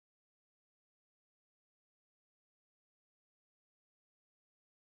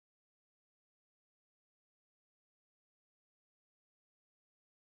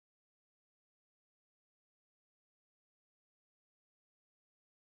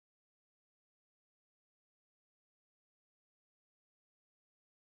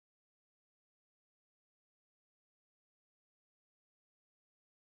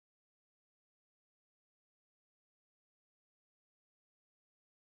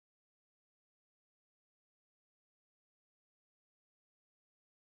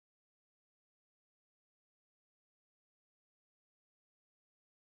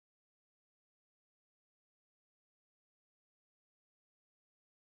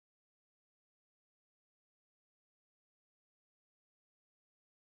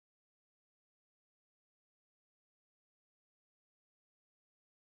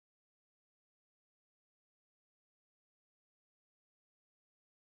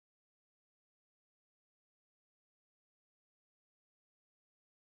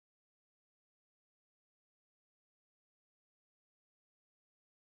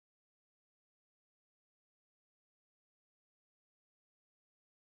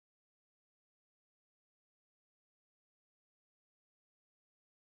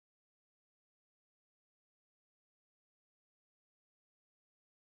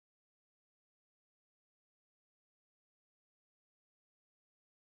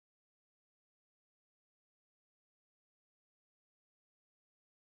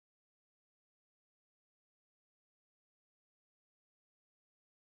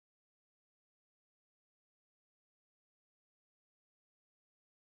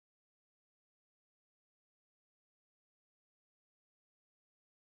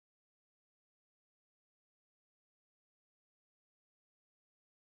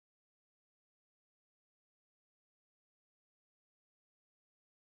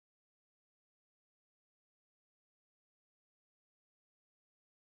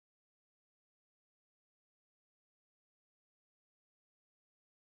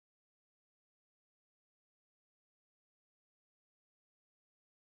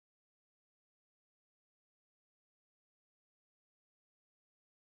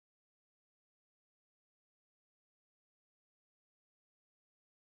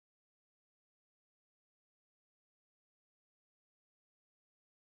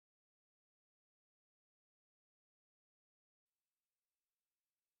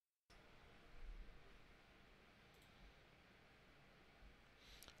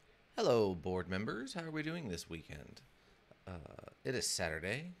Hello, board members. How are we doing this weekend? It is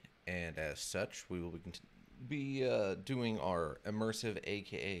Saturday, and as such, we will be doing our immersive,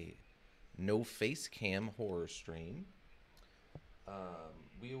 aka no face cam horror stream.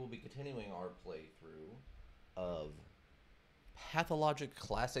 We will be continuing our playthrough of Pathologic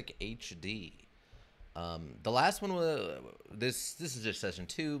Classic HD. The last one was this is just session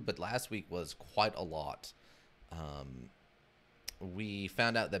 2, but last week was quite a lot. We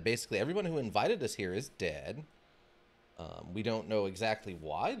found out that basically everyone who invited us here is dead. We don't know exactly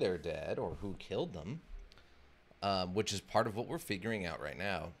why they're dead or who killed them, which is part of what we're figuring out right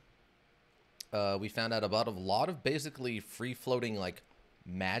now. We found out about a lot of basically free-floating, like,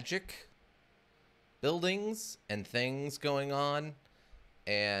 magic buildings and things going on.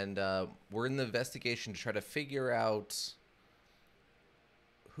 And we're in the investigation to try to figure out,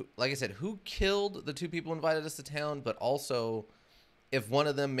 who, like I said, who killed the two people who invited us to town, but also if one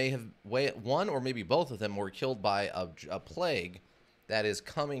of them may have, one or maybe both of them were killed by a plague that is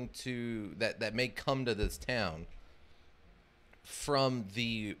coming to, that may come to this town from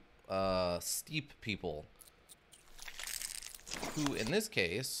the steep people, who in this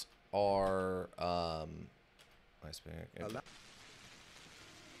case are, I might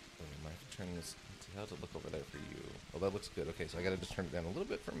turn this, how does it look over there for you? Oh, that looks good. Okay, so I gotta just turn it down a little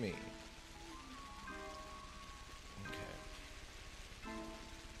bit for me.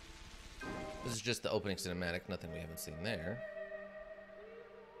 This is just the opening cinematic, nothing we haven't seen there.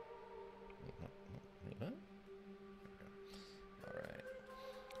 What? Alright.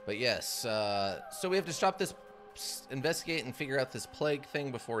 But yes, so we have to stop this, investigate and figure out this plague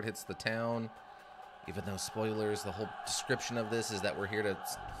thing before it hits the town. Even though, spoilers, the whole description of this is that we're here to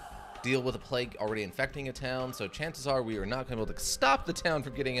deal with a plague already infecting a town, so chances are we are not going to be able to stop the town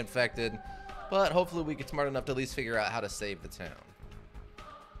from getting infected, but hopefully we get smart enough to at least figure out how to save the town.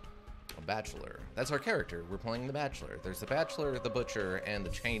 Bachelor. That's our character. We're playing the Bachelor. There's the Bachelor, the Butcher, and the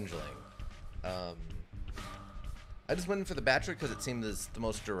Changeling. I just went in for the Bachelor because it seemed the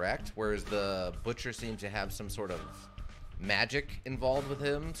most direct, whereas the Butcher seemed to have some sort of magic involved with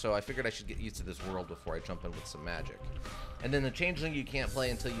him, so I figured I should get used to this world before I jump in with some magic. And then the Changeling you can't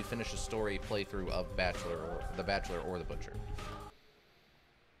play until you finish a story playthrough of Bachelor or the Bachelor or the Butcher.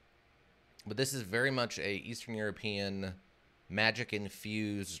 But this is very much a Eastern European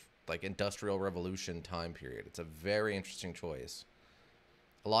magic-infused, like, Industrial Revolution time period. It's a very interesting choice.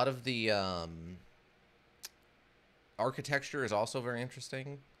 A lot of the architecture is also very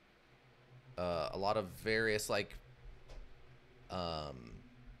interesting. A lot of various, like,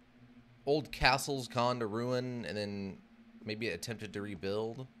 old castles gone to ruin and then maybe attempted to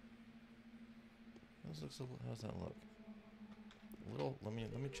rebuild. How's that look? A little. Let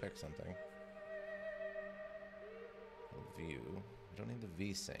me check something. View. I don't need the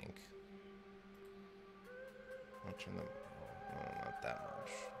V-Sync. I'll turn them. Oh, not that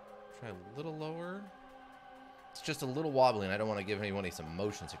much. Try a little lower. It's just a little wobbly, and I don't want to give anybody some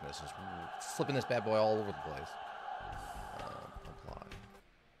motion sickness. Just flipping this bad boy all over the place. Apply.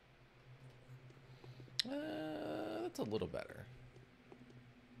 That's a little better.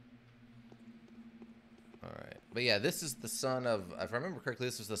 Alright. But yeah, this is the son of, if I remember correctly,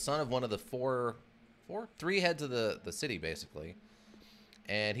 this is the son of one of the three heads of the city, basically.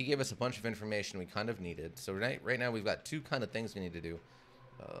 And he gave us a bunch of information we kind of needed. So right now we've got two kind of things we need to do.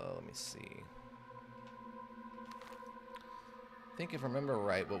 Let me see. I think if I remember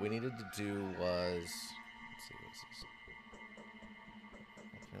right, what we needed to do was... Let's see, this is...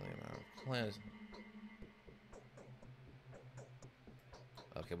 Really about plans.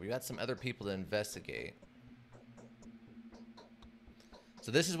 Okay, we got some other people to investigate.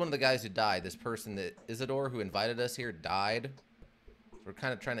 So this is one of the guys who died. This person, that Isidore, who invited us here, died. We're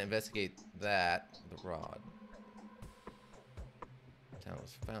kind of trying to investigate that. The rod. The town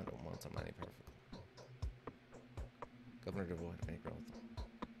was founded once on mighty perfect. Governor devoid of any growth.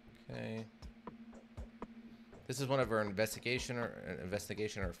 Okay. This is one of our investigation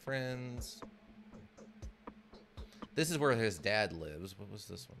our friends. This is where his dad lives. What was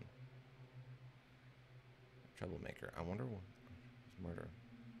this one? Troublemaker. I wonder what. Murder.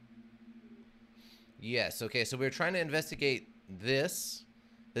 Yes. Okay. So we're trying to investigate this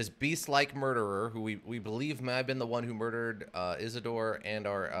beast-like murderer who we believe may have been the one who murdered Isidore and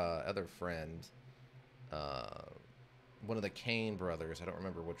our other friend, one of the Kane brothers. I don't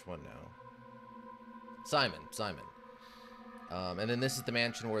remember which one now. Simon. And then this is the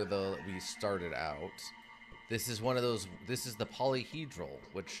mansion where we started out. This is one of those. This is the polyhedral,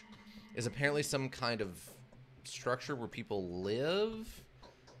 which is apparently some kind of structure where people live,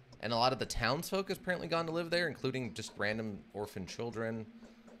 and a lot of the townsfolk has apparently gone to live there, including just random orphan children.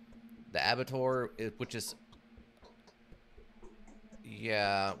 The abattoir, which is...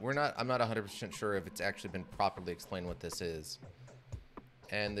 Yeah, I'm not 100% sure if it's actually been properly explained what this is.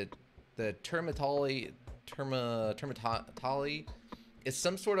 And the termitali is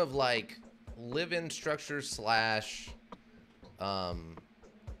some sort of like live-in structure slash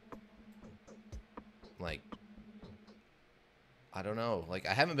like, I don't know, like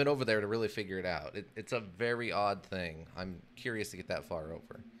I haven't been over there to really figure it out. It's a very odd thing. I'm curious to get that far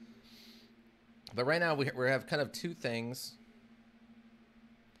over. But right now we have kind of two things.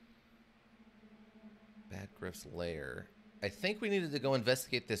 Bad Griff's lair. I think we needed to go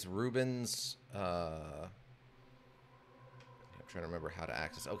investigate this Rubens. I'm trying to remember how to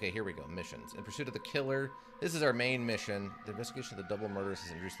access. Okay, here we go. Missions. In pursuit of the killer. This is our main mission. The investigation of the double murders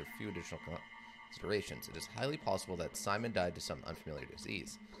has introduced a few additional considerations. It is highly possible that Simon died to some unfamiliar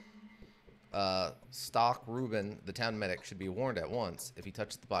disease. Stock Ruben, the town medic, should be warned at once. If he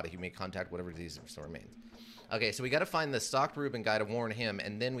touches the body, he may contact whatever disease still remains. Okay, so we got to find the Stock Ruben guy to warn him,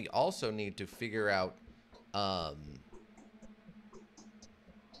 and then we also need to figure out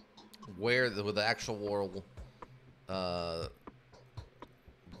where the actual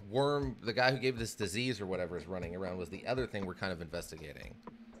worm, the guy who gave this disease or whatever is running around, was the other thing we're kind of investigating.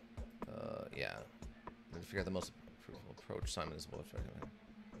 Yeah. We need to figure out the most fruitful approach. Simon is well.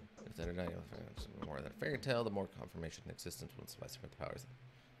 If they're not more than a fairy tale, the more confirmation in existence will suffice for the powers.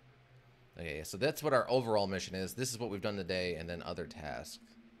 Okay, so that's what our overall mission is. This is what we've done today, and then other tasks.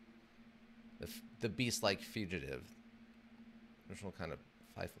 The beast-like fugitive. Additional kind of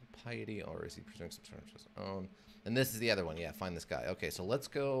fivefold piety, or is he pursuing some sort of his own? And this is the other one. Yeah, find this guy. Okay, so let's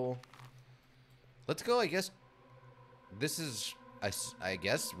go. Let's go. I guess this is, I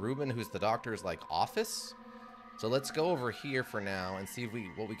guess, Ruben, who's the doctor's like office. So let's go over here for now and see if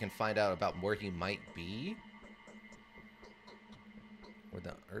what we can find out about where he might be. Where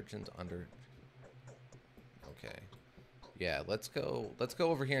the urchin's under. Okay. Yeah, let's go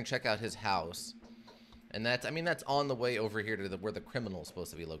over here and check out his house. And that's, I mean, that's on the way over here to where the criminal is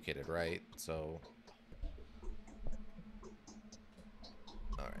supposed to be located, right? So,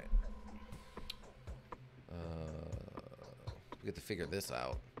 all right. We get to figure this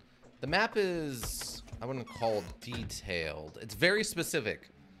out. The map is, I wouldn't call detailed. It's very specific.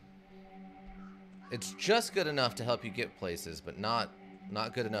 It's just good enough to help you get places, but not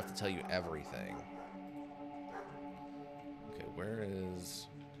good enough to tell you everything. Okay, where is...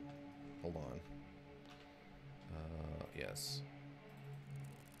 Hold on. Yes.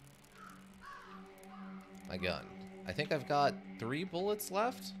 My gun. I think I've got 3 bullets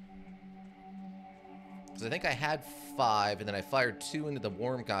left. Because I think I had 5, and then I fired 2 into the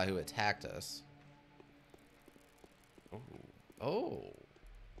worm guy who attacked us. Oh.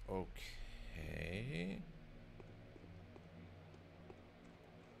 Okay.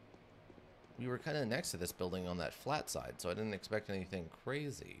 We were kind of next to this building on that flat side, so I didn't expect anything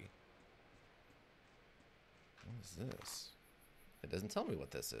crazy. What is this? It doesn't tell me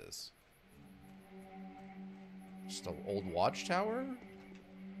what this is. Just an old watchtower?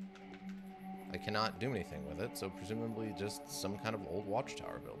 I cannot do anything with it, so presumably just some kind of old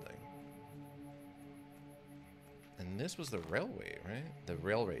watchtower building. And this was the railway, right? The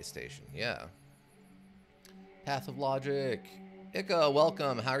railway station, yeah. Pathologic. Ika,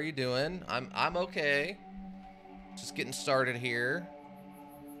 welcome. How are you doing? I'm okay. Just getting started here.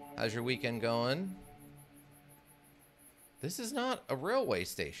 How's your weekend going? This is not a railway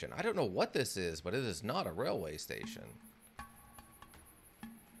station. I don't know what this is, but it is not a railway station.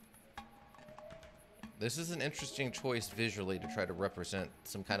 This is an interesting choice visually to try to represent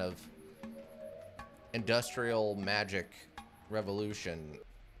some kind of industrial magic revolution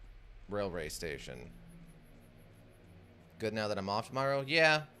railway station. Good now that I'm off tomorrow?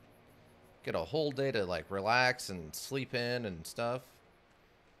 Yeah. Get a whole day to like relax and sleep in and stuff.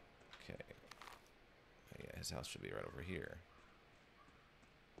 Okay. Yeah, his house should be right over here.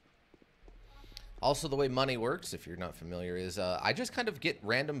 Also, the way money works, if you're not familiar, is I just kind of get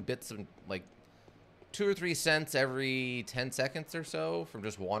random bits of like 2 or 3 cents every 10 seconds or so from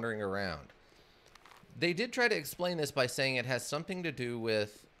just wandering around. They did try to explain this by saying it has something to do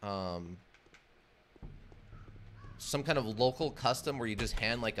with some kind of local custom where you just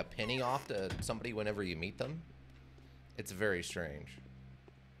hand like a penny off to somebody whenever you meet them. It's very strange.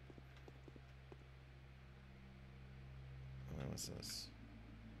 What was this?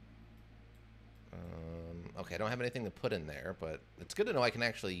 Okay, I don't have anything to put in there, but it's good to know I can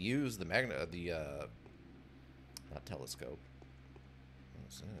actually use the not telescope.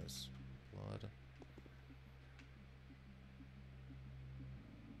 What's this? Blood.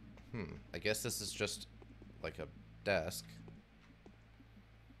 I guess this is just like a desk.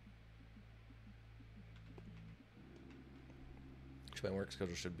 to my work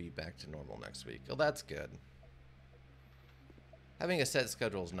schedule should be back to normal next week. Oh, that's good. Having a set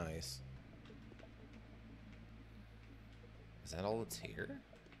schedule is nice. Is that all that's here?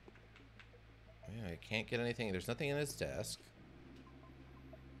 Yeah, I can't get anything. There's nothing in his desk.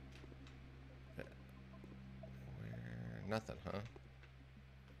 Nothing, huh?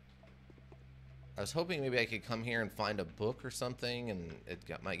 I was hoping maybe I could come here and find a book or something, and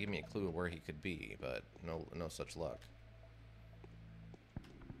might give me a clue of where he could be, but no such luck.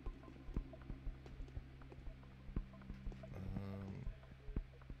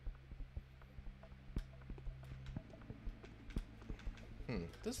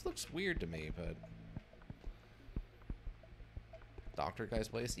 This looks weird to me, but... Doctor guy's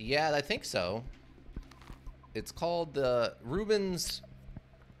place? Yeah, I think so. It's called the Rubens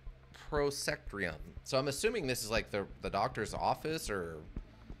Prosectorium. So I'm assuming this is like the doctor's office or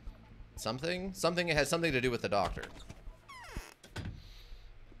something. Something that has something to do with the doctor.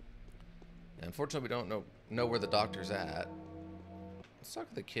 And unfortunately, we don't know where the doctor's at. Let's talk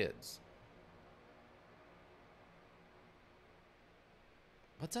to the kids.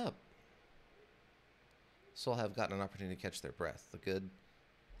 What's up? So I'll have gotten an opportunity to catch their breath.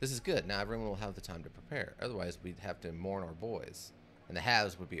 This is good. Now everyone will have the time to prepare. Otherwise, we'd have to mourn our boys. And the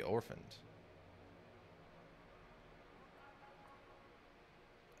halves would be orphaned.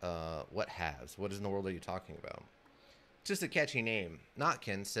 What halves? What in the world are you talking about? Just a catchy name.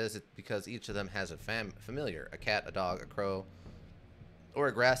 Notkin says it because each of them has a familiar. A cat, a dog, a crow, or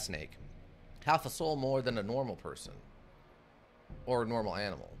a grass snake. Half a soul more than a normal person. Or a normal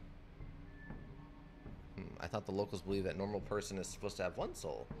animal. I thought the locals believe that normal person is supposed to have one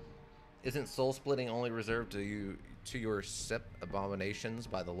soul. Isn't soul splitting only reserved to your sep abominations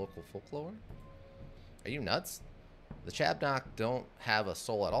by the local folklore? Are you nuts? The Chabnock don't have a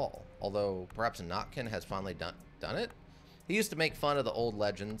soul at all. Although perhaps Notkin has finally done it. He used to make fun of the old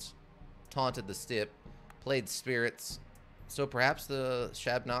legends, taunted the Stip, played spirits. So perhaps the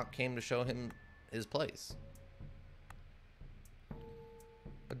Chabnock came to show him his place.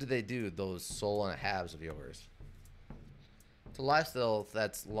 What do they do, those soul and a halves of yours? It's a lifestyle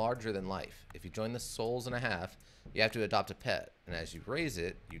that's larger than life. If you join the souls and a half, you have to adopt a pet, and as you raise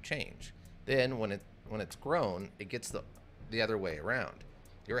it, you change. Then, when it's grown, it gets the other way around.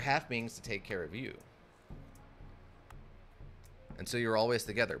 Your half beings to take care of you, and so you're always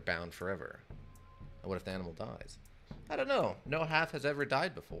together, bound forever. And what if the animal dies? I don't know. No half has ever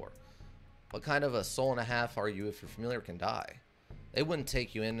died before. What kind of a soul and a half are you if your familiar can die? They wouldn't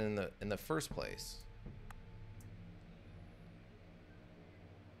take you in the first place.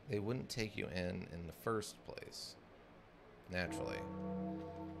 They wouldn't take you in the first place. Naturally.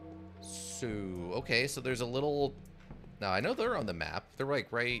 So, okay, so there's a little... Now, I know they're on the map. They're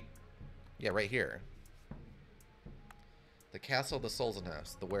like right... Yeah, right here. The Castle of the Souls and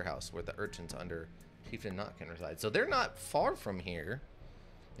Halves. The warehouse where the urchins under Chieftain Notkin reside. So they're not far from here.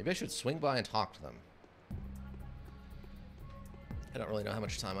 Maybe I should swing by and talk to them. I don't really know how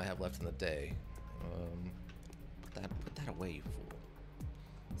much time I have left in the day. Put that away, you fool.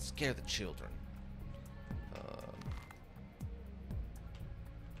 Scare the children.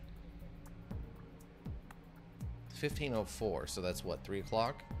 15:04, so that's what, 3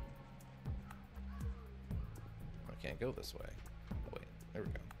 o'clock? I can't go this way. Oh, wait, there we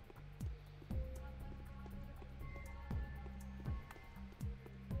go.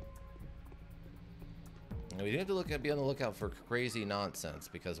 Now, we have to be on the lookout for crazy nonsense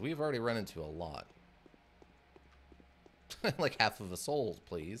because we've already run into a lot. Like half of a soul,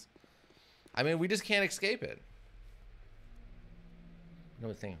 please. I mean, we just can't escape it.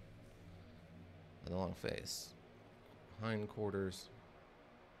 Another thing. The long face. Hindquarters.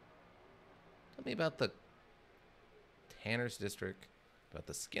 Tell me about the Tanner's District. About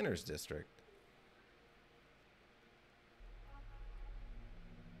the Skinner's District.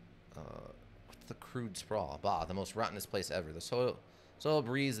 What's the crude sprawl? Bah, the most rottenest place ever. The soil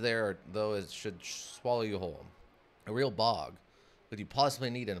breeze there, though, it should swallow you whole. A real bog. What do you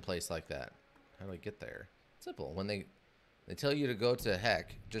possibly need in a place like that? How do I get there? Simple. When they tell you to go to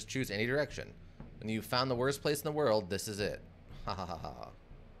heck, just choose any direction. When you found the worst place in the world, this is it. Ha ha ha ha.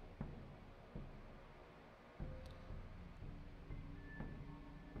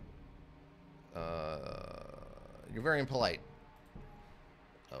 You're very impolite.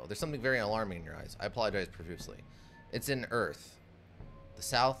 Oh, there's something very alarming in your eyes. I apologize profusely. It's in Earth. The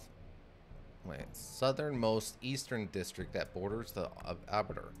southernmost eastern district that borders the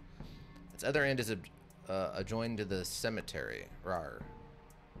Arbiter. Its other end is adjoined to the cemetery. Rar.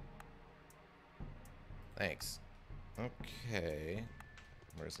 Thanks. Okay.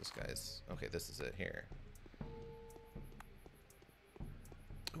 Where's this guy's? Okay, this is it here.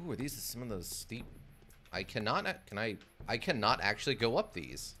 Ooh, are these some of those steep... I cannot... I cannot actually go up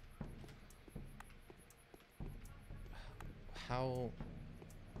these. How...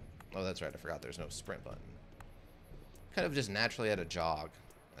 Oh, that's right. I forgot there's no sprint button. Kind of just naturally at a jog.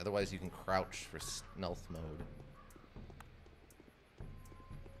 Otherwise, you can crouch for stealth mode.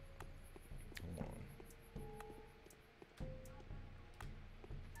 Hold on.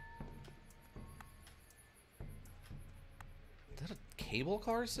 Is that a cable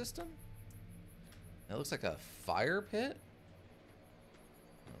car system? That looks like a fire pit?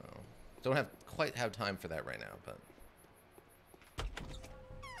 Oh. Don't quite have time for that right now, but...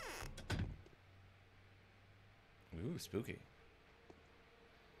 Ooh, spooky.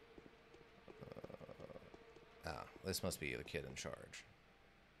 This must be the kid in charge.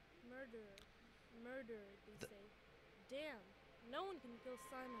 Murder, they say. Damn, no one can kill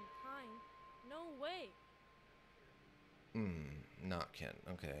Simon Pine. No way. Notkin.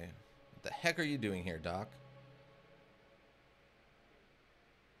 Okay. What the heck are you doing here, Doc?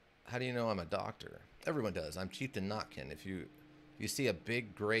 How do you know I'm a doctor? Everyone does. I'm Chieftain Notkin. If you see a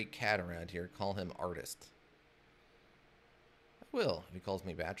big gray cat around here, call him Artist. I will, if he calls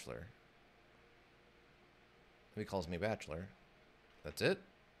me Bachelor. If he calls me Bachelor. That's it.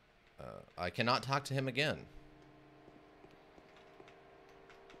 I cannot talk to him again.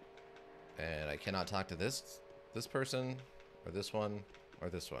 And I cannot talk to this person, or this one, or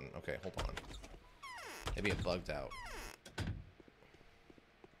this one. Okay, hold on. Maybe it bugged out.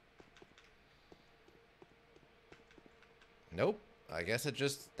 Nope. I guess it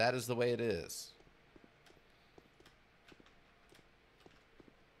just, that is the way it is.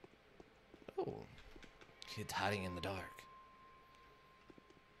 Oh. Kid's hiding in the dark.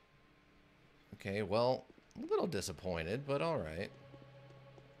 Okay, well, a little disappointed, but alright.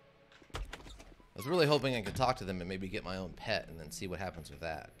 I was really hoping I could talk to them and maybe get my own pet and then see what happens with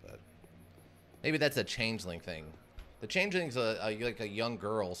that, but... Maybe that's a changeling thing. The changeling's like a young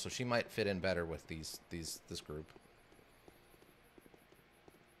girl, so she might fit in better with this group.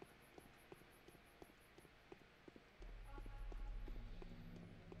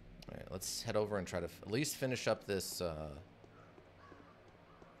 Alright, let's head over and try to at least finish up this,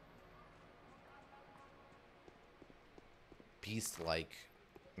 beast-like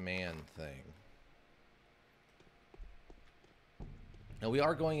man thing. Now, we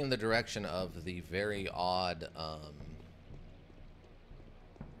are going in the direction of the very odd,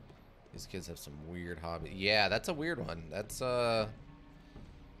 these kids have some weird hobby. Yeah, that's a weird one. That's,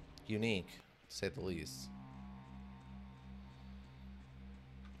 unique, to say the least.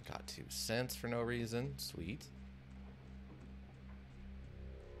 Got 2 cents for no reason. Sweet.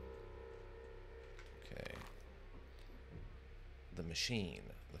 Okay. The machine.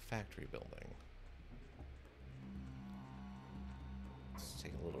 The factory building. Let's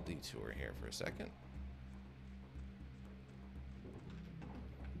take a little detour here for a second.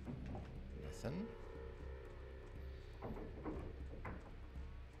 Nothing.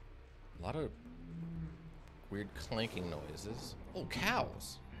 A lot of weird clanking noises. Oh,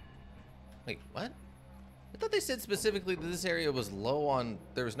 cows. Wait, what? I thought they said specifically that this area was low on...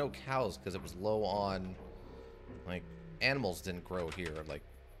 There was no cows because it was low on... Like, animals didn't grow here. Like...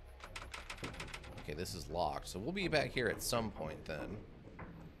 Okay, this is locked. So we'll be back here at some point then.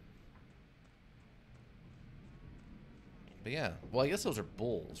 But yeah. Well, I guess those are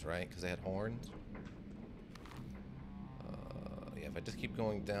bulls, right? Because they had horns. Yeah, if I just keep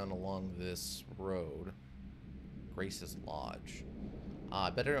going down along this road... Grace's Lodge. I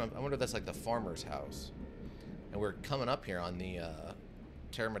wonder if that's like the farmer's house. And we're coming up here on the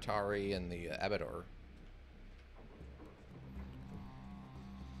Terramatari and the Abador.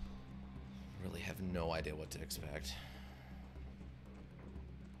 Really have no idea what to expect.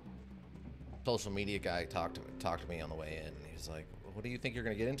 Social media guy talked to me on the way in. And he's like, "What do you think you're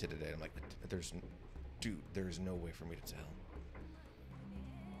gonna get into today?" I'm like, "Dude, there's no way for me to tell."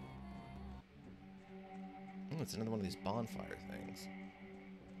 Oh, it's another one of these bonfire things.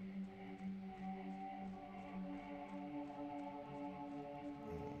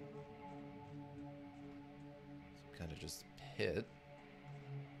 Kind of just hit.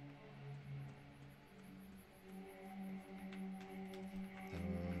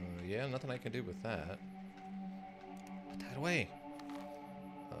 Yeah, nothing I can do with that. Put that away.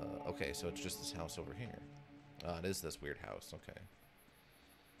 Okay, so it's just this house over here. It is this weird house. Okay.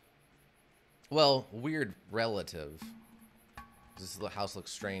 Well, weird relative. This house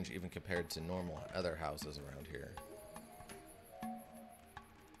looks strange even compared to normal other houses around here.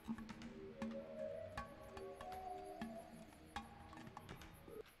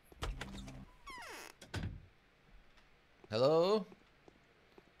 Hello?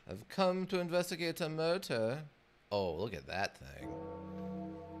 I've come to investigate a murder. Oh, look at that thing.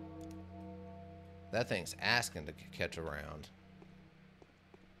 That thing's asking to catch around.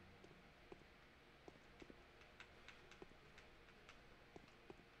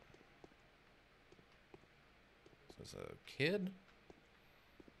 So it's a kid?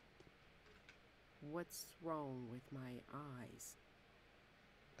 What's wrong with my eyes?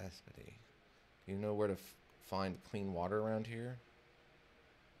 Espity. Do you know where to find clean water around here?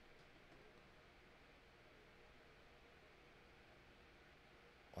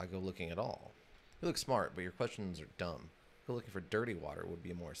 Why go looking at all? You look smart, but your questions are dumb. Go looking for dirty water would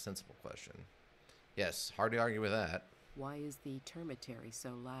be a more sensible question. Yes, hard to argue with that. Why is the termitary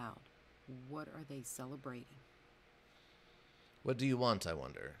so loud? What are they celebrating? What do you want, I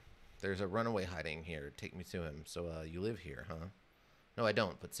wonder? There's a runaway hiding here. Take me to him. So, you live here, huh? No, I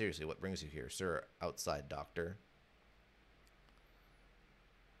don't, but seriously, what brings you here? Sir, outside doctor.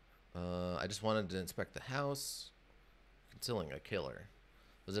 I just wanted to inspect the house. Concealing a killer.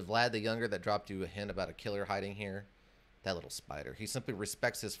 Was it Vlad the Younger that dropped you a hint about a killer hiding here? That little spider. He simply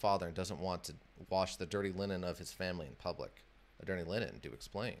respects his father and doesn't want to wash the dirty linen of his family in public. The dirty linen, do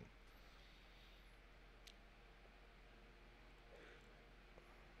explain.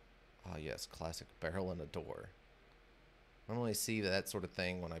 Ah, yes, classic barrel and a door. I only see that sort of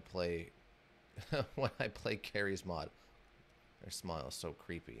thing when I play when I play Carrie's mod. Their smile is so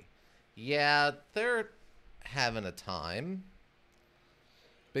creepy. Yeah, they're having a time.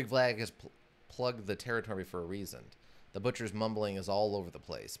 Big Vlad has plugged the territory for a reason. The butcher's mumbling is all over the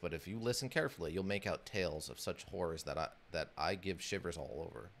place, but if you listen carefully, you'll make out tales of such horrors that I get shivers all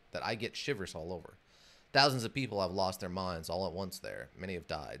over. Thousands of people have lost their minds all at once there. Many have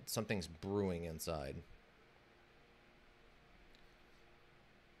died. Something's brewing inside.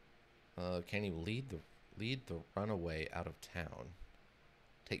 Can you lead the runaway out of town?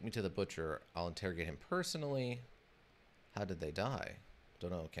 Take me to the butcher. I'll interrogate him personally. How did they die?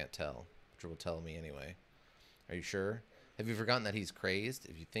 Don't know. Can't tell. Butcher will tell me anyway. Are you sure? Have you forgotten that he's crazed?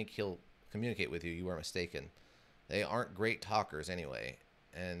 If you think he'll communicate with you, you are mistaken. They aren't great talkers anyway,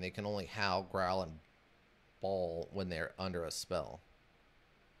 and they can only howl, growl, and bawl when they're under a spell.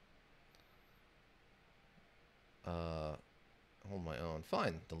 Hold my own.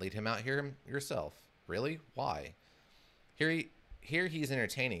 Fine. Then lead him out here yourself. Really? Why? Here he's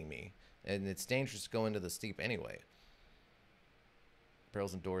entertaining me, and it's dangerous to go into the steep anyway.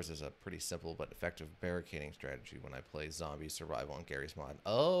 Barrels and doors is a pretty simple but effective barricading strategy when I play zombie survival on Gary's mod.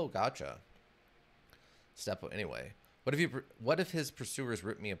 Oh, gotcha. Step up anyway. What if his pursuers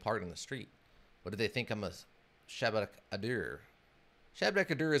rip me apart in the street? What do they think I'm a Shabak-Adur?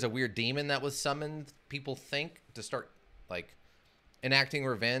 Shabak-Adur is a weird demon that was summoned, people think, to start, like, enacting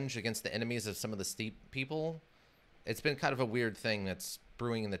revenge against the enemies of some of the steep people. It's been kind of a weird thing that's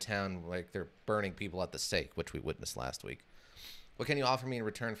brewing in the town, like they're burning people at the stake, which we witnessed last week. What can you offer me in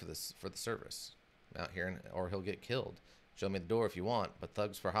return for the service? Out here, or he'll get killed. Show me the door if you want, but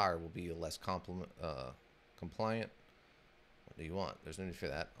thugs for hire will be less compliant. What do you want? There's no need for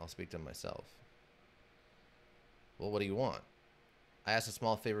that. I'll speak to him myself. Well, what do you want? I asked a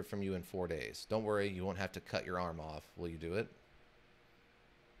small favor from you in 4 days. Don't worry, you won't have to cut your arm off. Will you do it?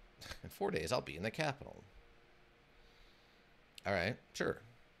 In 4 days, I'll be in the capital. All right, sure.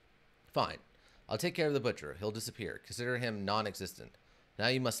 Fine. I'll take care of the butcher. He'll disappear. Consider him non-existent. Now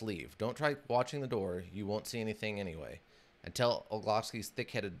you must leave. Don't try watching the door. You won't see anything anyway. And tell Oglowski's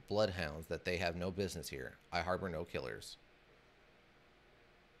thick-headed bloodhounds that they have no business here. I harbor no killers.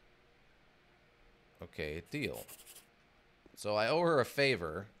 Okay, deal. So I owe her a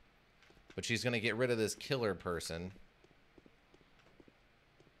favor, but she's going to get rid of this killer person.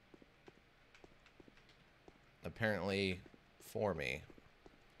 Apparently for me.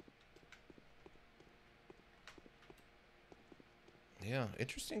 Yeah,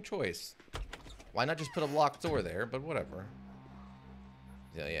 interesting choice. Why not just put a locked door there, but whatever.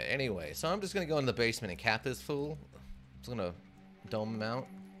 Yeah, anyway, so I'm just going to go in the basement and cap this fool. I'm just going to dome him out.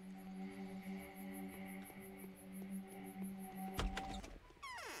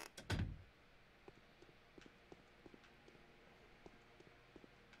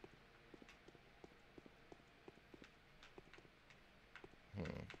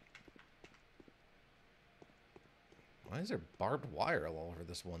 Why is there barbed wire all over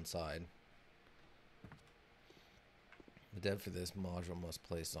this one side? The dev for this module must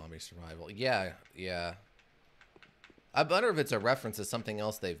play zombie survival. Yeah. I wonder if it's a reference to something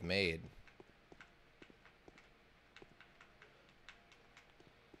else they've made.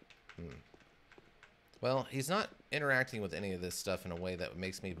 Well, he's not interacting with any of this stuff in a way that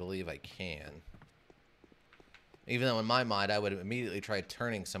makes me believe I can. Even though in my mind I would immediately try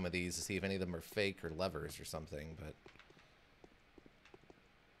turning some of these to see if any of them are fake or levers or something, but...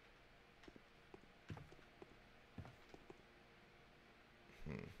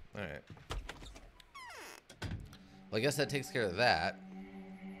 Alright. Well, I guess that takes care of that.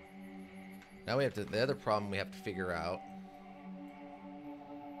 Now we have to... The other problem we have to figure out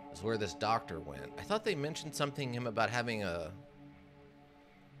is where this doctor went. I thought they mentioned something him about having a...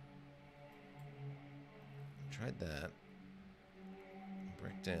 Tried that.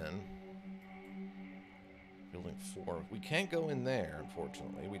 Bricked in. Building 4. We can't go in there,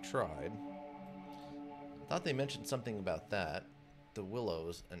 unfortunately. We tried. Thought they mentioned something about that. The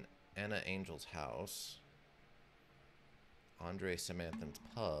Willows and Anna Angel's house. Andre Samanthan's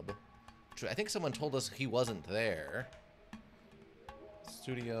pub. I think someone told us he wasn't there.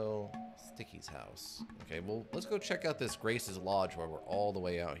 Studio Sticky's house. Okay, well, let's go check out this Grace's Lodge while we're all the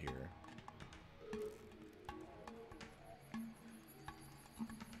way out here.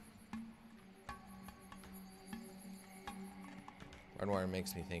 Redwire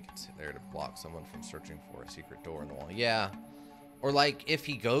makes me think it's there to block someone from searching for a secret door in the wall. Yeah. Or, like, if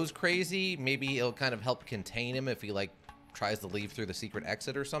he goes crazy, maybe it'll kind of help contain him if he, like, tries to leave through the secret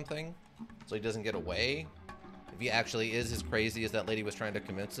exit or something. So he doesn't get away. If he actually is as crazy as that lady was trying to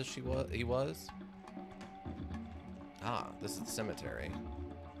convince us he was. Ah, this is the cemetery.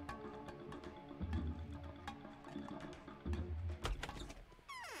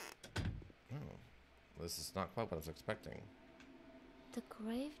 Oh, this is not quite what I was expecting. The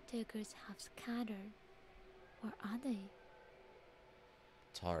grave diggers have scattered. Where are they?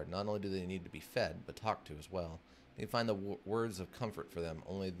 It's hard. Not only do they need to be fed, but talked to as well. They find the words of comfort for them.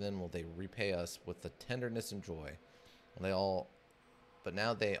 Only then will they repay us with the tenderness and joy. But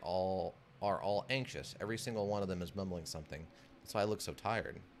now they all are all anxious. Every single one of them is mumbling something. That's why I look so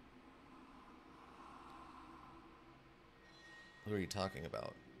tired. Who are you talking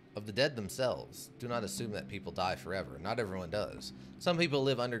about? Of the dead themselves. Do not assume that people die forever. Not everyone does. Some people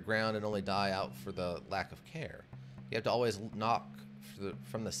live underground and only die out for the lack of care. You have to always knock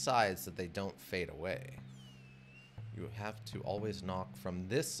from the sides so they don't fade away. You have to always knock from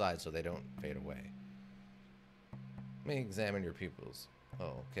this side so they don't fade away. Let me examine your pupils.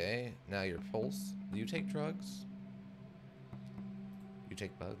 Oh, okay. Now your pulse. Do you take drugs? You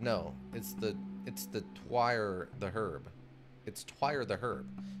take bugs? No, it's the Twire the herb. It's Twire the herb.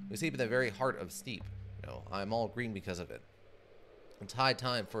 We sleep in the very heart of steep. You know, I'm all green because of it. It's high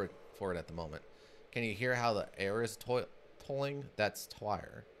time for it at the moment. Can you hear how the air is tolling? That's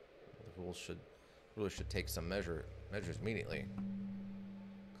Twire. The rules should take some measures immediately.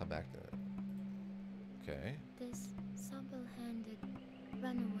 Come back to it. Okay. This supple-handed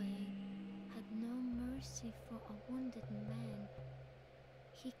runaway had no mercy for a wounded man.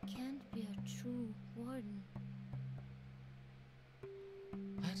 He can't be a true warden.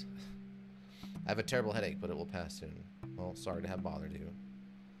 What? I have a terrible headache, but it will pass soon. Well, sorry to have bothered you.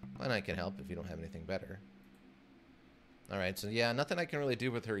 And I can help if you don't have anything better. Alright, so yeah, nothing I can really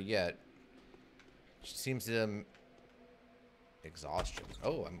do with her yet. She seems to... exhaustion.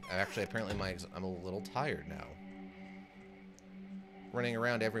 Oh, I'm actually, apparently I'm a little tired now. Running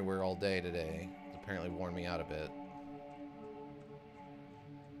around everywhere all day today has apparently worn me out a bit.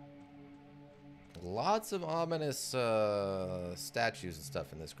 Lots of ominous statues and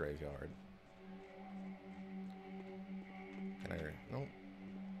stuff in this graveyard. Can I... Nope.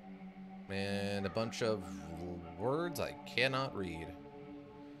 And a bunch of words I cannot read.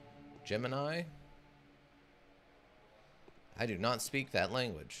 Gemini? I do not speak that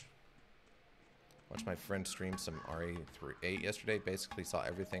language. Watched my friend stream some RE8 yesterday. Basically saw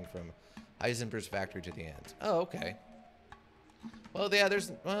everything from Heisenberg's factory to the end. Oh, okay. Well, yeah,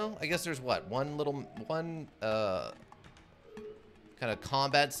 I guess there's what? One kind of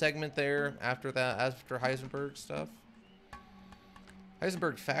combat segment there after Heisenberg stuff.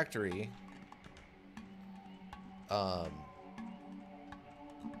 Heisenberg factory.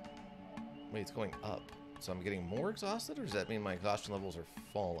 Wait, it's going up. So I'm getting more exhausted, or does that mean my exhaustion levels are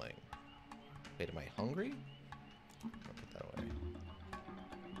falling? Wait, am I hungry? I'll put that away.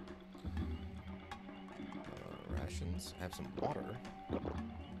 Rations. I have some water.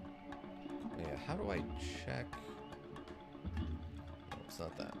 Yeah, how do I check? No, it's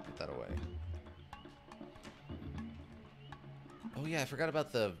not that. Put that away. Oh yeah, I forgot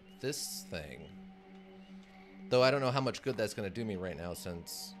about this thing. Though I don't know how much good that's going to do me right now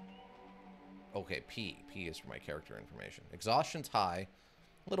since... Okay, P. P is for my character information. Exhaustion's high.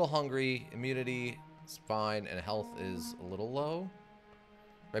 A little hungry. Immunity is fine. And health is a little low.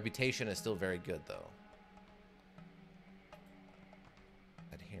 Reputation is still very good, though.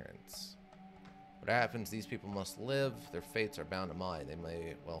 Adherence. What happens? These people must live. Their fates are bound to mine. They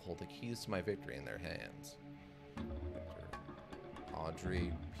may well hold the keys to my victory in their hands.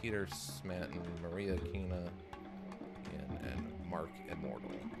 Audrey, Peter Smanton, Maria Kina, and Mark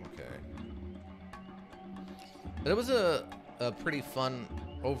Immortal. Okay. But it was a pretty fun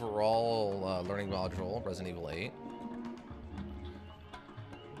overall learning module, Resident Evil 8.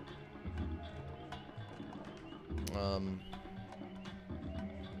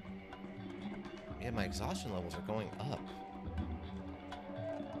 Yeah, my exhaustion levels are going up.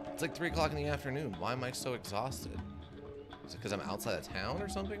 It's like 3 o'clock in the afternoon. Why am I so exhausted? Is it because I'm outside of town or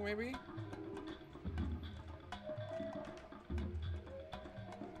something, maybe?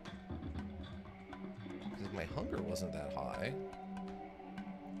 Because my hunger wasn't that high.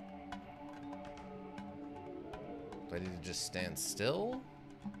 Do I need to just stand still?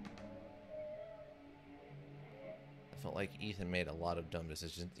 I felt like Ethan made a lot of dumb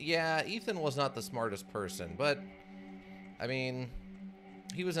decisions. Yeah, Ethan was not the smartest person, but I mean,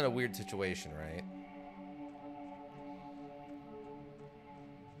 he was in a weird situation, right?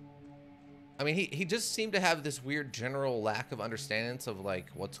 I mean, he just seemed to have this weird general lack of understanding of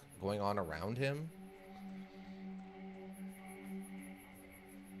like what's going on around him.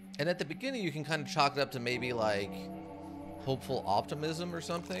 And at the beginning, you can kind of chalk it up to maybe like hopeful optimism or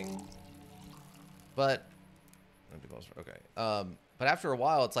something. But okay. But after a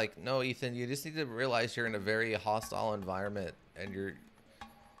while, it's like, no, Ethan, you just need to realize you're in a very hostile environment, and you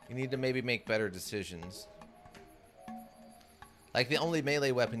need to maybe make better decisions. Like, the only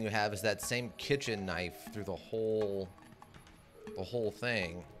melee weapon you have is that same kitchen knife through the whole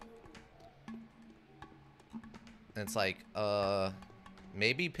thing. And it's like,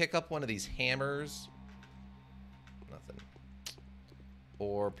 maybe pick up one of these hammers. Nothing.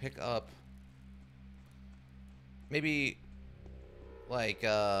 Or pick up maybe, like,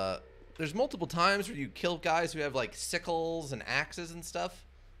 there's multiple times where you kill guys who have, like, sickles and axes and stuff.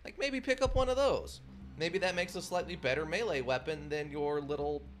 Like, maybe pick up one of those. Maybe that makes a slightly better melee weapon than your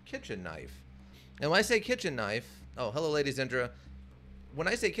little kitchen knife. And when I say kitchen knife... Oh, hello, Lady Zendra. When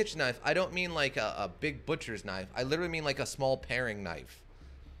I say kitchen knife, I don't mean like a big butcher's knife. I literally mean like a small paring knife.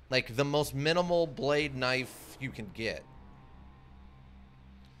 Like the most minimal blade knife you can get.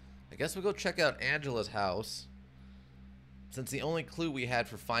 I guess we'll go check out Angela's house. Since the only clue we had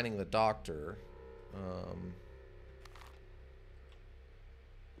for finding the doctor...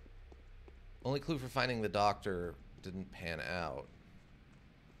 Only clue for finding the doctor didn't pan out.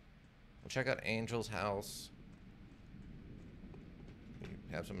 We'll check out Angel's house.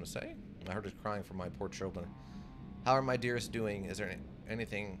 You have something to say? I heard her crying for my poor children. How are my dearest doing? Is there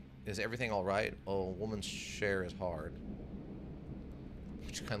anything? Is everything all right? Oh, a woman's share is hard.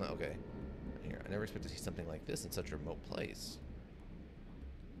 Which kind of okay. Here, I never expected to see something like this in such a remote place.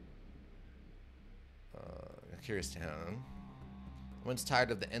 Curious town. One's tired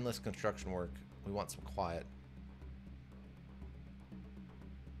of the endless construction work. We want some quiet.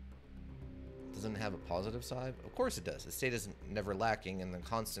 Doesn't it have a positive side? Of course it does. The state is never lacking, and the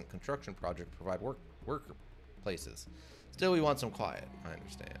constant construction project provide worker places. Still, we want some quiet. I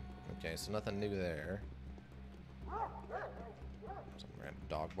understand. Okay, so nothing new there. Some random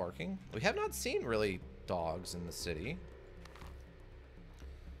dog barking. We have not seen really dogs in the city.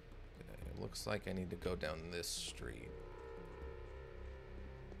 Okay, it looks like I need to go down this street.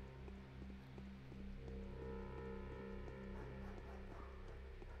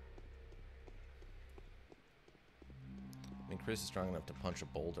 I mean, Chris is strong enough to punch a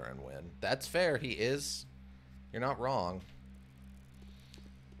boulder and win. That's fair. He is. You're not wrong.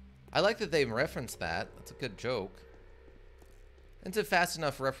 I like that they referenced that. That's a good joke. It's a fast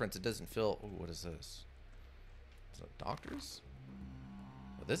enough reference. It doesn't feel... Ooh, what is this? Is it doctors?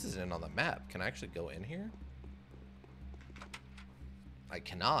 Well, this isn't on the map. Can I actually go in here? I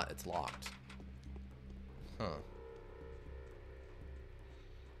cannot. It's locked. Huh.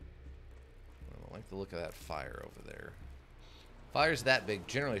 I don't like the look of that fire over there. Fires that big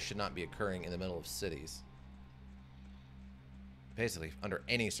generally should not be occurring in the middle of cities. Basically, under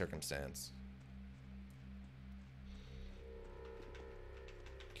any circumstance.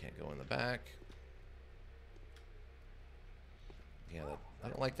 Can't go in the back. Yeah, I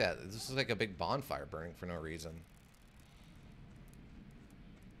don't like that. This is like a big bonfire burning for no reason.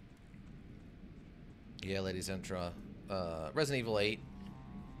 Yeah, ladies and gentlemen. Resident Evil 8.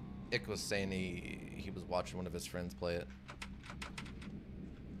 Ick was saying he was watching one of his friends play it.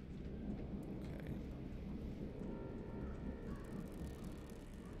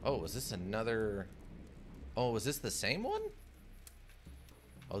 Oh, is this another... Oh, is this the same one?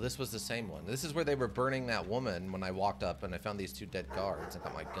 Oh, this was the same one. This is where they were burning that woman when I walked up and I found these two dead guards and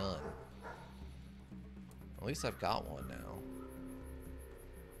got my gun. At least I've got one now.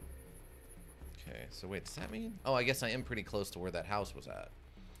 Okay, so wait, does that mean? Oh, I guess I am pretty close to where that house was at.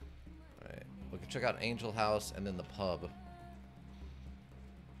 Alright, we can check out Angel House and then the pub.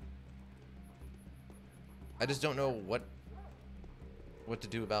 I just don't know what to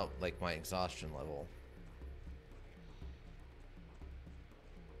do about, like, my exhaustion level.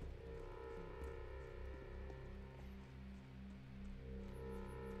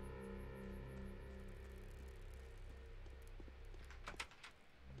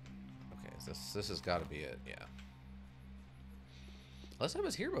 Okay, so this has got to be it, yeah. Unless I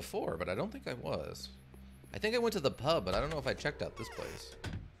was here before, but I don't think I was. I think I went to the pub, but I don't know if I checked out this place.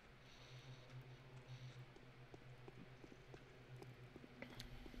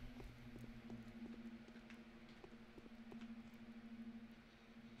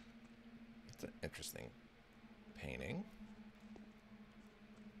 It's an interesting painting.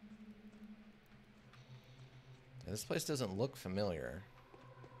 And this place doesn't look familiar.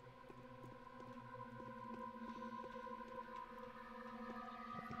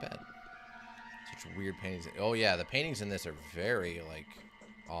 Bad. Such weird paintings. Oh yeah, the paintings in this are very, like,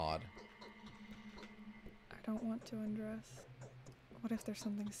 odd. I don't want to undress. What if there's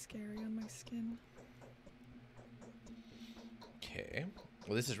something scary on my skin? Okay.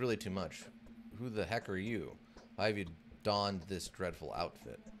 Well, this is really too much. Who the heck are you? Why have you donned this dreadful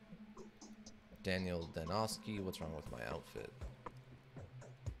outfit? Daniel Danowski, what's wrong with my outfit?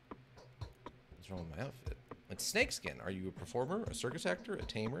 What's wrong with my outfit? It's snakeskin. Are you a performer, a circus actor, a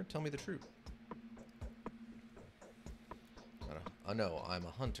tamer? Tell me the truth. Oh no, I'm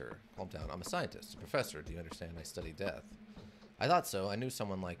a hunter. Calm down. I'm a scientist, a professor. Do you understand? I study death. I thought so. I knew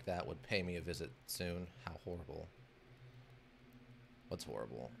someone like that would pay me a visit soon. How horrible. What's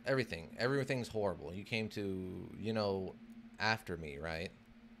horrible? Everything. Everything's horrible. You came to, you know, after me, right?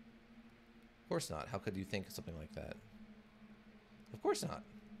 Of course not. How could you think of something like that? Of course not.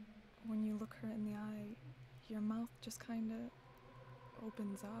 When you look her in the eye, your mouth just kind of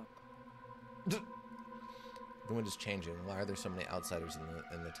opens up. The wind is changing. Why are there so many outsiders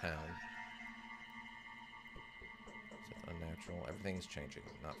in the town? It's unnatural. Everything is changing,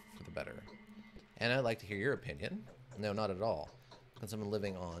 not for the better. And I'd like to hear your opinion. No, not at all. Can someone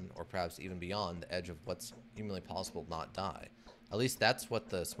living on, or perhaps even beyond, the edge of what's humanly possible not die? At least that's what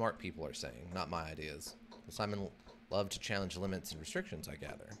the smart people are saying, not my ideas. Simon loved to challenge limits and restrictions, I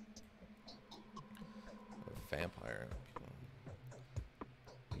gather. A vampire.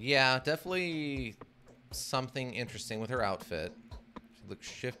 Yeah, definitely something interesting with her outfit. She looks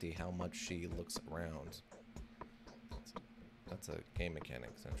shifty how much she looks around. That's a game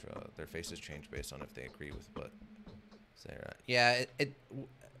mechanic, etc. Their faces change based on if they agree with what Sarah. Yeah,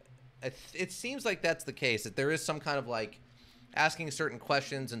 it seems like that's the case, that there is some kind of, like, asking certain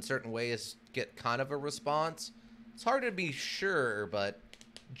questions in certain ways get kind of a response. It's hard to be sure, but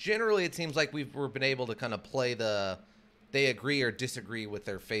generally it seems like we've been able to kind of play the they agree or disagree with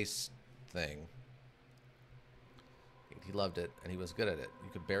their face thing. He loved it, and he was good at it.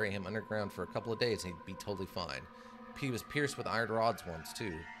 You could bury him underground for a couple of days, and he'd be totally fine. He was pierced with iron rods once,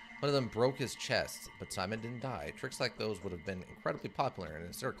 too. One of them broke his chest, but Simon didn't die. Tricks like those would have been incredibly popular in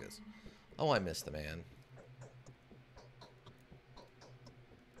a circus. Oh, I miss the man.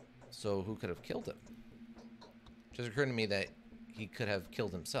 So who could have killed him? It just occurred to me that he could have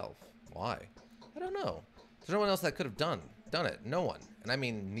killed himself. Why? I don't know. There's no one else that could have done it. No one. And I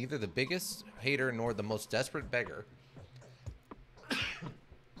mean, neither the biggest hater nor the most desperate beggar.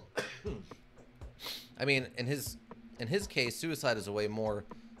 I mean, in his case, suicide is a way more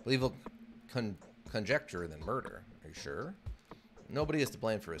believable conjecture than murder. Are you sure? Nobody is to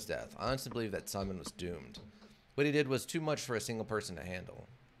blame for his death. I honestly believe that Simon was doomed. What he did was too much for a single person to handle.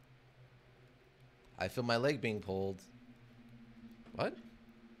 I feel my leg being pulled. What?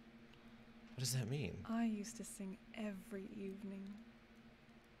 What does that mean? I used to sing every evening.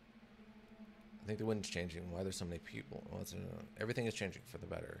 I think the wind's changing. Why there's so many people? Well, everything is changing for the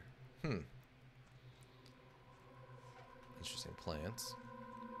better. Interesting plants.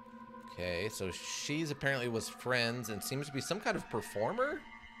 Okay, so she's apparently was friends and seems to be some kind of performer.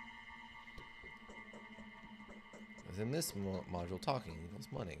 As in this module, talking equals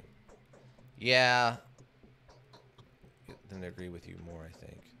money. Yeah. Didn't agree with you more, I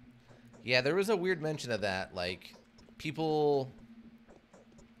think. Yeah, there was a weird mention of that. Like, people...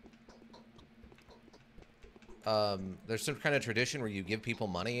 there's some kind of tradition where you give people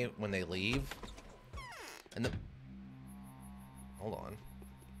money when they leave. And the... Hold on.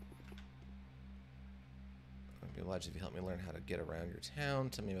 I'd be obliged if you help me learn how to get around your town.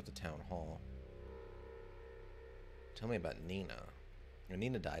 Tell me about the town hall. Tell me about Nina. When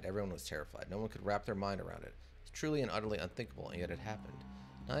Nina died, everyone was terrified. No one could wrap their mind around it. It's truly and utterly unthinkable, and yet it happened.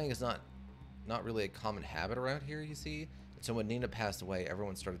 Dying is not really a common habit around here, you see. And so when Nina passed away,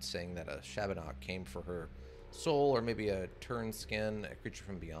 everyone started saying that a Shabbanok came for her soul, or maybe a turn skin, a creature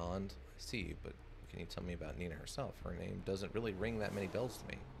from beyond. I see, but can you tell me about Nina herself? Her name doesn't really ring that many bells to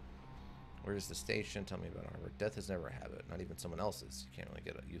me. Where is the station? Tell me about her. Death is never a habit, not even someone else's. You can't really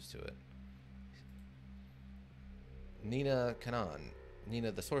get used to it. Nina Kanan.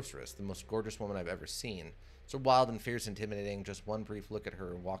 Nina the sorceress, the most gorgeous woman I've ever seen. So wild and fierce, intimidating. Just one brief look at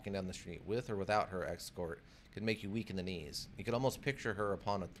her walking down the street, with or without her escort, could make you weak in the knees. You could almost picture her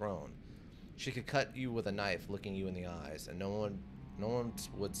upon a throne. She could cut you with a knife, looking you in the eyes, and no one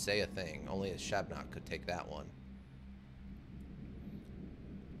would say a thing. Only a Shabnak could take that one.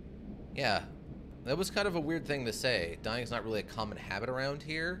 Yeah, that was kind of a weird thing to say. Dying's not really a common habit around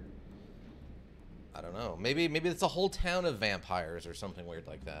here. I don't know. Maybe it's a whole town of vampires or something weird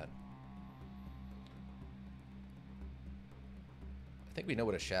like that. I think we know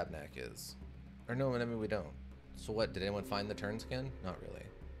what a Shabnak is. Or no, I mean we don't. So what, did anyone find the turn skin? Not really.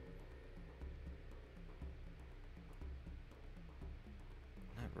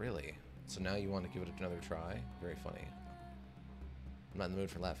 Not really. So now you want to give it another try? Very funny. I'm not in the mood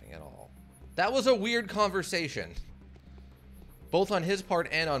for laughing at all. That was a weird conversation. Both on his part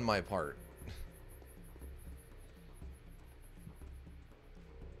and on my part.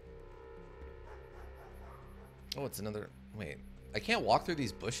 Oh, it's another... Wait. I can't walk through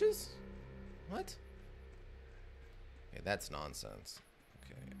these bushes? What? Okay, that's nonsense.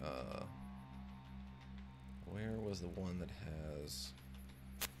 Okay, where was the one that has...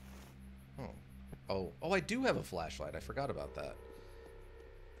 Oh, I do have a flashlight. I forgot about that.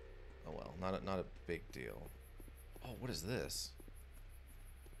 Oh well, not a big deal. Oh, what is this?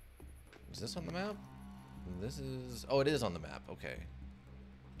 Is this on the map? This is... Oh, it is on the map. Okay.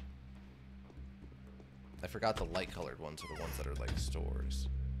 I forgot the light-colored ones are the ones that are like stores.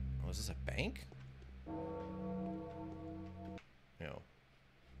 Oh, is this a bank? No.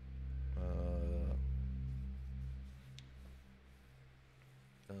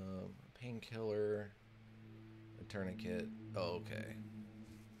 Painkiller, a tourniquet. Oh, okay.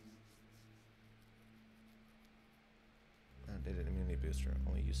 Outdated immunity booster,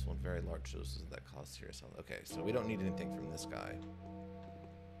 only useful in very large doses that cause serious health. Okay, so we don't need anything from this guy.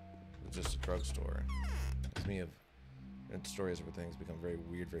 It's just a drugstore. It's me of stories where things become very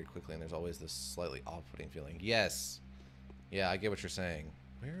weird very quickly, and there's always this slightly off-putting feeling. Yes. Yeah, I get what you're saying.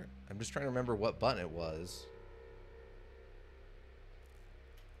 Where? I'm just trying to remember what button it was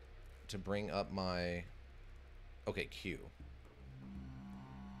to bring up my... Okay, Q.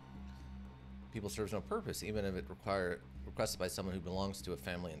 People serves no purpose, even if it requested by someone who belongs to a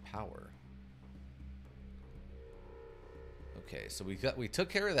family in power. Okay, so we took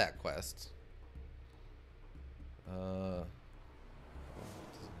care of that quest.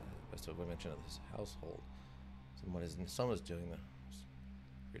 Best of mention of this household. Someone was doing the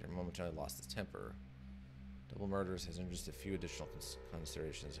reader momentarily lost his temper. Double murders has introduced a few additional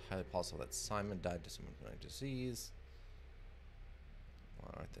considerations. It's highly possible that Simon died to some underlying disease.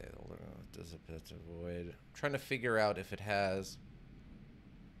 Well, aren't they older? Does it avoid? I'm trying to figure out if it has.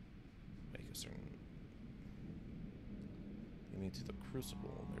 Make a certain. Lead me to the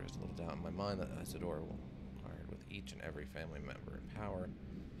crucible. There is little doubt in my mind that Isidore will acquire with each and every family member in power.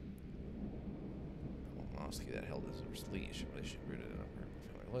 Mosky that held his leash, but she rooted in her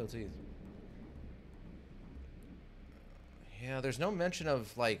family loyalties. Yeah, there's no mention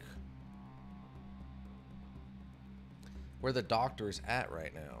of like where the doctor's at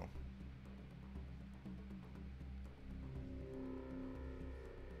right now.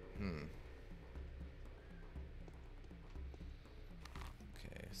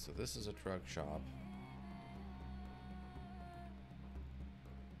 Okay, so this is a drug shop.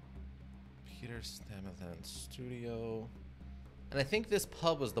 Peter Stamathan Studio. And I think this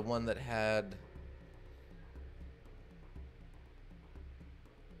pub was the one that had...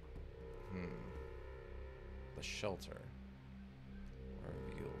 The shelter.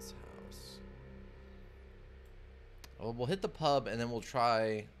 Reveal's house. Well, we'll hit the pub and then we'll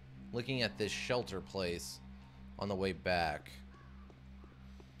try looking at this shelter place on the way back.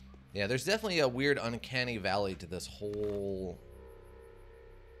 Yeah, there's definitely a weird uncanny valley to this whole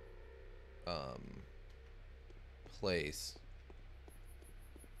place.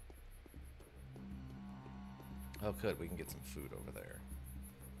 Oh, good. We can get some food over there.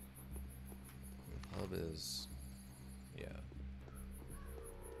 The pub is... Yeah.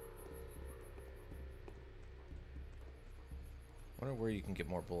 Wonder where you can get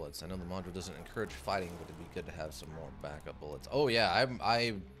more bullets. I know the module doesn't encourage fighting, but it'd be good to have some more backup bullets. Oh yeah,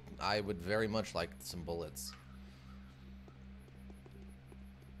 I would very much like some bullets.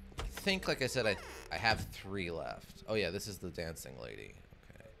 I think, like I said, I have 3 left. Oh yeah, this is the dancing lady.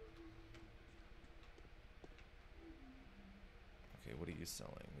 Okay. Okay, what are you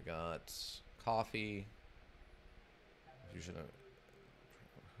selling? We got coffee. Fusion of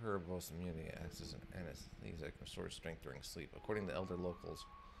herb most immunity acts as an anesthetic, restores strength during sleep. According to elder locals,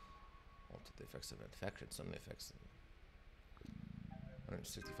 alter the effects of infection. Some of the effects.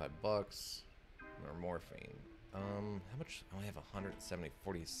 165 bucks. Or morphine. How much? I only have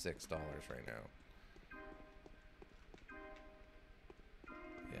 $46 right now.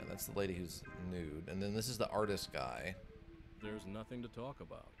 Yeah, that's the lady who's nude. And then this is the artist guy. There's nothing to talk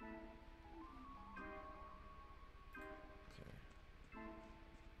about. Okay.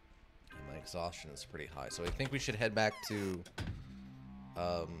 And my exhaustion is pretty high. So I think we should head back to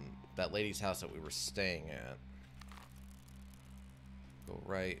that lady's house that we were staying at. Go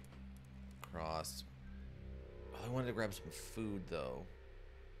right across. Oh, I wanted to grab some food though.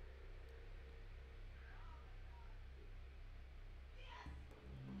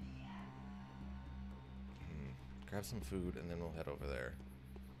 Grab some food and then we'll head over there.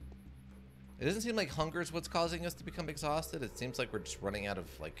 It doesn't seem like hunger is what's causing us to become exhausted. It seems like we're just running out of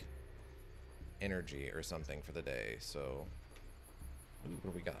like energy or something for the day. So, ooh,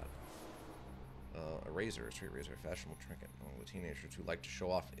 what do we got? A razor, a straight razor, a fashionable trinket among the teenagers who like to show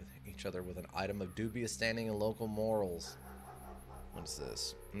off each other with an item of dubious standing and local morals. What's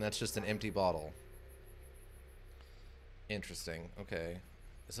this? And that's just an empty bottle. Interesting. Okay.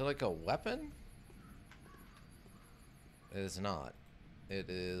 Is it like a weapon? It is not. It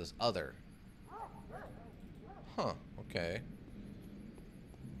is other. Huh. Okay.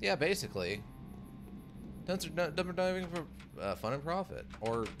 Yeah, basically. Dumper diving for fun and profit.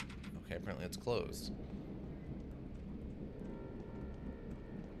 Or, okay, apparently it's closed.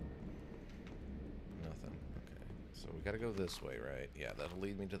 Nothing. Okay. So we gotta go this way, right? Yeah, that'll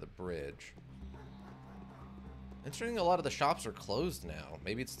lead me to the bridge. Interesting, a lot of the shops are closed now.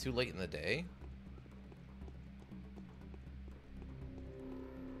 Maybe it's too late in the day.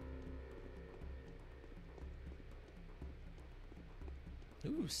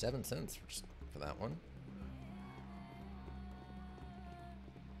 Ooh, 7 cents for that one.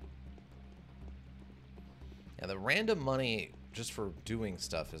 Yeah, the random money just for doing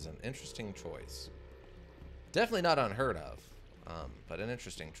stuff is an interesting choice. Definitely not unheard of, but an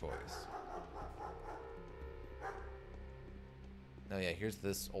interesting choice. Oh yeah, here's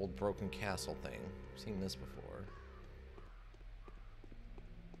this old broken castle thing. I've seen this before.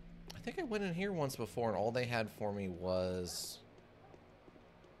 I think I went in here once before and all they had for me was...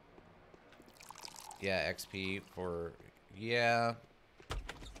 yeah, XP for... yeah.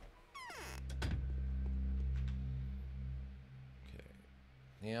 Okay.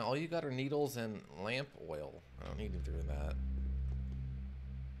 Yeah, all you got are needles and lamp oil. I don't need to do that.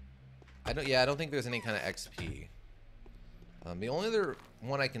 I don't think there's any kind of XP. The only other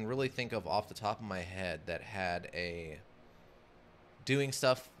one I can really think of off the top of my head that had a... doing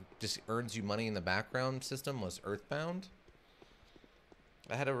stuff just earns you money in the background system was Earthbound.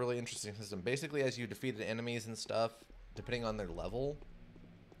 I had a really interesting system. Basically, as you defeated enemies and stuff, depending on their level,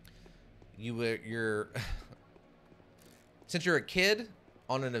 you're since you're a kid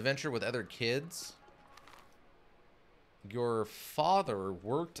on an adventure with other kids, your father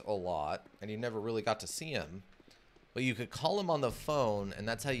worked a lot, and you never really got to see him, but you could call him on the phone, and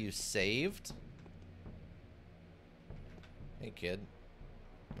that's how you saved. Hey, kid.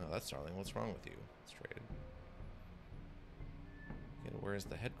 No, that's Starling. What's wrong with you? It's traded. Okay, where's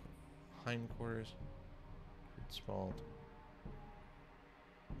the hindquarters? Sprawled.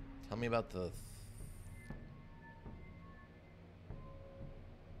 Tell me about the...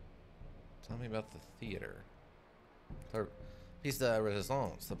 tell me about the theater. Piece de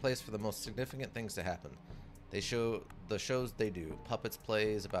Resistance, the place for the most significant things to happen. They show the shows they do. Puppets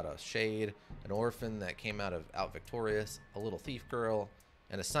plays about a shade, an orphan that came out victorious, a little thief girl,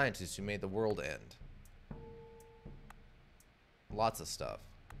 and a scientist who made the world end. Lots of stuff.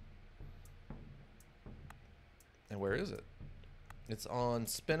 And where is it? It's on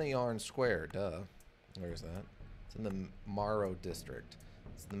Spinayarn Square, duh. Where is that? It's in the Morrow district.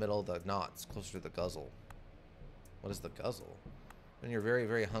 It's in the middle of the knots, closer to the guzzle. What is the guzzle? When you're very,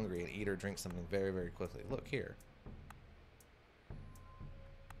 very hungry and eat or drink something very, very quickly. Look here.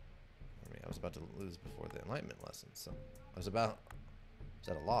 I was about to lose before the Enlightenment lesson, so I was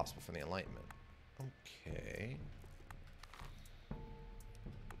at a loss before the Enlightenment. Okay.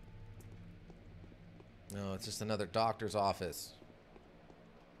 No, it's just another doctor's office.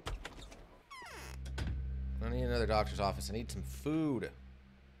 I need another doctor's office. I need some food.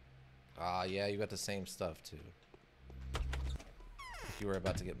 Ah, yeah, you got the same stuff, too. You were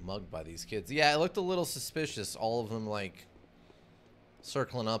about to get mugged by these kids. Yeah, it looked a little suspicious. All of them, like,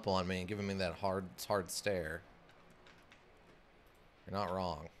 circling up on me and giving me that hard stare. You're not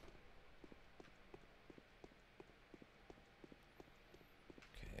wrong.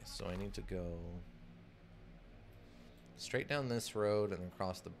 Okay, so I need to go straight down this road and then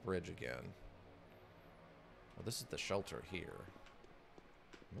cross the bridge again. Well, this is the shelter here.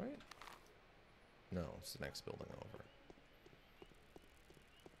 Right? No, it's the next building over.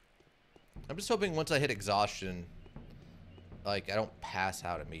 I'm just hoping once I hit exhaustion, like, I don't pass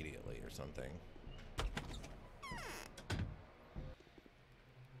out immediately or something.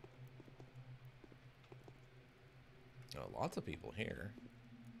 Oh, lots of people here.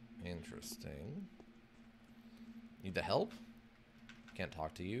 Interesting. Need the help? Can't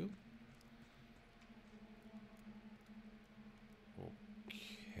talk to you?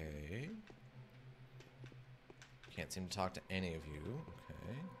 Okay. Can't seem to talk to any of you.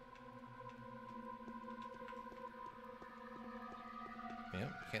 Okay.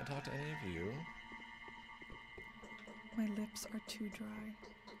 Yep, can't talk to any of you. My lips are too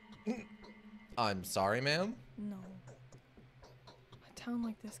dry. I'm sorry, ma'am? No. A town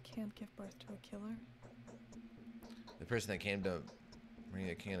like this can't give birth to a killer. The person that came to bring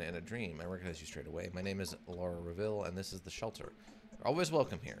a can in a dream. I recognize you straight away. My name is Laura Reville, and this is the shelter. You're always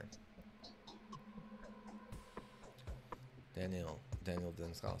welcome here. Daniel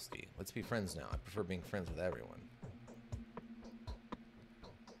Denskowski. Let's be friends now. I prefer being friends with everyone.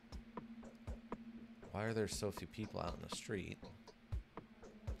 Why are there so few people out in the street?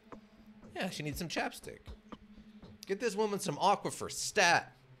 Yeah, she needs some chapstick. Get this woman some Aquifer.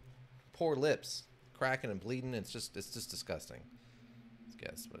 Stat. Poor lips. Cracking and bleeding. It's just disgusting.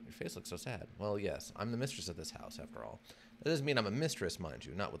 Yes, but your face looks so sad. Well, yes, I'm the mistress of this house, after all. That doesn't mean I'm a mistress, mind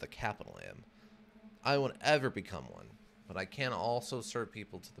you, not with a capital M. I won't ever become one, but I can also serve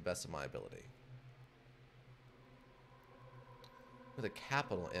people to the best of my ability. With a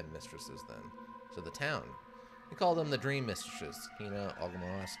capital M mistresses, then. So the town. We call them the Dream Mistresses. Kina,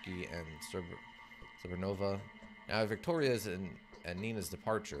 Ogmoski, and Sobernova. Now, Victoria's and Nina's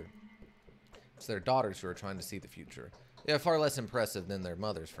departure, it's their daughters who are trying to see the future. They are far less impressive than their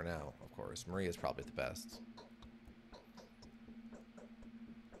mothers for now, of course. Maria's probably the best.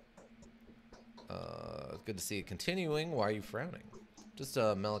 Good to see it continuing. Why are you frowning? Just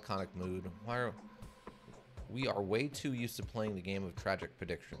a melancholic mood. We are way too used to playing the game of tragic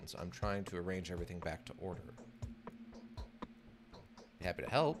predictions. I'm trying to arrange everything back to order. Happy to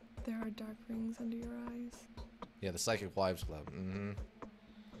help. There are dark rings under your eyes. Yeah, the Psychic Wives Club. Mm-hmm.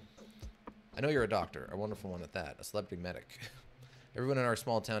 I know you're a doctor, a wonderful one at that, a celebrity medic. Everyone in our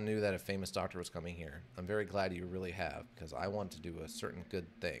small town knew that a famous doctor was coming here. I'm very glad you really have, because I want to do a certain good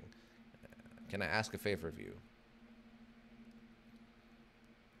thing. Can I ask a favor of you?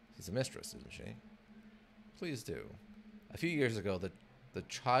 She's a mistress, isn't she? Please do. A few years ago, the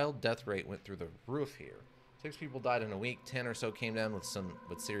child death rate went through the roof here. 6 people died in a week, 10 or so came down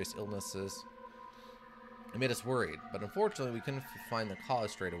with serious illnesses. It made us worried, but unfortunately we couldn't find the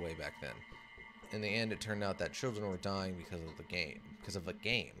cause straight away back then. In the end, it turned out that children were dying because of the game. Because of a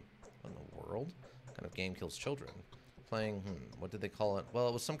game. What in the world? What kind of game kills children? Playing, what did they call it? Well,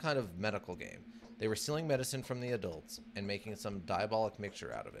 it was some kind of medical game. They were stealing medicine from the adults and making some diabolic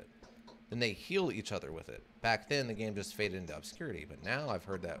mixture out of it. Then they heal each other with it. Back then, the game just faded into obscurity, but now I've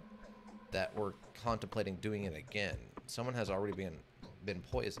heard that we're contemplating doing it again. Someone has already been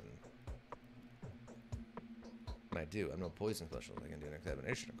poisoned. And I do. I'm no poison specialist. I can do an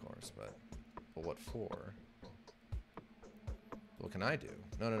examination, of course, but what for? What can I do?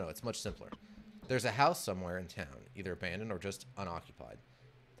 No. It's much simpler. There's a house somewhere in town, either abandoned or just unoccupied.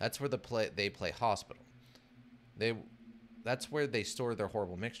 That's where they play hospital. That's where they store their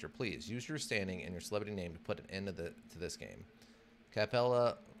horrible mixture. Please use your standing and your celebrity name to put an end to this game.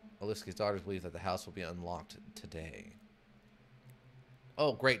 Capella Oliski's daughters believe that the house will be unlocked today.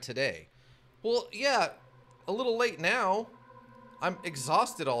 Oh, great, today. Well, yeah, a little late now. I'm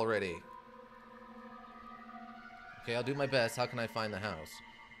exhausted already. Okay, I'll do my best. How can I find the house?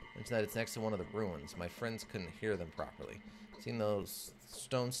 Mention that it's next to one of the ruins. My friends couldn't hear them properly. Seen those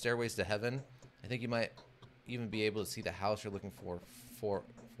stone stairways to heaven? I think you might even be able to see the house you're looking for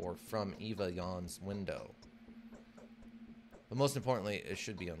from Eva Jan's window. But most importantly, it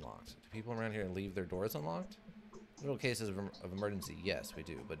should be unlocked. Do people around here leave their doors unlocked? In little cases of emergency, yes, we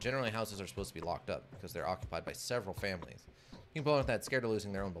do. But generally, houses are supposed to be locked up because they're occupied by several families. People aren't that scared of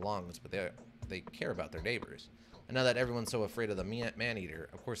losing their own belongings, but they care about their neighbors. And now that everyone's so afraid of the man-eater,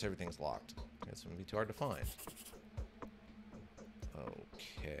 of course everything's locked. It's going to be too hard to find.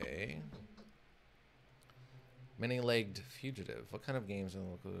 Okay. Many-legged fugitive. What kind of games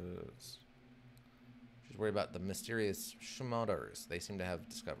includes? She's worried about the mysterious schmodders they seem to have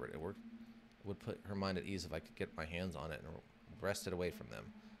discovered. It would put her mind at ease if I could get my hands on it and wrest it away from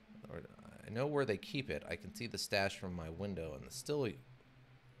them. Or, I know where they keep it. I can see the stash from my window and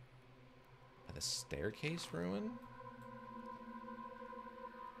by the staircase ruin?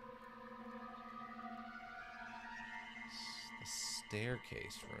 The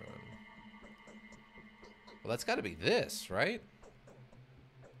staircase ruin. Well, that's got to be this, right?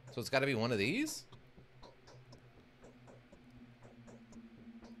 So it's got to be one of these?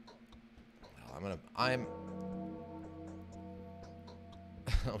 Oh,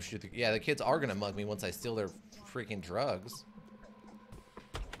 oh, shoot. Yeah, the kids are going to mug me once I steal their freaking drugs.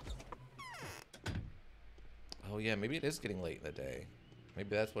 Oh, yeah, maybe it is getting late in the day.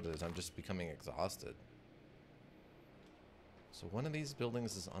 Maybe that's what it is. I'm just becoming exhausted. So one of these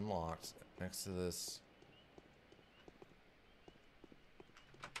buildings is unlocked next to this.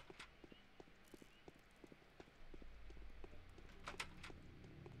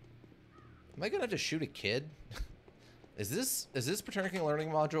 Am I gonna have to shoot a kid? Is this paternity learning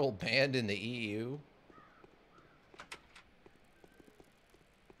module banned in the EU?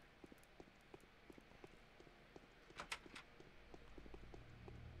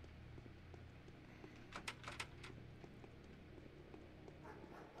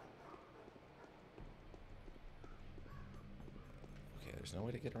 Okay, there's no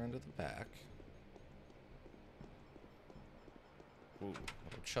way to get around to the back. Ooh,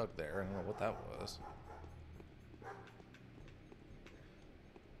 little chug there. I don't know what that was.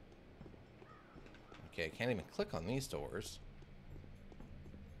 Okay, I can't even click on these doors.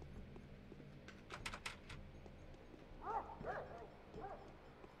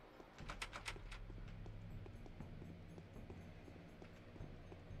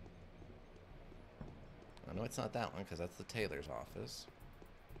 I know it's not that one because that's the tailor's office.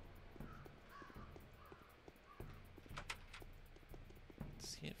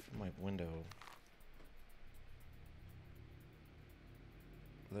 See it from my window.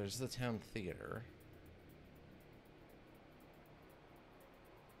 There's the town theater.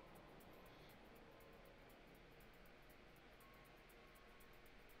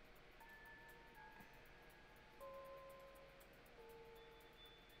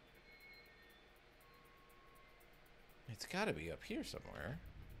 It's got to be up here somewhere.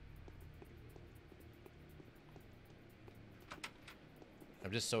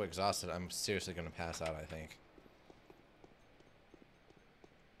 I'm just so exhausted, I'm seriously going to pass out, I think.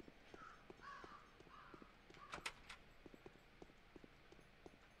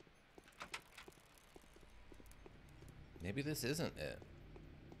 Maybe this isn't it.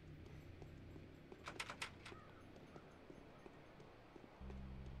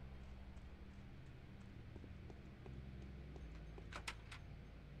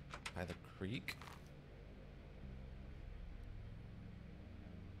 By the creek?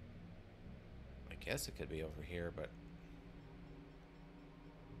 I guess it could be over here, but...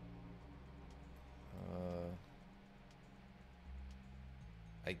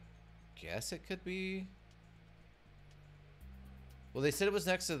 I guess it could be... Well, they said it was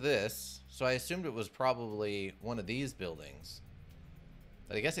next to this, so I assumed it was probably one of these buildings.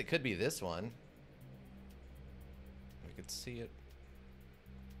 But I guess it could be this one. I could see it.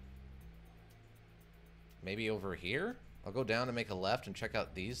 Maybe over here? I'll go down and make a left and check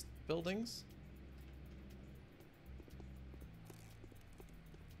out these buildings.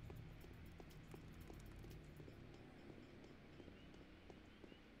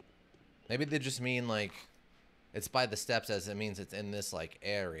 Maybe they just mean like it's by the steps, as it means it's in this like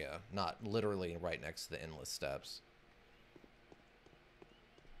area, not literally right next to the endless steps.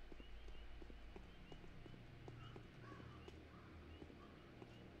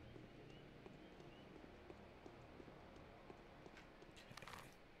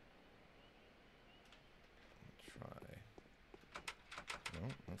 No,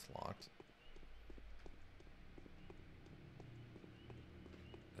 that's locked.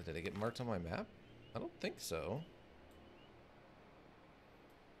 Did it get marked on my map? I don't think so.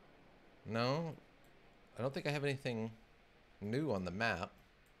 No, I don't think I have anything new on the map.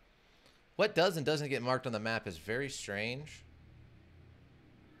 What does and doesn't get marked on the map is very strange.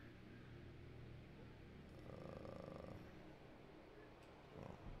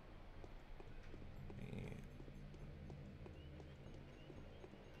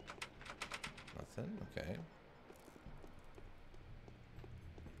 Nothing, okay.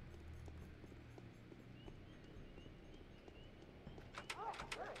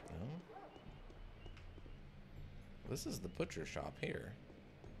 This is the butcher shop here.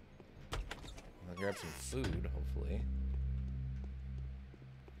 I'll grab some food, hopefully.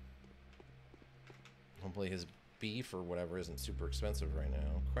 Hopefully his beef or whatever isn't super expensive right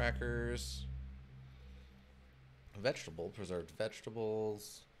now. Crackers. Preserved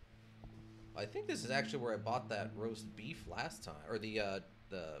vegetables. I think this is actually where I bought that roast beef last time, or the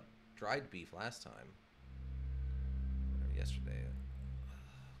dried beef last time. Or yesterday.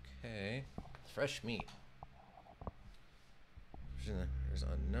 Okay. Fresh meat. There's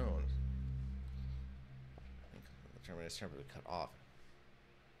unknown. I think the terminator's temporarily cut off.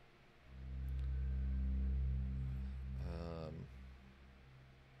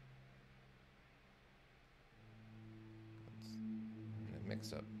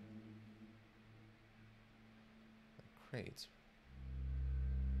 Mix up crates.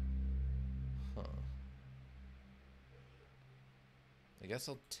 Huh. I guess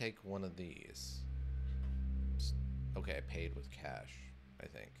I'll take one of these. Okay, I paid with cash, I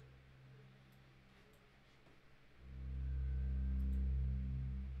think.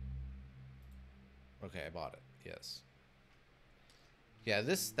 Okay, I bought it. Yes. Yeah,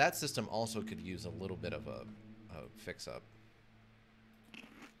 that system also could use a little bit of a fix up.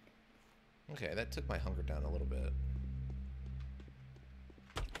 Okay, that took my hunger down a little bit.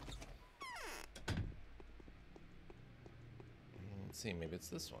 Let's see, maybe it's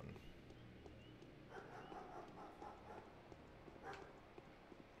this one.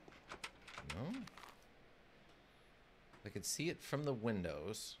 No? I could see it from the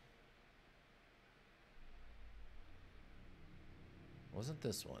windows. Wasn't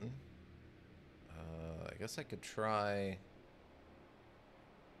this one? I guess I could try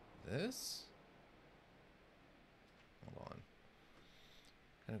this? Hold on.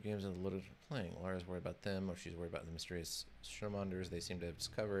 What kind of games are the little playing? Lara's worried about them, or she's worried about the mysterious Shermonders they seem to have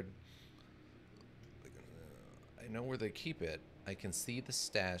discovered. I know where they keep it. I can see the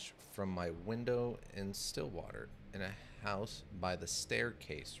stash from my window in Stillwater, in a house by the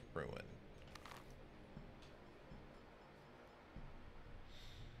staircase ruin.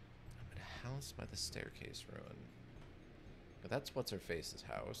 House by the staircase ruin. But that's what's her face's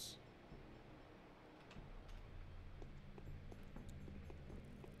house.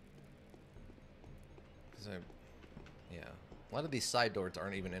 Yeah. A lot of these side doors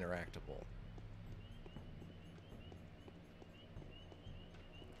aren't even interactable.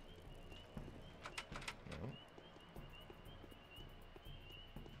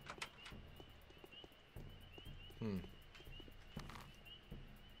 No.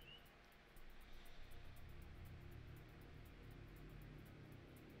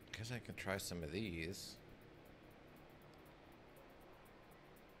 Guess I could try some of these.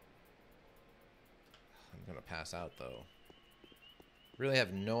 I'm gonna pass out though. Really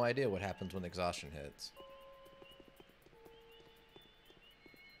have no idea what happens when exhaustion hits.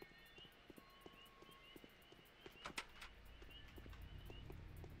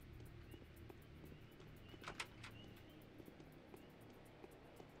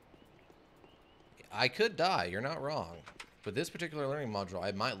 I could die, you're not wrong. But this particular learning module,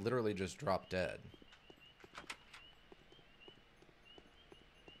 I might literally just drop dead.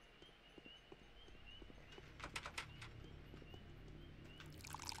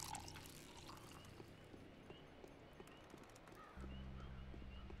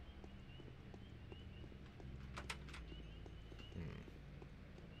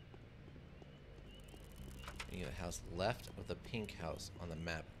 You get a house left of the pink house on the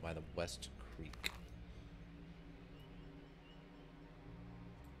map by the West Creek.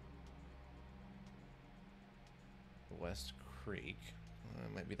 West Creek.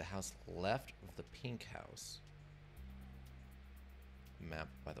 It might be the house left of the pink house.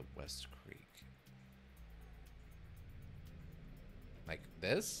 Mapped by the West Creek. Like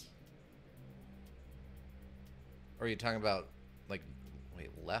this? Or are you talking about, like,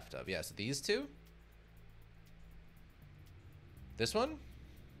 wait, left of? Yeah, so these two? This one?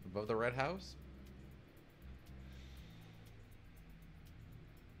 Above the red house?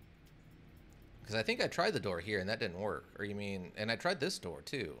 Because I think I tried the door here and that didn't work. Or you mean, and I tried this door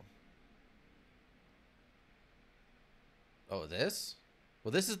too. Oh, this?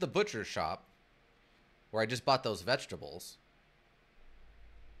 Well, this is the butcher shop where I just bought those vegetables.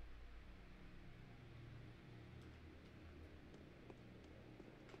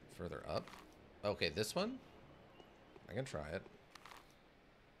 Further up. Okay, this one? I can try it.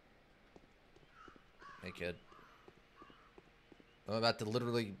 Hey, kid. I'm about to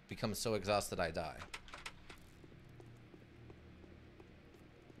literally become so exhausted I die.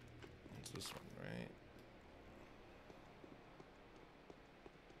 It's this one, right?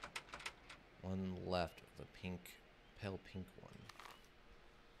 One left of the pink pale pink one.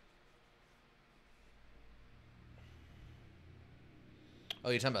 Oh,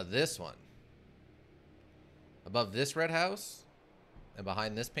 you're talking about this one? Above this red house? And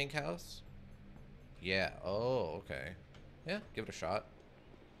behind this pink house? Yeah. Oh, okay. Yeah, give it a shot.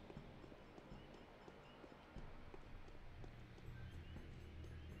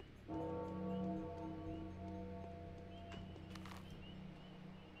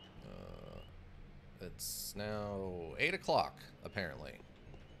 It's now 8 o'clock, apparently.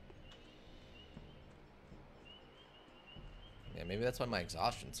 Yeah, maybe that's why my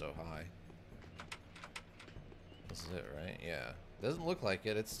exhaustion's so high. This is it, right? Yeah. Doesn't look like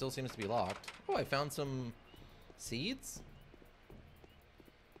it. It still seems to be locked. Oh, I found some seeds?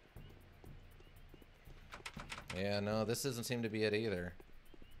 Yeah, no, this doesn't seem to be it either.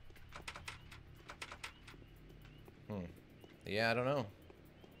 Yeah, I don't know.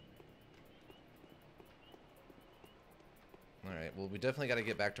 Alright, well, we definitely got to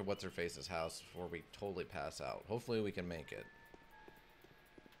get back to What's-Her-Face's house before we totally pass out. Hopefully we can make it.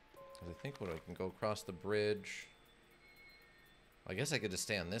 Because I think I can go across the bridge. I guess I could just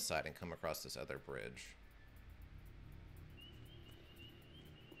stay on this side and come across this other bridge.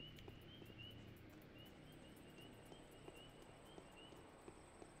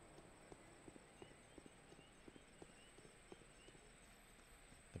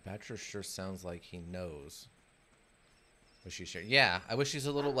 The Bachelor sure sounds like he knows. Wish he shared. Yeah, I wish he's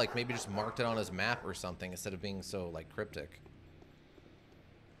a little, like, maybe just marked it on his map or something instead of being so, like, cryptic.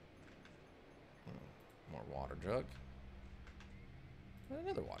 More water jug.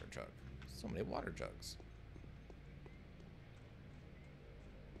 Another water jug. So many water jugs.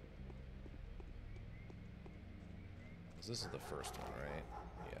 This is the first one, right?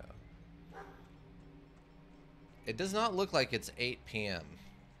 Yeah. It does not look like it's 8 p.m.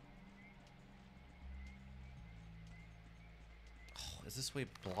 Oh, is this way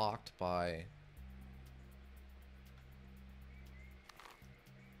blocked by...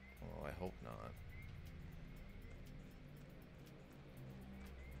 Oh, I hope not.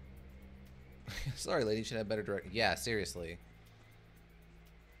 Sorry, lady, you should have better direct. Yeah, seriously.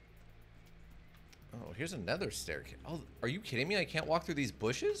 Oh, here's another staircase. Oh, are you kidding me? I can't walk through these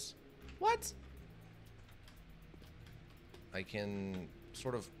bushes? What? I can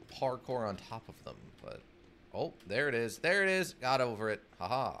sort of parkour on top of them, but... Oh, there it is. There it is. Got over it.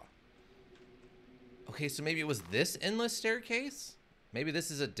 Haha. Okay, so maybe it was this endless staircase? Maybe this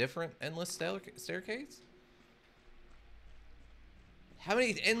is a different endless staircase? How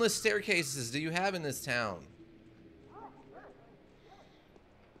many endless staircases do you have in this town?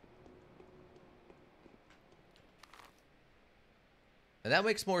 And that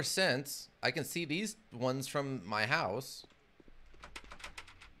makes more sense. I can see these ones from my house.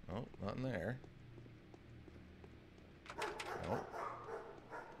 Oh, not in there. Nope.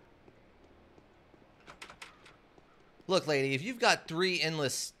 Look, lady, if you've got 3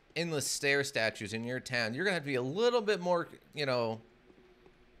 endless stair statues in your town, you're gonna have to be a little bit more, you know,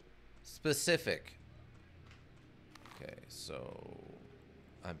 specific. Okay, so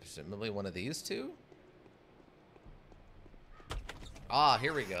I'm presumably one of these two. Ah,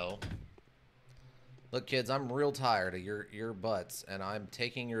 here we go. Look, kids, I'm real tired of your butts, and I'm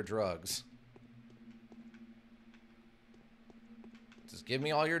taking your drugs. Just give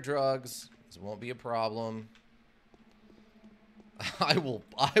me all your drugs. This won't be a problem. I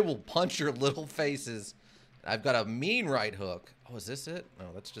will punch your little faces. I've got a mean right hook. Oh, is this it? No,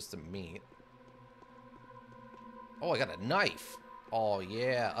 that's just a meat. Oh, I got a knife. Oh,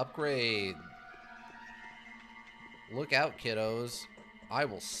 yeah. Upgrade. Look out, kiddos. I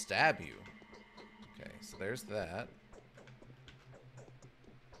will stab you. Okay, so there's that.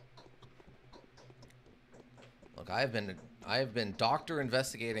 Look, I have been doctor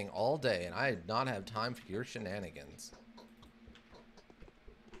investigating all day, and I did not have time for your shenanigans.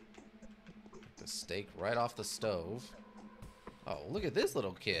 The steak right off the stove. Oh, look at this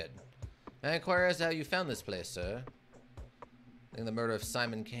little kid. May I inquire as to how you found this place, sir? In the murder of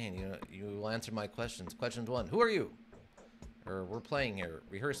Simon Kane, you will answer my questions. Question 1, who are you? We're playing here,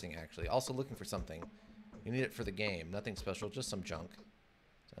 rehearsing actually. Also looking for something. You need it for the game. Nothing special, just some junk.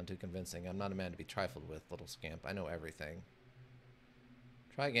 Sound too convincing. I'm not a man to be trifled with, little scamp. I know everything.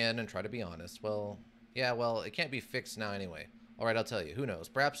 Try again and try to be honest. Well, yeah, well, it can't be fixed now anyway. Alright, I'll tell you. Who knows?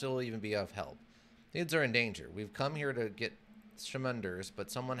 Perhaps it'll even be of help. Kids are in danger. We've come here to get Schmunders,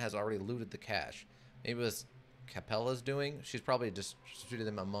 but someone has already looted the cash. Maybe it was Capella's doing? She's probably distributed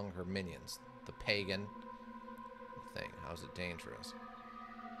them among her minions. The pagan thing. How's it dangerous?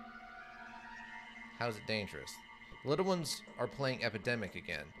 How's it dangerous? The little ones are playing Epidemic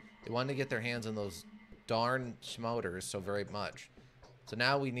again. They want to get their hands on those darn schmoders so very much. So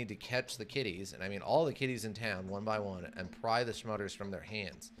now we need to catch the kitties, and I mean all the kitties in town, one by one, and pry the schmoders from their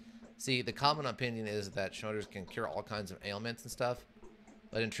hands. See, the common opinion is that schmoders can cure all kinds of ailments and stuff,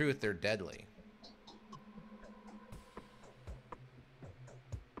 but in truth, they're deadly.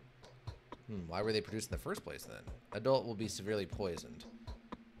 Why were they produced in the first place, then? Adult will be severely poisoned.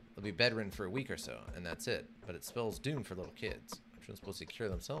 They'll be bedridden for a week or so, and that's it. But it spells doom for little kids. Shouldn't supposed to cure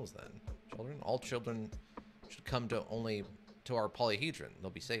themselves, then. Children? All children should come to our polyhedron. They'll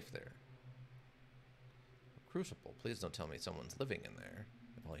be safe there. Crucible. Please don't tell me someone's living in there.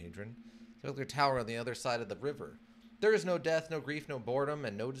 The polyhedron. Circular tower on the other side of the river. There is no death, no grief, no boredom,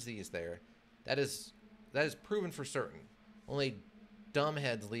 and no disease there. That is proven for certain. Only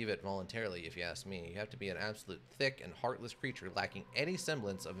dumbheads leave it voluntarily, if you ask me. You have to be an absolute thick and heartless creature lacking any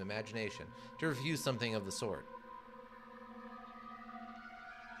semblance of imagination to refuse something of the sort.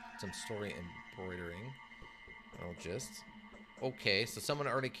 Some story embroidering. Oh, just. Okay, so someone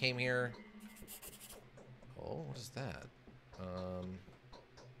already came here. Oh, what is that?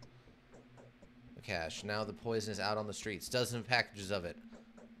 The cash. Now the poison is out on the streets. Dozens of packages of it.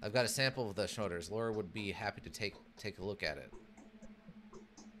 I've got a sample of the schmoders. Laura would be happy to take a look at it.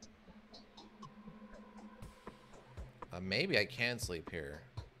 Maybe I can sleep here.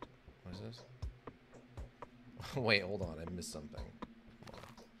 What is this? Wait, hold on. I missed something.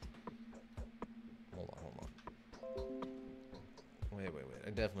 Hold on. Wait. I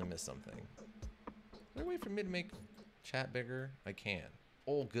definitely missed something. Is there a way for me to make chat bigger? I can.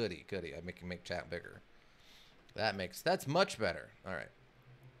 Oh, goody. I can make chat bigger. That's much better. All right.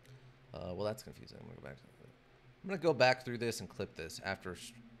 Well, that's confusing. I'm gonna go back through this and clip this after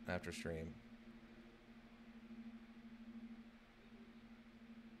stream.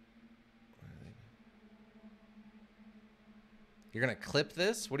 You're gonna clip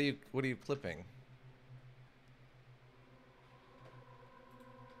this? What are you clipping?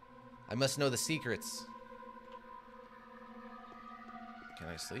 I must know the secrets. Can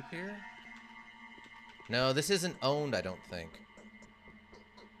I sleep here? No, this isn't owned, I don't think.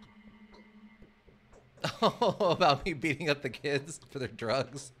 Oh, about me beating up the kids for their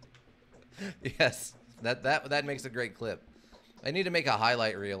drugs. Yes, that makes a great clip. I need to make a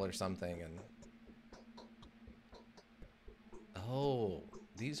highlight reel or something. And oh,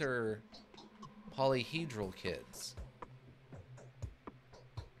 these are polyhedral kids.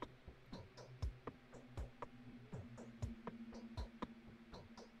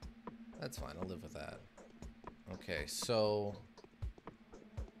 That's fine, I'll live with that. Okay, so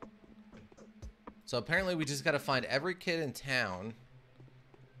apparently we just gotta find every kid in town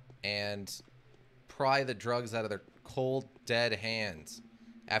and pry the drugs out of their cold, dead hands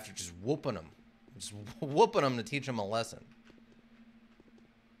after just whooping them. Just whooping them to teach them a lesson.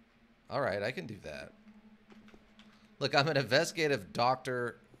 Alright, I can do that. Look, I'm an investigative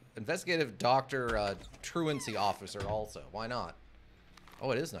doctor truancy officer also. Why not? Oh,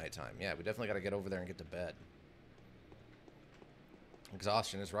 it is nighttime. Yeah, we definitely gotta get over there and get to bed.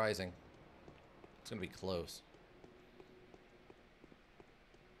 Exhaustion is rising. It's gonna be close.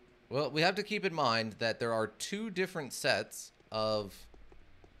 Well, we have to keep in mind that there are two different sets of...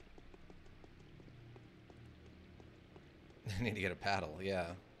 I need to get a paddle, yeah.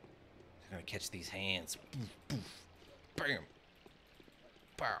 I'm gonna catch these hands. Bam!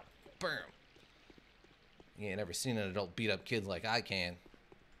 Bam! Bam! You ain't never seen an adult beat up kids like I can.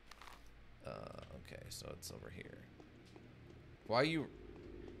 Okay, so it's over here. Why are you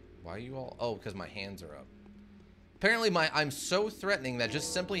all... Oh, because my hands are up. Apparently I'm so threatening that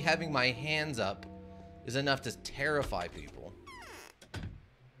just simply having my hands up is enough to terrify people.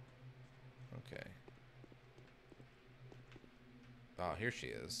 Okay. Oh, here she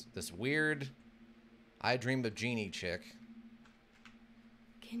is. This weird I Dream of Jeannie chick.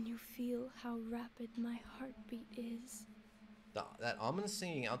 Can you feel how rapid my heartbeat is? That ominous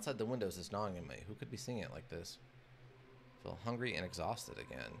singing outside the windows is gnawing at me. Who could be singing it like this? Feel hungry and exhausted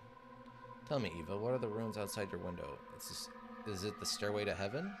again. Tell me, Eva, what are the ruins outside your window? Is it the stairway to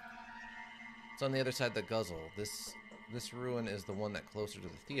heaven? It's on the other side of the guzzle. This ruin is the one that's closer to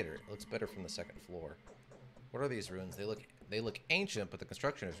the theater. It looks better from the second floor. What are these ruins? They look ancient, but the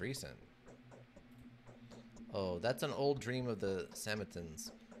construction is recent. Oh, that's an old dream of the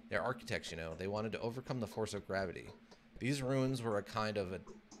Samaritans. They're architects, you know. They wanted to overcome the force of gravity. These ruins were a kind of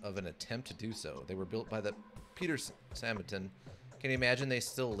an attempt to do so. They were built by the Peter Samaritan. Can you imagine they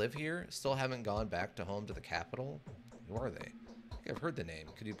still live here? Still haven't gone back to home to the capital? Who are they? I think I've heard the name.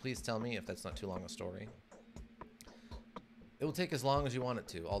 Could you please tell me if that's not too long a story? It will take as long as you want it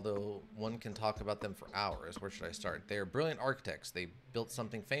to, although one can talk about them for hours. Where should I start? They are brilliant architects. They built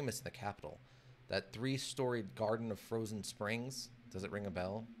something famous in the capital. That 3-storied garden of frozen springs. Does it ring a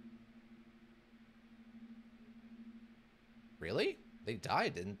bell? Really? They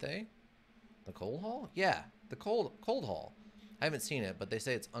died, didn't they? The cold hall? Yeah, the cold hall. I haven't seen it, but they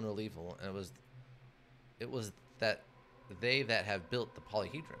say it's unbelievable, and it was that they that have built the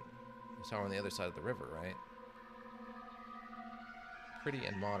polyhedron. You saw on the other side of the river, right? Pretty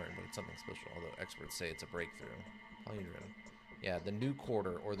and modern, but it's something special, although experts say it's a breakthrough. Polyhedron. Yeah, the new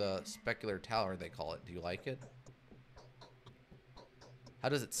quarter, or the specular tower, they call it. Do you like it? How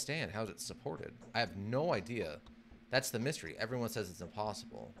does it stand? How is it supported? I have no idea. That's the mystery. Everyone says it's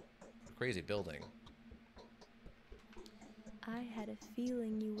impossible. Crazy building. I had a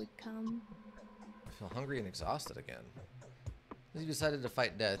feeling you would come. I feel hungry and exhausted again. As you decided to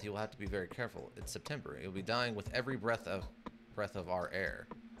fight death, you will have to be very careful. It's September. You'll be dying with every breath of our air.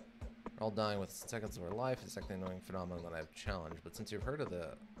 We're all dying with seconds of our life. It's like an annoying phenomenon that I've challenged. But since you've heard of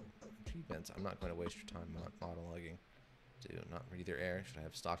the achievements, I'm not going to waste your time monologuing. Do not breathe your air. Should I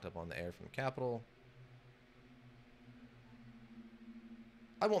have stocked up on the air from the capital?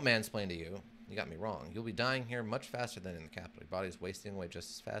 I won't mansplain to you. You got me wrong. You'll be dying here much faster than in the capital. Your body's wasting away just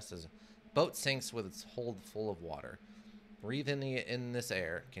as fast as a boat sinks with its hold full of water. Breathe in this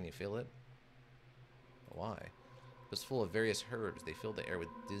air. Can you feel it? Why? It's full of various herbs. They fill the air with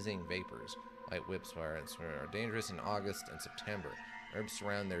dizzying vapors. White whips are dangerous in August and September. Herbs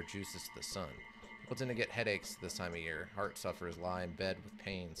surround their juices to the sun. People tend to get headaches this time of year. Heart sufferers lie in bed with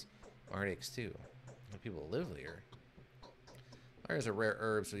pains. Or headaches too. People live here. Fire is a rare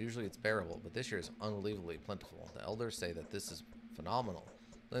herb, so usually it's bearable, but this year is unbelievably plentiful. The elders say that this is phenomenal.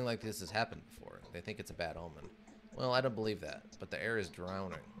 Nothing like this has happened before. They think it's a bad omen. Well, I don't believe that, but the air is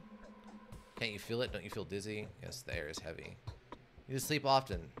drowning. Can't you feel it? Don't you feel dizzy? Yes, the air is heavy. You need to sleep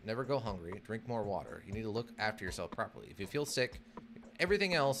often. Never go hungry. Drink more water. You need to look after yourself properly. If you feel sick,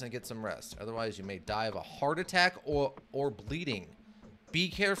 everything else, and get some rest. Otherwise, you may die of a heart attack or bleeding. Be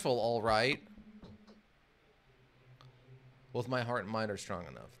careful, all right? Both my heart and mind are strong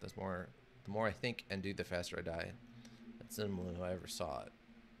enough. The more I think and do, the faster I die. That's similar to I ever saw it.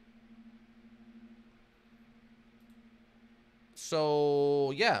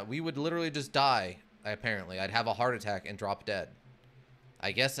 So, yeah, we would literally just die, apparently. I'd have a heart attack and drop dead.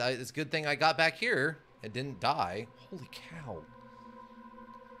 I guess it's a good thing I got back here and didn't die. Holy cow.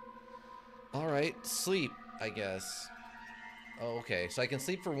 Alright, sleep, I guess. Oh, okay, so I can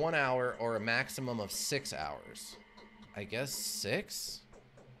sleep for 1 hour or a maximum of 6 hours. I guess 6?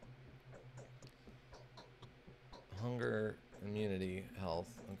 Hunger, immunity, health.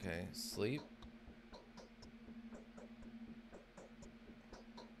 Okay, sleep.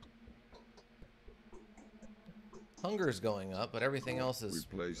 Hunger's going up, but everything else is...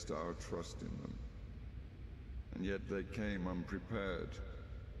 We placed our trust in them. And yet they came unprepared.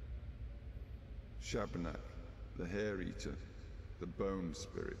 Shabanak, the hair-eater, the bone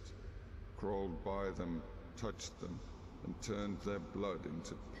spirit, crawled by them, touched them, and turned their blood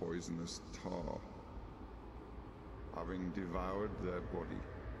into poisonous tar. Having devoured their body,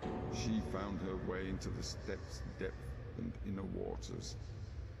 she found her way into the steppes' depth and inner waters.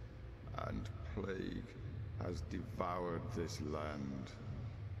 And plague has devoured this land.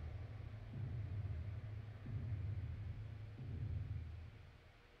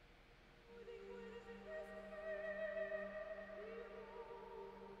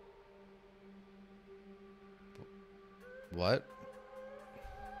 What?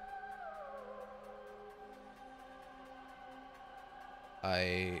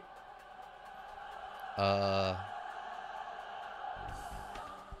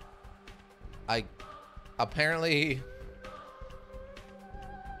 Apparently...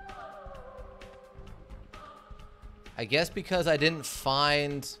 I guess because I didn't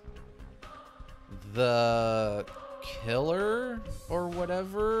find the killer or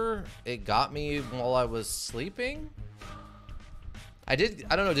whatever, it got me while I was sleeping? I don't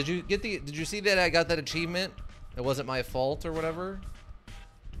know, did you see that I got that achievement? It wasn't my fault or whatever?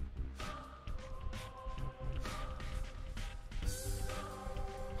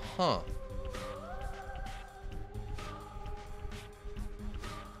 Huh.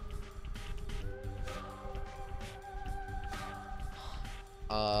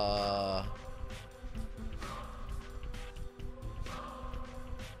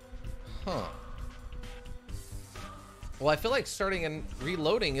 Huh. Well, I feel like starting and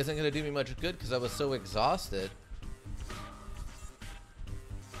reloading isn't going to do me much good because I was so exhausted.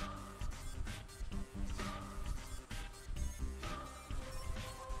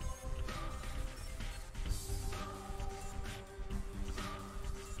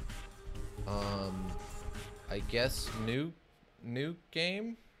 I guess new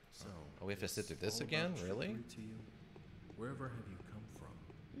game? So, Oh, we have to sit through this all again? about Really? trickery to you? Wherever have you come from?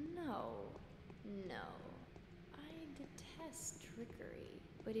 No, no. I detest trickery.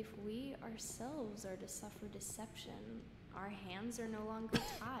 But if we ourselves are to suffer deception, our hands are no longer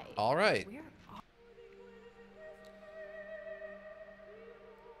tied. All right. We're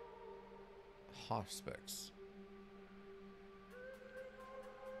Hospice.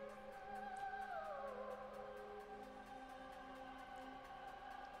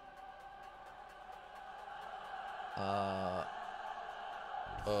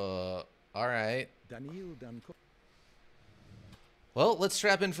 All right. Daniel Danko. Well, let's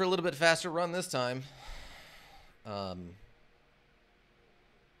strap in for a little bit faster run this time.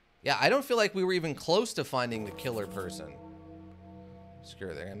 Yeah, I don't feel like we were even close to finding the killer person. Screw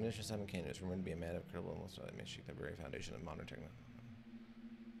it. Their ammunition Simon Kane is rumored to be a man of credible almost may shake the very foundation of modern technology.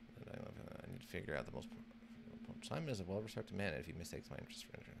 I need to figure out the most. Simon is a well-respected man. If he mistakes my interest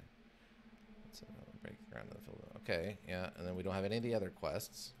for internet, let's break ground in the field. Okay, yeah, and then we don't have any of the other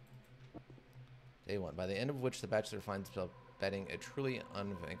quests. Day 1. By the end of which the bachelor finds himself battling a truly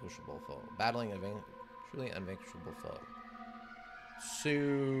unvanquishable foe. Truly unvanquishable foe. So,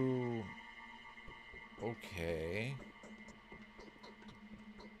 okay.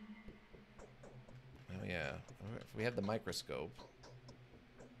 Oh yeah, if we have the microscope.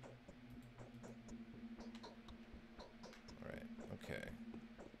 All right. Okay.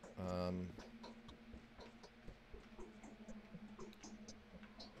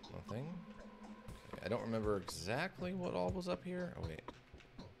 Nothing. Okay, I don't remember exactly what all was up here. Oh wait,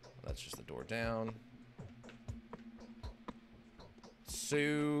 that's just the door down.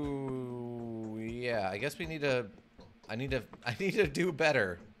 So yeah, I guess we need to. I need to do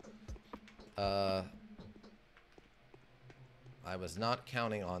better. I was not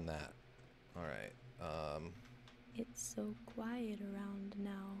counting on that. All right. It's so quiet around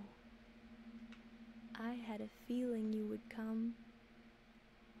now. I had a feeling you would come.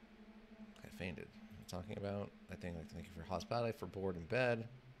 I fainted. What are you talking about? I think like thank you for hospitality, for board and bed.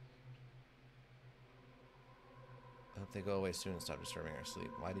 I hope they go away soon and stop disturbing our sleep.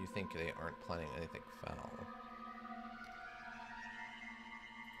 Why do you think they aren't planning anything foul?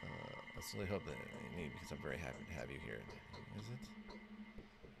 I certainly hope that you need because I'm very happy to have you here. Is it?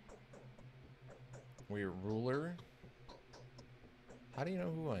 We're your ruler? How do you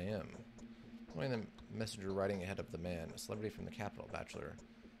know who I am? I'm the messenger riding ahead of the man, a celebrity from the capital, Bachelor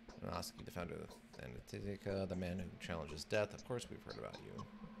Minoski, the founder of Anatica, the man who challenges death. Of course, we've heard about you.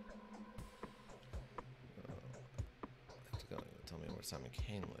 Have to go tell me where Simon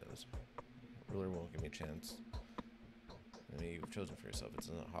Kane lives. Ruler won't give me a chance. I mean, you've chosen for yourself. It's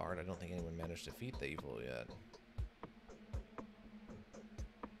not hard. I don't think anyone managed to defeat the evil yet.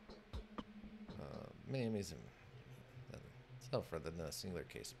 Many enemies itself rather than a singular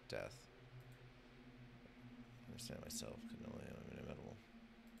case of death. I understand myself. Couldn't only I'm inimitable.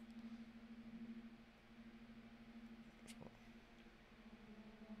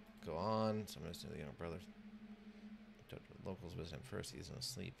 Go on. Someone has to the younger brother. Locals visit him first. He's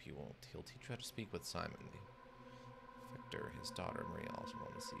asleep. He'll teach you how to speak with Simon. Victor, his daughter Maria also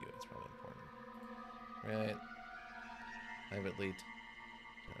want to see you. It's probably important. Right. I have it lead.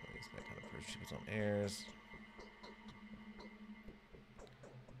 He's got kind of purchase his own heirs.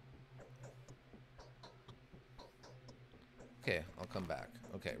 Okay, I'll come back.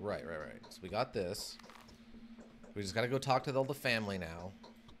 Okay, right. So we got this. We just gotta go talk to all the family now.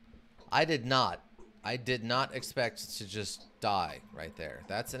 I did not expect to just die right there.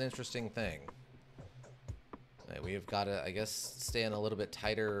 That's an interesting thing. Right, we have got to, I guess, stay in a little bit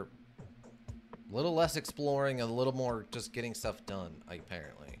tighter, a little less exploring, and a little more just getting stuff done,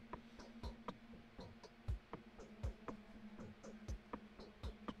 apparently. I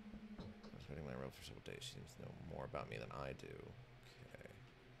was waiting my road for several days. She seems to know more about me than I do.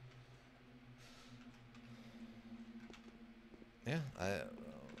 Okay. Yeah,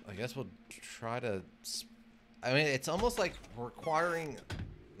 I guess we'll try to. I mean, it's almost like requiring.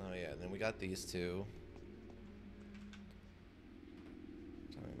 Oh yeah, and then we got these two.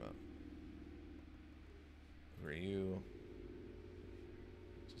 Talking about. Who are you?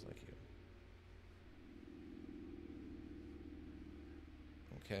 Just like you.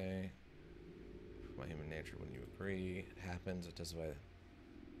 Okay. My human nature, when you agree, it happens. It does what.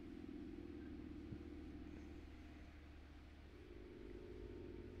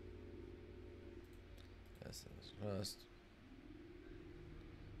 Yes, it was trust.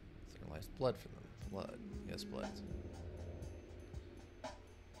 It's their life's blood for them. Blood. Yes, blood.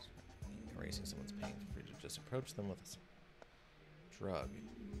 Erasing someone's pain. Feel free to just approach them with a drug.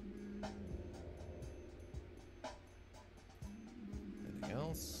 Anything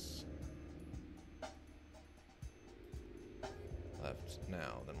else?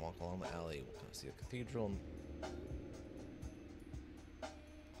 walk along the alley. We'll see a cathedral and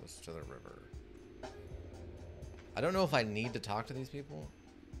close to the river. I don't know if I need to talk to these people.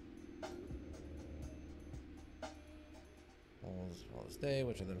 All this day,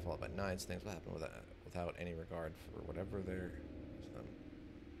 which are then followed by nights. Things will happen without any regard for whatever they're.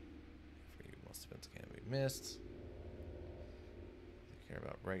 For you, most events can be missed. If you care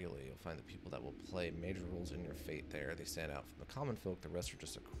about regularly, you'll find the people that will play major roles in your fate there. They stand out from the common folk. The rest are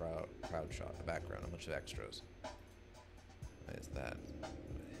just a crowd shot, a background, a bunch of extras. Why is that?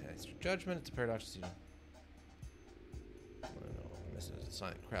 It's your judgment. It's a paradox. You know. I don't know. I'm missing a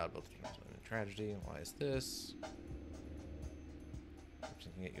silent crowd, both in tragedy. Why is this?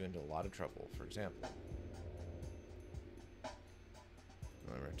 Which can get you into a lot of trouble. For example,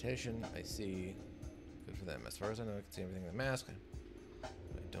 rotation. I see. Good for them. As far as I know, I can see everything in the mask.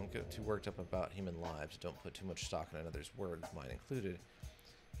 Don't get too worked up about human lives. Don't put too much stock in another's word, mine included.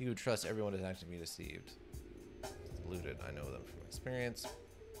 You would trust everyone is acting to be deceived. Deluded. I know them from experience.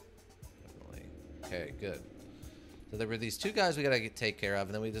 Definitely. Okay, good. So there were these two guys we gotta take care of,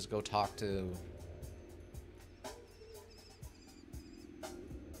 and then we just go talk to.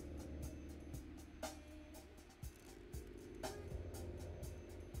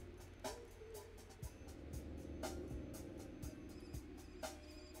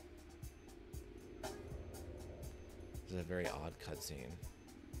 This is a very odd cutscene.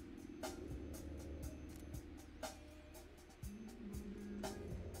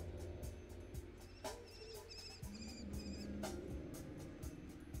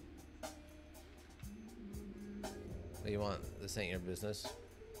 You want this ain't your business.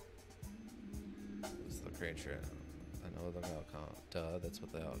 This is the creature. I know the duh. That's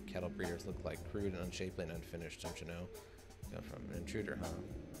what the cattle breeders look like. Crude and unshapely and unfinished. Don't you know? Got from an intruder, huh?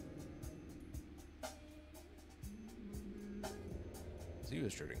 So you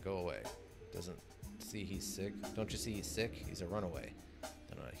intruder, go away. Doesn't see he's sick. Don't you see he's sick? He's a runaway.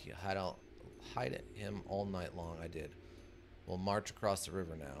 Don't know. He hide him all night long. I did. We'll march across the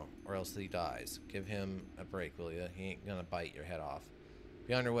river now, or else he dies. Give him a break, will ya? He ain't gonna bite your head off.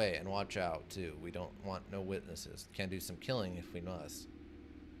 Be on your way, and watch out, too. We don't want no witnesses. Can do some killing if we must.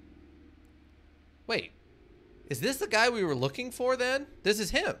 Wait. Is this the guy we were looking for, then? This is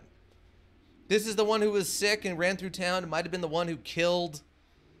him. This is the one who was sick and ran through town. It might have been the one who killed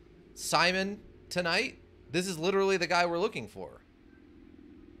Simon tonight. This is literally the guy we're looking for.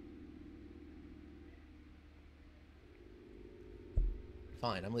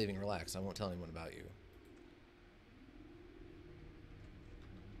 Fine, I'm leaving. Relax. I won't tell anyone about you.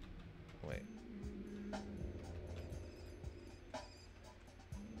 Wait.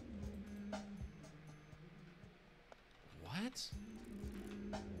 What?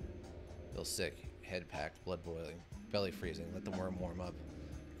 Feel sick. Head packed. Blood boiling. Belly freezing. Let the worm warm up.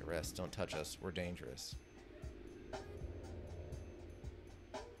 Take a rest. Don't touch us. We're dangerous.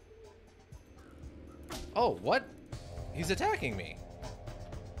 Oh, what? He's attacking me.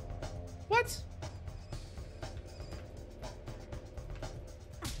 What?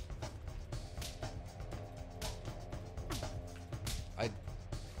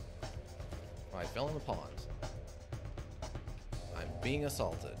 I fell in the pond. I'm being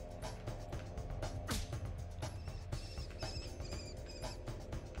assaulted.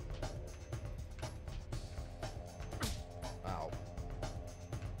 Wow.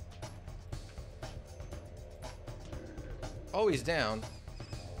 Oh, he's down.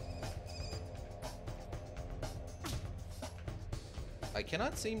 I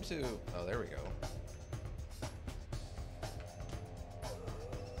cannot seem to... Oh, there we go.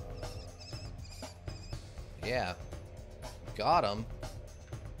 Yeah. Got him.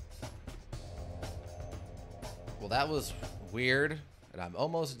 Well, that was weird, and I'm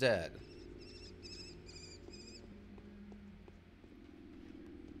almost dead.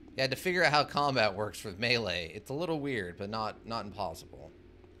 Yeah, to figure out how combat works with melee, it's a little weird, but not impossible.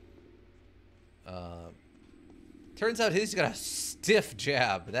 Turns out he's got a stiff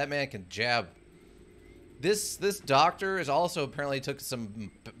jab. That man can jab. This doctor is also apparently took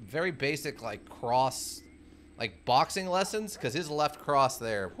some very basic like cross, like boxing lessons, because his left cross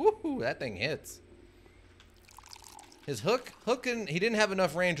there, woohoo, that thing hits. His hook, and he didn't have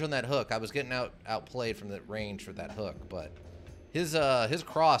enough range on that hook. I was getting outplayed from the range for that hook, but his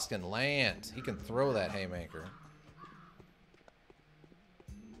cross can land. He can throw that haymaker.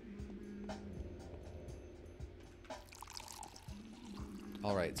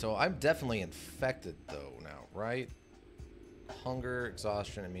 Alright, so I'm definitely infected though now, right? Hunger,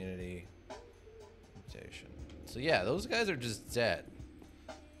 exhaustion, immunity, mutation. So yeah, those guys are just dead.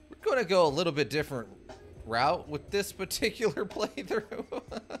 We're gonna go a little bit different route with this particular playthrough.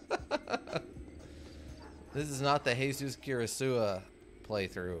 This is not the Jesus Kirasua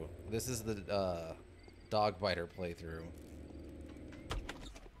playthrough. This is the dog biter playthrough.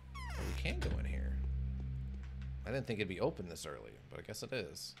 Oh, we can go in here. I didn't think it'd be open this early, but I guess it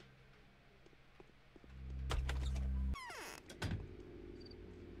is.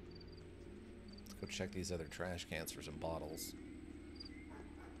 Let's go check these other trash cans for some bottles.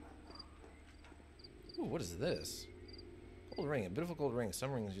 Ooh, what is this? Gold ring, a beautiful gold ring.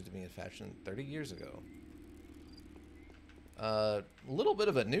 Some rings used to be in fashion 30 years ago. A little bit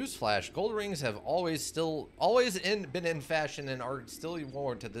of a news flash. Gold rings have been in fashion and are still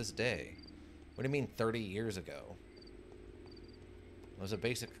worn to this day. What do you mean 30 years ago? It was a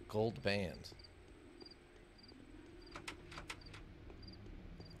basic gold band.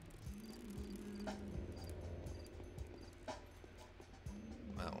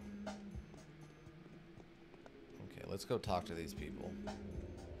 Wow. Okay, let's go talk to these people.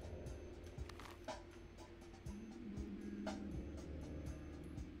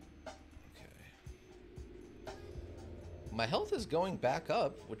 My health is going back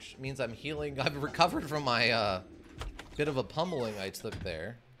up, which means I'm healing. I've recovered from my bit of a pummeling I took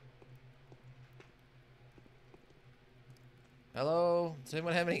there. Hello? Does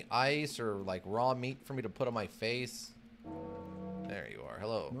anyone have any ice or like raw meat for me to put on my face? There you are.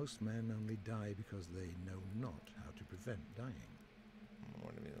 Hello. Most men only die because they know not how to prevent dying.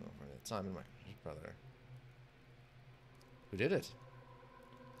 What do you mean? Simon, my brother. Who did it?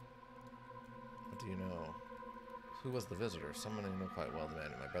 What do you know? Who was the visitor? Someone I know quite well. The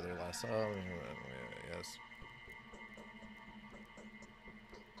man my brother last saw. Yes.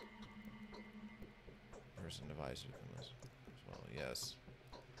 Person devised as well. Yes.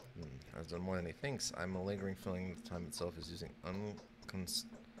 I've done more than he thinks. I'm a lingering feeling that the time itself is using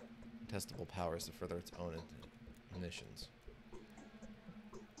uncontestable powers to further its own initiations.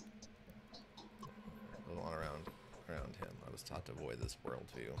 Go on around him. I was taught to avoid this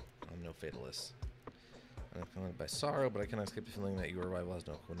worldview. I'm no fatalist. I'm confronted by sorrow, but I cannot escape the feeling that your arrival has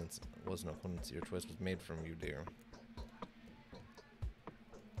no coincidence. Your choice was made from you, dear.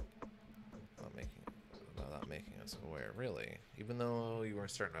 Without making us aware, really. Even though you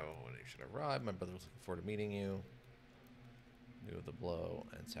weren't certain of when you should arrive, my brother was looking forward to meeting you. Knew of the blow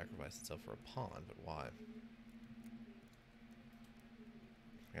and sacrificed itself for a pawn, but why?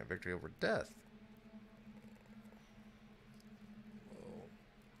 Yeah, victory over death.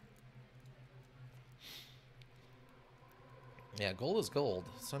 Yeah, gold is gold.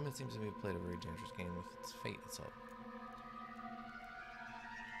 Simon seems to have played a very dangerous game with its fate itself.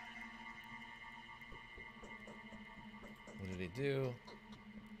 What did he do?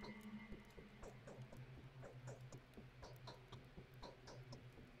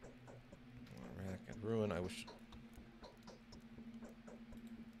 Wreck and ruin. I wish.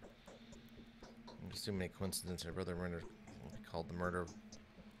 There's too many coincidences. Her brother murdered. What we called the murder.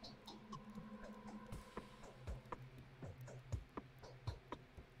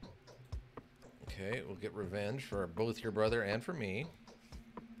 Okay, we'll get revenge for both your brother and for me.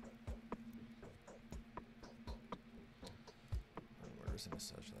 Murders and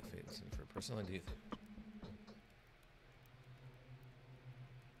such that fate is for personal ID.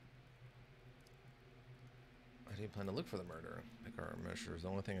 How do you plan to look for the murderer? Pick our measures. The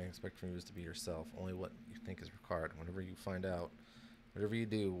only thing I expect from you is to be yourself. Only what you think is required. Whenever you find out, whatever you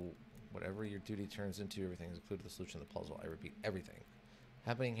do, whatever your duty turns into, everything is included the solution of the puzzle. I repeat, everything.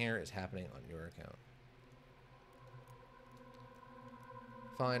 Happening here is happening on your account.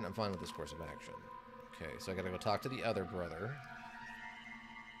 Fine, I'm fine with this course of action. Okay, so I gotta go talk to the other brother.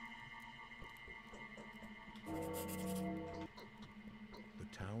 The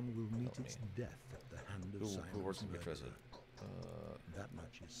town will meet its death at the hand of Simon's who works in the murderer. treasure? That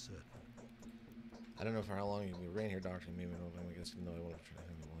much is certain. I don't know for how long you will reign here, Doctor. Maybe I guess you know I want to try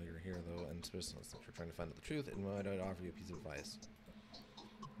while you're here, though. And since you're trying to find out the truth, and might I offer you a piece of advice.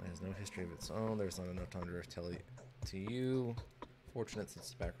 It has no history of its own. There's not enough time to tell it to you. Fortunate since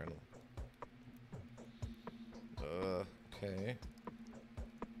its background. Okay.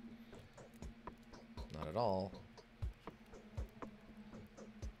 Not at all.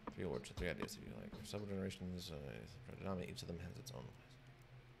 3 words, 3 ideas if you like. For several generations, each of them has its own ways.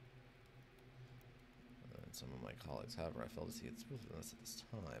 And some of my colleagues, however, I fail to see its truthfulness at this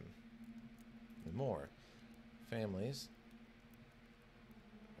time. And more. Families.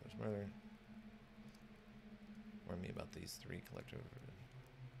 There's murder. Warn me about these 3 collective.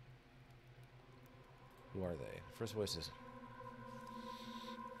 Who are they? First voice is.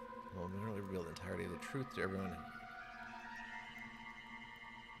 Well, we don't really reveal the entirety of the truth to everyone.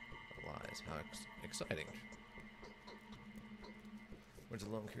 Lies. How exciting. Where's the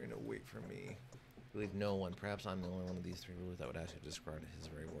lone carrying no weight for me? believe no one. Perhaps I'm the only one of these three rulers that would actually describe his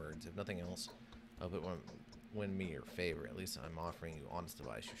very words. If nothing else, I hope it won't win me your favor. At least I'm offering you honest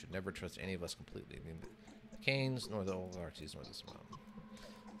advice. You should never trust any of us completely. Neither the Canes, nor the oligarchies, nor this mountain.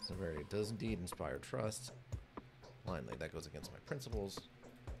 Severity does indeed inspire trust. Blindly, that goes against my principles.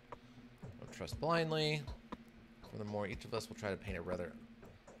 Don't trust blindly. Furthermore, each of us will try to paint a rather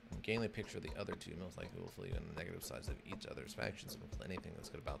ungainly picture of the other two. Most likely will fill you in the negative sides of each other's factions and will anything that's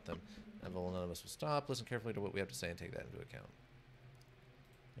good about them. And none of us will stop, listen carefully to what we have to say, and take that into account.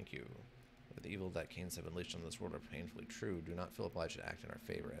 Thank you. But the evil that Canes have unleashed on this world are painfully true. Do not feel obliged to act in our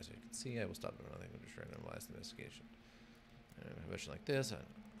favor. As you can see, I will stop doing nothing but destroy and analyze the investigation. And in a question like this,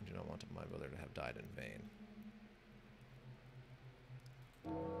 I do not want my brother to have died in vain.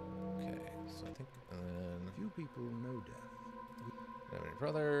 Okay, so I think, and then... Few people know death. We have any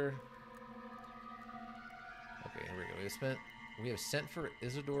brother. Okay, here we go. We have sent for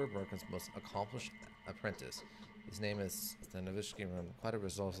Isidore Broken's most accomplished apprentice. His name is Stanovishki. Quite a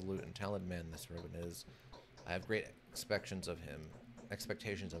resolute and talented man this Robin is. I have great expectations of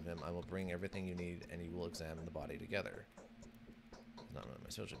him. I will bring everything you need, and you will examine the body together. Not really my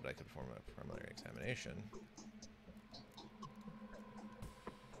social, but I could perform a preliminary examination.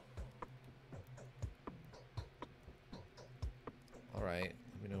 Alright,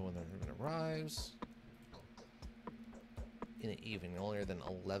 let me know when the ribbon arrives. In the evening, no later than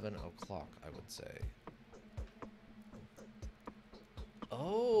 11 o'clock, I would say.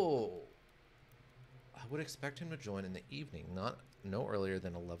 Oh! I would expect him to join in the evening, no earlier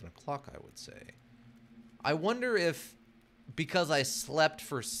than 11 o'clock, I would say. I wonder if, because I slept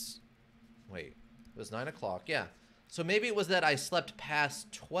for... Wait, it was 9 o'clock, yeah. So maybe it was that I slept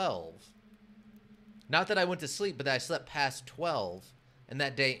past 12. Not that I went to sleep, but that I slept past 12, and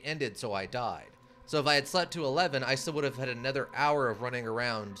that day ended, so I died. So if I had slept to 11, I still would have had another hour of running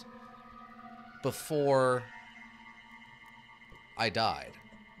around before I died.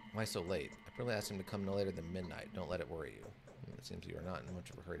 Why so late? I probably asked him to come no later than midnight. Don't let it worry you. It seems you are not in much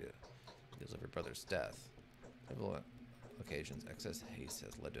of a hurry because of your brother's death. Several occasions, excess haste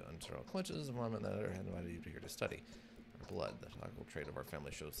has led to unnatural clinches. The moment that other had invited you to here to study. Our blood, the logical trait of our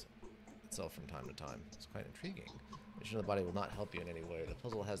family, shows itself from time to time. It's quite intriguing. The mission of the body will not help you in any way. The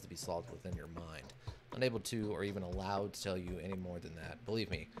puzzle has to be solved within your mind. Unable to, or even allowed to tell you any more than that. Believe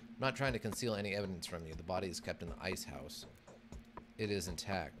me, I'm not trying to conceal any evidence from you. The body is kept in the ice house. It is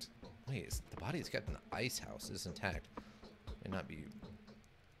intact. Wait, the body is kept in the ice house. It is intact. May not be...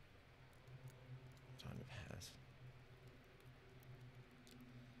 Time to pass.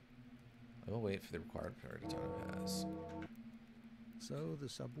 I will wait for the required period of time to pass. So the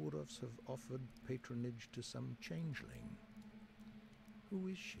Saburovs have offered patronage to some changeling. Who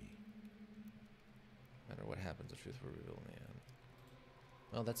is she? No matter what happens, the truth will reveal in the end.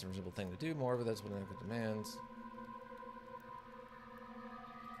 Well, that's a reasonable thing to do. Moreover, that's what Nika demands.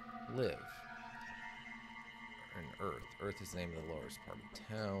 Live. In Earth. Earth is the name of the lowest part of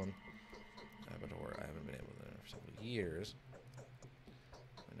town. Abador, I haven't been able to there for several years.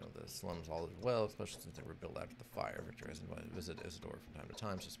 I know the slums all as well, especially since they were built after the fire. Victor has invited to visit Isidore from time to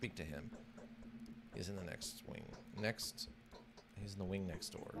time, so speak to him. He's in the next wing. He's in the wing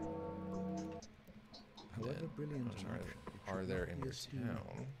next door. However brilliant are there in your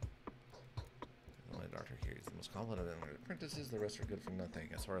town? The only doctor here is the most competent of my apprentices. The rest are good for nothing.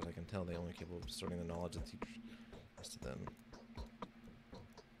 As far as I can tell, they only capable of distorting the knowledge of the teacher. The rest of them.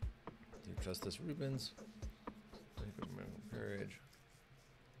 Do you trust this Rubens? Courage.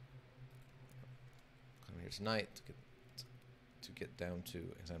 Come here tonight to get down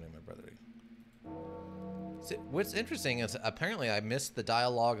to examining my brother. See, what's interesting is apparently I missed the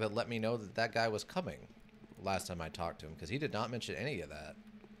dialogue that let me know that that guy was coming last time I talked to him, because he did not mention any of that.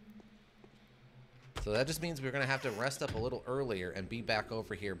 So that just means we're going to have to rest up a little earlier and be back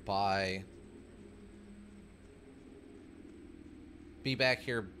over here by... Be back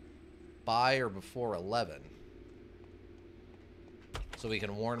here by or before 11. So we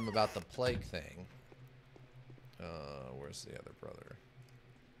can warn him about the plague thing. Where's the other brother?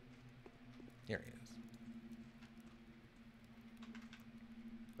 Here he is.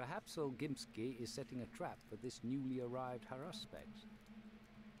 Perhaps old Gimsky is setting a trap for this newly arrived Haruspect.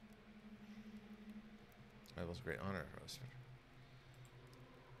 That was a great honor for us.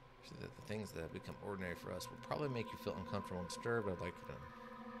 So that the things that have become ordinary for us will probably make you feel uncomfortable and disturbed. I'd like you to...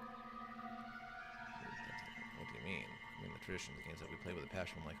 What do you mean? I mean, the tradition of the games that we play with a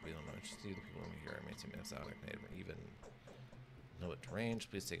passion like we don't know. Just see the people in here. It may seem exotic, may even know it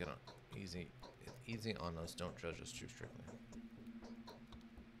deranged. Please take it on easy on us. Don't judge us too strictly.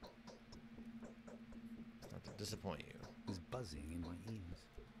 Not to disappoint you. Is buzzing in my ears.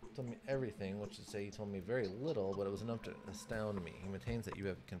 told me everything, which is to say he told me very little, but it was enough to astound me. He maintains that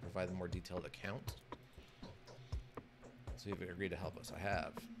you can provide a more detailed account. So you've agreed to help us. I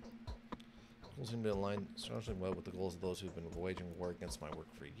have. Goals seem to align strangely well with the goals of those who've been waging war against my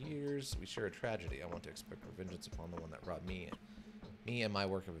work for years. We share a tragedy. I want to expect vengeance upon the one that robbed me and my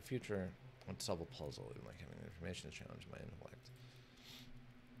work of a future. I want to solve a puzzle, even like having information to challenge my intellect.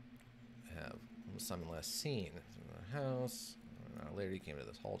 I have. When was Simon last seen? In the house. An hour later, he came to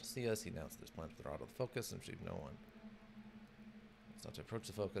this hall to see us. He announced that his plans were out of the focus and received no one. It's not to approach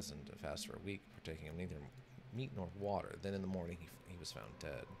the focus and to fast for a week, partaking of neither meat nor water. Then in the morning, he was found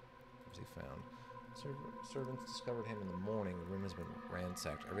dead. Was he found? Servants discovered him in the morning. The room has been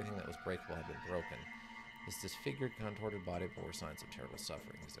ransacked. Everything that was breakable had been broken. His disfigured, contorted body bore signs of terrible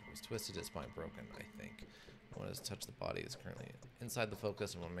suffering. His neck was twisted, his spine broken, I think. No one has touched the body. Is currently inside the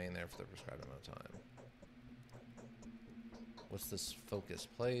focus and will remain there for the prescribed amount of time. What's this focus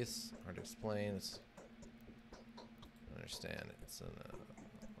place? Hard to explain. I don't understand. It's in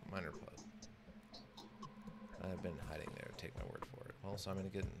a minor club. I've been hiding there. Take my word for it. Well, so I'm going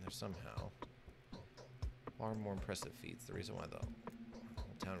to get in there somehow. Far more impressive feats. The reason why the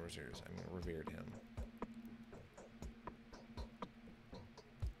whole town revered him.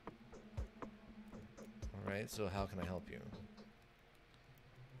 Alright, so how can I help you?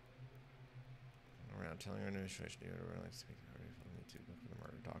 Around telling her administration you would like to speak to her. You need to look for the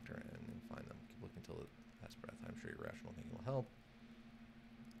murder doctor and find them. Keep looking until the last breath. I'm sure your rational thinking will help.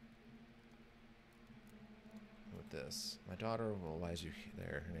 With this, my daughter will advise you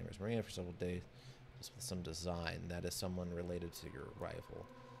there. Her name is Maria for several days. Just with some design. That is someone related to your rival.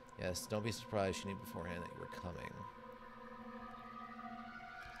 Yes, don't be surprised. She knew beforehand that you were coming.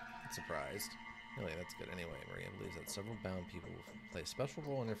 Not surprised. Really, that's good. Anyway, Maria believes that several bound people will play a special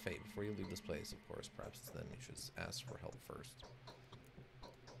role in her fate. Before you leave this place, of course, perhaps it's them you should ask for help first.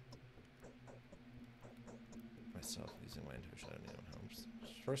 Myself, using my intuition, I don't need no homes.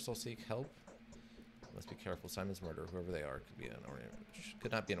 First, I'll seek help. Must be careful. Simon's murder, whoever they are,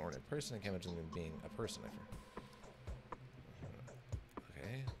 could not be an ordinary person. I can't imagine them being a person.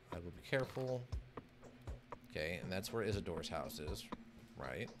 Okay, I will be careful. Okay, and that's where Isidore's house is,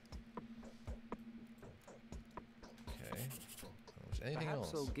 right? Okay. Anything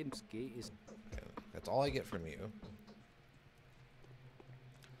Perhaps else? Gimski is. Okay, that's all I get from you.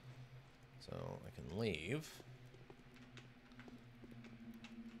 So I can leave.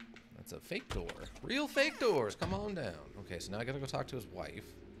 That's a fake door. Real fake doors. Come on down. Okay, so now I gotta go talk to his wife.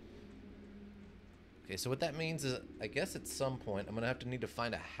 Okay, so what that means is, I guess at some point, I'm gonna need to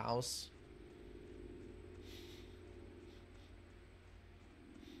find a house.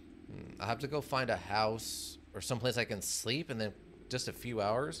 I have to go find a house or someplace I can sleep and then just a few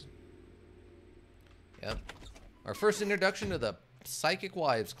hours. Yep. Our first introduction to the Psychic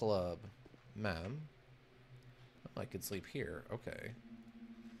Wives Club. Ma'am. Oh, I could sleep here. Okay.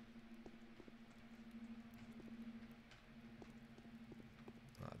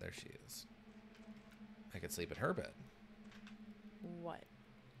 Ah, there she is. I could sleep in her bed. What?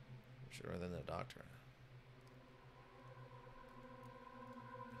 Sure, than the doctor.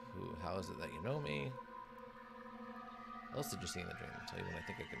 How is it that you know me? What else did you see in the dream? I'll tell you when I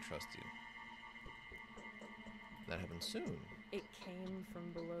think I can trust you. That happens soon. It came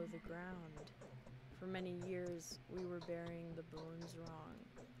from below the ground. For many years, we were burying the bones wrong.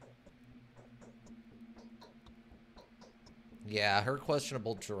 Yeah, her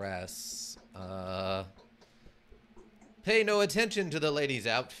questionable dress. Pay no attention to the lady's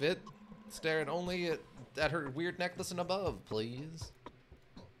outfit. Staring only at her weird necklace and above, please.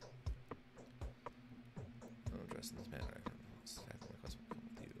 Oh, dress in this manner. I don't know. It's exactly my quest will come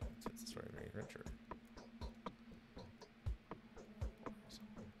with you. It fits the story of your adventure.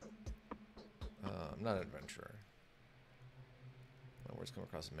 I'm not an adventurer. My words come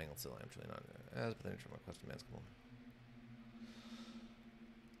across as mangled still. I'm truly not. As but the nature of my quest demands come on.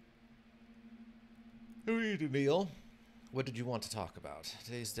 Who are you to kneel? What did you want to talk about?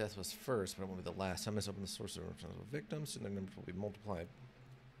 Today's death was first, but it won't be the last. I must open the source of victims, soon their numbers will be multiplied.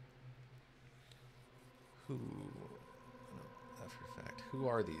 Who? No, that for a fact. Who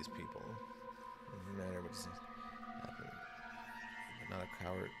are these people? No matter what happened, but not a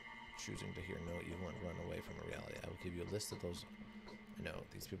coward choosing to hear no evil and run away from a reality. I will give you a list of those. I know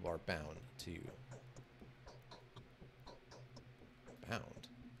these people are bound to you. Bound.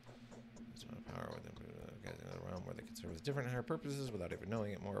 It's not a power with them. Guys in another realm where they can serve as different higher purposes without even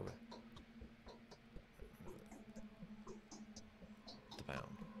knowing it. More of a the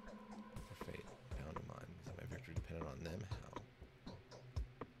bound. Their fate bound in mine. Is my victory dependent on them? How?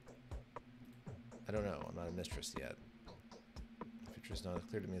 I don't know. I'm not a mistress yet. The future answer is not as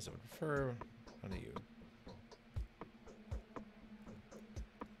clear to me as I would prefer. How do you?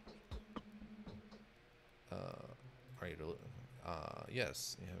 Are you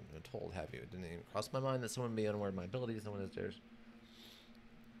yes, you haven't been told, have you? It didn't even cross my mind that someone would be unaware of my abilities. No one is theirs.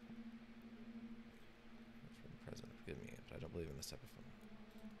 Present, forgive me, but I don't believe in this type of fun.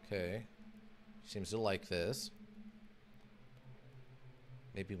 Okay. Seems to like this.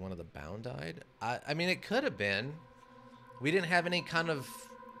 Maybe one of the bound died? I mean, it could have been. We didn't have any kind of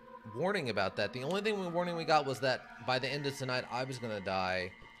warning about that. The only warning we got was that by the end of tonight, I was going to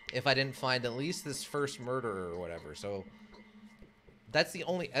die if I didn't find at least this first murderer or whatever. So that's the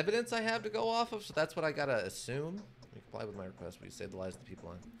only evidence I have to go off of, so that's what I got to assume. We comply with my request. We save the lives of the people.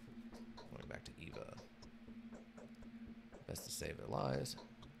 Going back to Eva. Best to save their lives.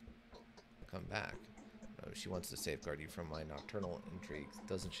 Come back. Oh, she wants to safeguard you from my nocturnal intrigues,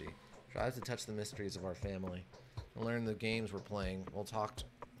 doesn't she? Tries to touch the mysteries of our family and learn the games we're playing. We'll talk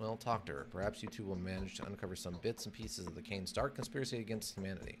to her. Perhaps you two will manage to uncover some bits and pieces of the Kane's dark conspiracy against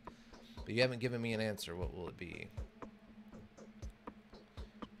humanity. But you haven't given me an answer. What will it be?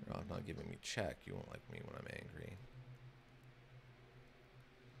 You're not giving me check. You won't like me when I'm angry.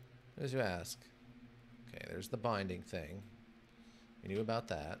 As you ask. Okay, there's the binding thing. We knew about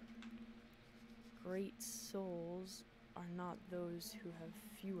that. Great souls are not those who have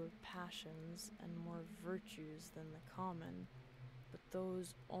fewer passions and more virtues than the common, but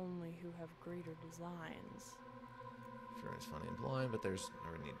those only who have greater designs. Sure, it's funny and blind, but there's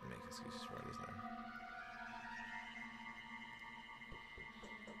never need to make excuses for it, is there?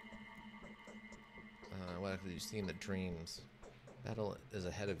 What have you seen the dreams? Battle is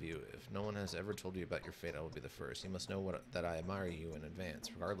ahead of you. If no one has ever told you about your fate, I will be the first. You must know that I admire you in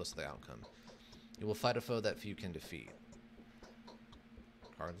advance, regardless of the outcome. You will fight a foe that few can defeat.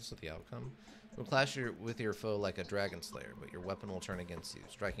 Regardless of the outcome? You will clash with your foe like a dragon slayer, but your weapon will turn against you.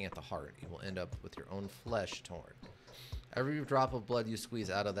 Striking at the heart, you will end up with your own flesh torn. Every drop of blood you squeeze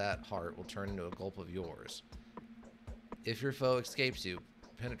out of that heart will turn into a gulp of yours. If your foe escapes you,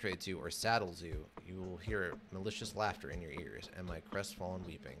 penetrates you, or saddles you, you will hear malicious laughter in your ears, and my crestfallen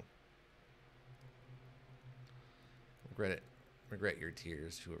weeping. Regret your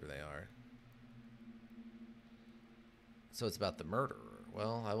tears, whoever they are. So it's about the murderer.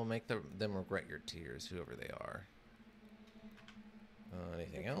 Well, I will make them regret your tears, whoever they are.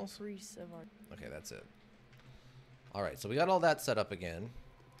 Anything else? Okay, that's it. Alright, so we got all that set up again.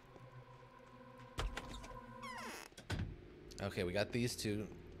 Okay, we got these two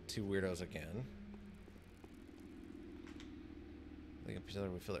weirdos again. I think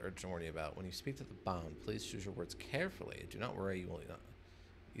we feel the urge to warn you about. When you speak to the bound, please choose your words carefully. Do not worry, you will not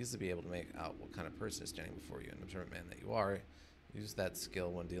easily be able to make out what kind of person is standing before you. An observant man that you are. Use that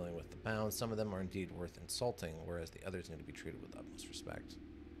skill when dealing with the bound. Some of them are indeed worth insulting, whereas the others need to be treated with utmost respect.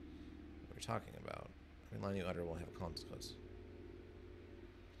 What are we talking about? Every line you utter will have a consequence.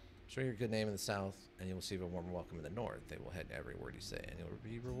 Show your good name in the south, and you will receive a warm welcome in the north. They will head every word you say, and you will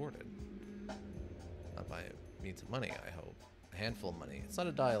be rewarded. Not by means of money, I hope. A handful of money. It's not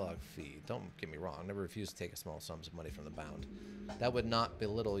a dialogue fee. Don't get me wrong. Never refuse to take a small sums of money from the bound. That would not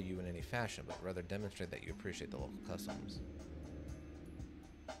belittle you in any fashion, but rather demonstrate that you appreciate the local customs.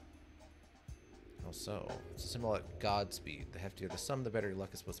 How so? It's a symbol like Godspeed. The heftier the sum, the better your luck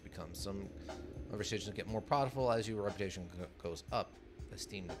is supposed to become. Some conversations get more profitable as your reputation goes up.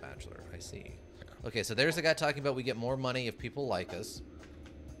 Esteemed bachelor. I see. Okay, so there's the guy talking about we get more money if people like us.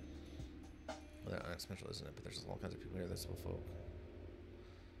 Well, that's special, isn't it? But there's all kinds of people here. There's some folk.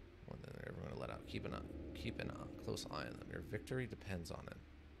 More than they're ever going to let out. Keep an close eye on them. Your victory depends on it.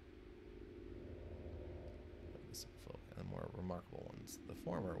 Some folk, and the more remarkable ones. The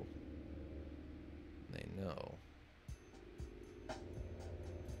former, they know.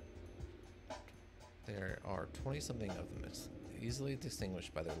 There are 20-something of them. It's easily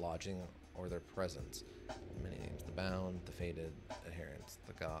distinguished by their lodging or their presence. Many names: the bound, the fated adherents,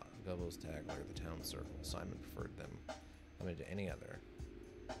 the Gobo's Tagler, the town circle. Simon preferred them. I mean, to any other.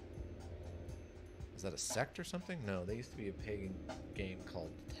 Is that a sect or something? No, they used to be a pagan game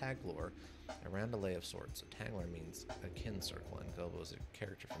called Taglor, a roundelay of sorts. A Tagler means a kin circle, and Gobo is a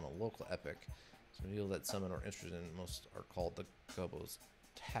character from a local epic. Some people that summon or interested in most are called the Gobo's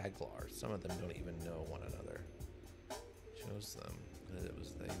Taglar. Some of them don't even know one another. Shows them that it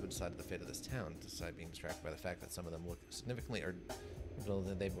was they would decide the fate of this town, decide being distracted by the fact that some of them look significantly or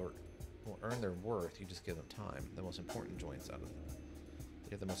that they will earn their worth. You just give them time. The most important joints out of them. They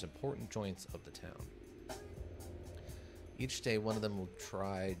have the most important joints of the town. Each day, one of them will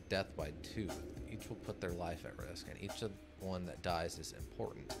try death by tooth. Each will put their life at risk, and each one that dies is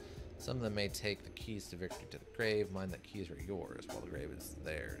important. Some of them may take the keys to victory to the grave. Mind that keys are yours, while the grave is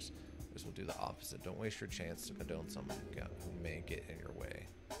theirs. This will do the opposite. Don't waste your chance to condone someone who may get in your way.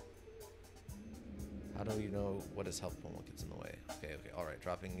 How do you know what is helpful and what gets in the way? Okay, alright.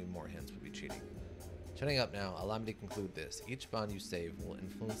 Dropping you more hints would be cheating. Shutting up now, allow me to conclude this. Each bond you save will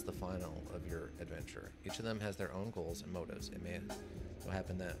influence the final of your adventure. Each of them has their own goals and motives. It may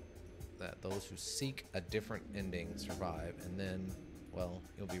happen that those who seek a different ending survive, and then, well,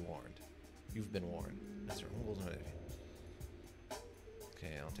 you'll be warned. You've been warned. That's their own goals and motives.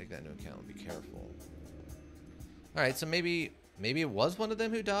 Okay, I'll take that into account. Be careful. Alright, so maybe it was one of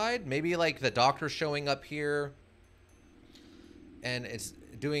them who died? Maybe, like, the doctor showing up here and it's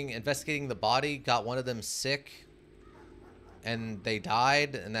investigating the body, got one of them sick, and they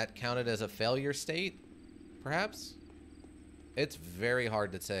died, and that counted as a failure state, perhaps? It's very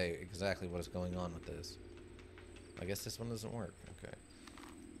hard to say exactly what is going on with this. I guess this one doesn't work. Okay.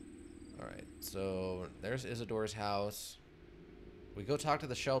 Alright, so there's Isidore's house. We go talk to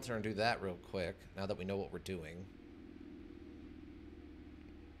the shelter and do that real quick, now that we know what we're doing.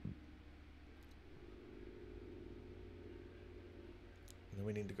 Then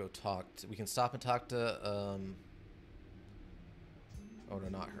we need to go talk to, we can stop and talk to, oh no,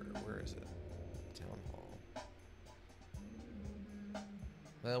 not her. Where is it? Town Hall.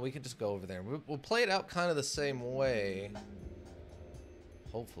 Well, we can just go over there. We'll play it out kind of the same way.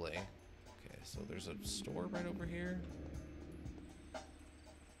 Hopefully. Okay, so there's a store right over here.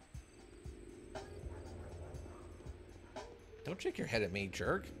 Don't shake your head at me,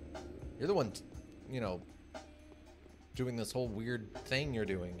 jerk. You're the one, you know, doing this whole weird thing you're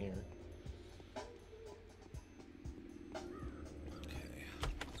doing here. Okay.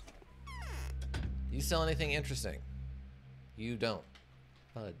 You sell anything interesting? You don't.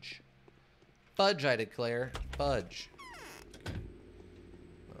 Fudge. Fudge, I declare. Fudge. Okay.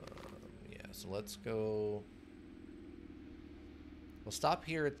 Yeah, so let's go. We'll stop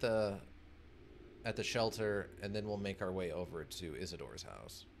here at the shelter, and then we'll make our way over to Isidore's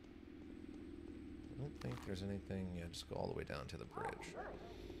house. I don't think there's anything. Yeah, just go all the way down to the bridge.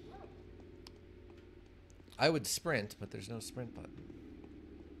 I would sprint, but there's no sprint button.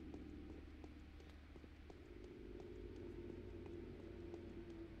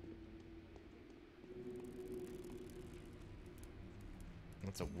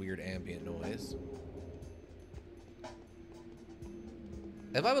 That's a weird ambient noise.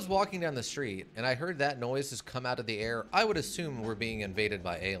 If I was walking down the street and I heard that noise just come out of the air, I would assume we're being invaded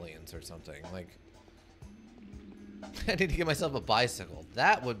by aliens or something. Like, I need to get myself a bicycle.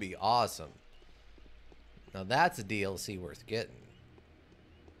 That would be awesome. Now that's a DLC worth getting.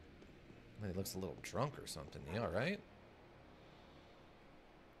 He looks a little drunk or something. You alright?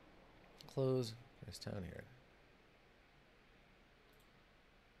 Close. There's town here.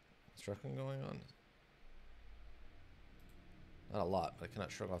 Construction going on? Not a lot, but I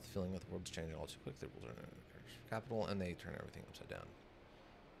cannot shrug off the feeling that the world's changing all too quickly. They will turn capital, and they turn everything upside down.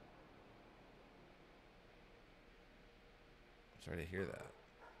 I'm sorry to hear that.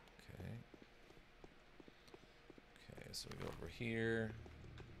 Okay. Okay, so we go over here.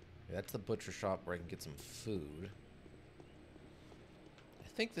 Okay, that's the butcher shop where I can get some food. I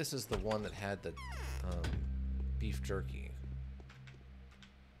think this is the one that had the beef jerky.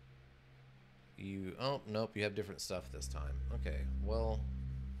 Oh, nope, you have different stuff this time. Okay, well,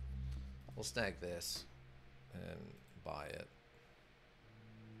 we'll snag this and buy it.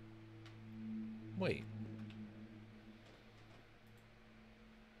 Wait.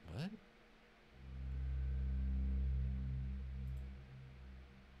 What?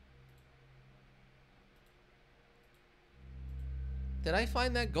 Did I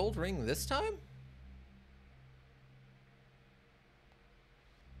find that gold ring this time?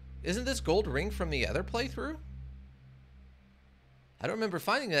 Isn't this gold ring from the other playthrough? I don't remember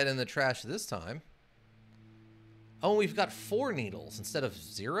finding that in the trash this time. Oh, we've got 4 needles instead of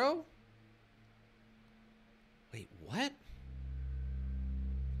 0? Wait, what?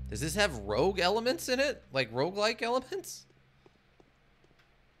 Does this have rogue elements in it? Like roguelike elements?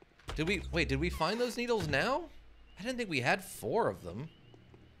 Did we find those needles now? I didn't think we had 4 of them.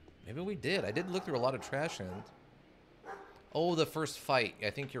 Maybe we did. I did look through a lot of trash cans. Oh, the first fight. I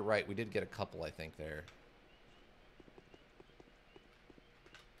think you're right. We did get a couple, I think, there.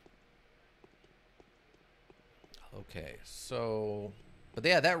 Okay, so... But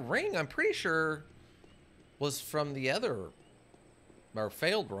yeah, that ring, I'm pretty sure, was from the other... Our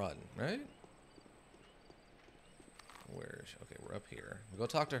failed run, right? Where is she? Okay, we're up here. We'll go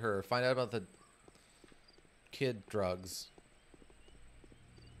talk to her. Find out about the kid drugs.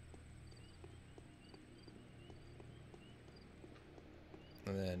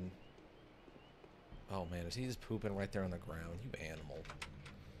 And then Oh man, is he just pooping right there on the ground? You animal.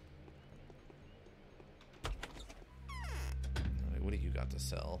 Alright, what do you got to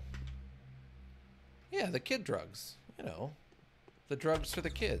sell? Yeah, the kid drugs. You know, the drugs for the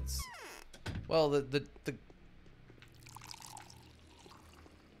kids. Well, the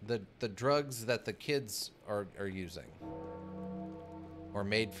drugs that the kids are using. Or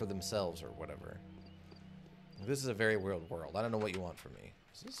made for themselves or whatever. This is a very weird world. I don't know what you want from me.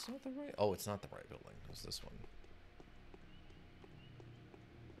 Is this not the right? Oh, it's not the right building. It's this one.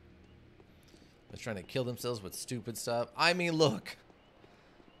 They're trying to kill themselves with stupid stuff. I mean, look.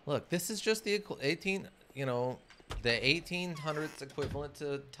 Look, this is just the 18, you know, the 1800s equivalent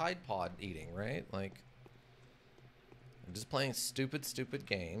to Tide Pod eating, right? Like, I'm just playing stupid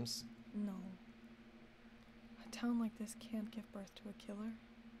games. No. A town like this can't give birth to a killer.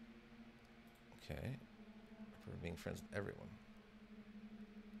 Okay. For being friends with everyone.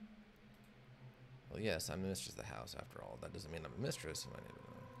 Well, yes, I'm the mistress of the house, after all. That doesn't mean I'm a mistress. I need to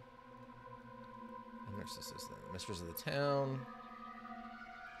know. Mistress is the mistress of the town.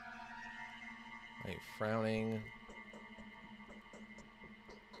 Are you frowning?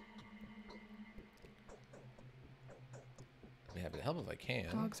 I'd be happy to help if I can.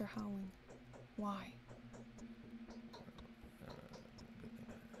 Dogs are howling. Why?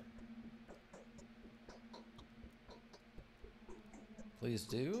 Please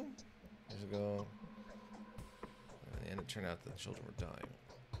do. Years ago, and it turned out that the children were dying.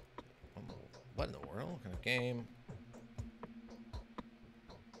 What in the world? What kind of game?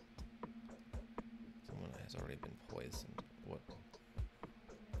 Someone has already been poisoned.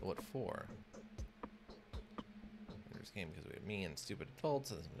 What for? This game because we have me and stupid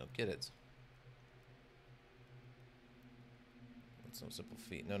adults, and we don't get it. It's no simple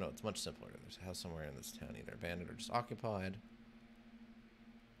feat. No, it's much simpler. There's a house somewhere in this town, either abandoned or just occupied.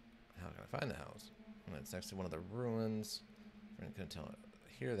 How can I find the house? And it's next to one of the ruins. Friend couldn't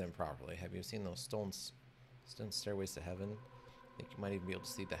hear them properly. Have you seen those stone stairways to heaven? I think you might even be able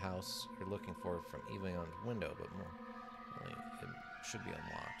to see the house you're looking for from even on the window, but more really, it should be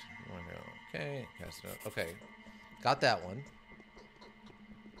unlocked. You want to go? Okay, cast it up. Okay, got that one.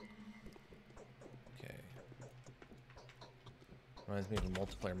 Okay. Reminds me of a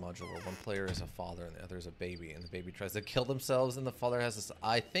multiplayer module where one player is a father and the other is a baby, and the baby tries to kill themselves, and the father has this.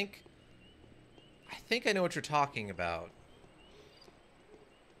 I think I know what you're talking about.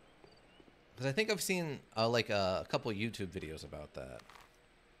 Because I think I've seen like a couple YouTube videos about that.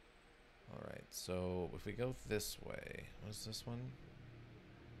 Alright, so if we go this way, what is this one?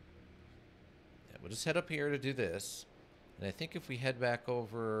 Yeah, we'll just head up here to do this. And I think if we head back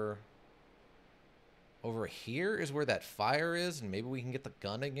over here is where that fire is, and maybe we can get the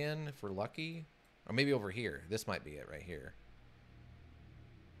gun again if we're lucky. Or maybe over here. This might be it right here.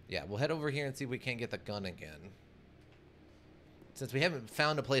 Yeah, we'll head over here and see if we can't get the gun again. Since we haven't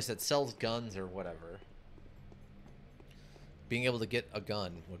found a place that sells guns or whatever, being able to get a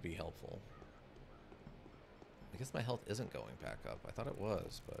gun would be helpful. I guess my health isn't going back up. I thought it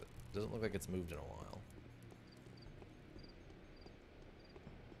was, but it doesn't look like it's moved in a while.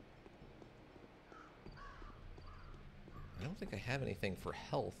 I don't think I have anything for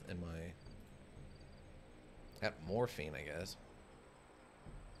health in my... Got morphine, I guess.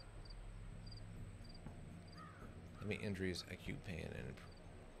 Heavy injuries, acute pain, and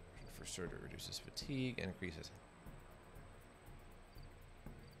for surgery reduces fatigue and increases.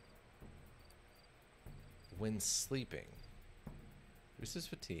 When sleeping, reduces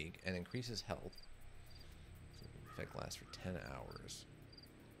fatigue and increases health. So the effect lasts for 10 hours.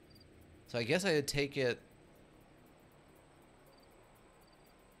 So I guess I would take it.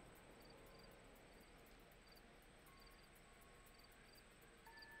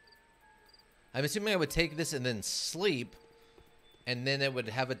 I'm assuming I would take this and then sleep, and then it would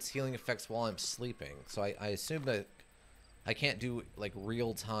have its healing effects while I'm sleeping. So I assume that I can't do, like,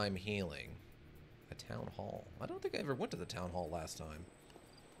 real-time healing. A town hall. I don't think I ever went to the town hall last time.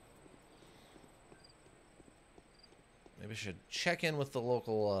 Maybe I should check in with the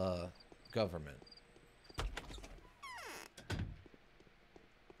local, government.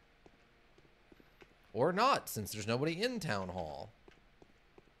 Or not, since there's nobody in town hall.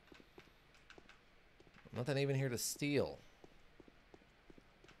 Nothing even here to steal.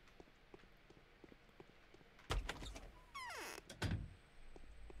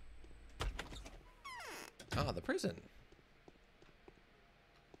 Ah, the prison.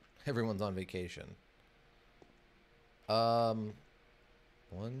 Everyone's on vacation. 1,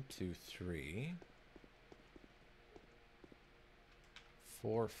 2, 3,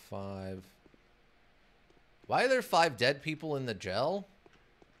 4, 5. Why are there 5 dead people in the jail?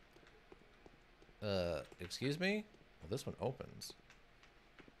 Excuse me? Well, this one opens.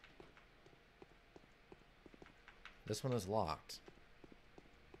 This one is locked.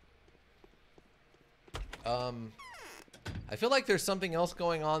 I feel like there's something else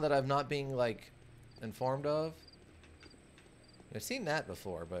going on that I'm not being, like, informed of. I've seen that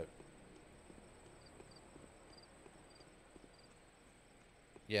before, but...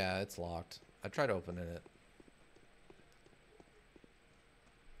 Yeah, it's locked. I tried opening it.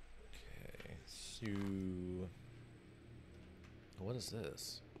 Okay, so... What is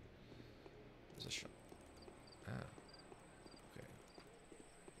this? Is a shop? Ah. Okay.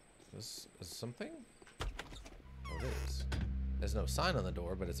 This is something? Oh, it is. There's no sign on the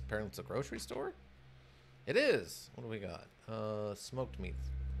door, but apparently it's a grocery store? It is! What do we got? Smoked meat.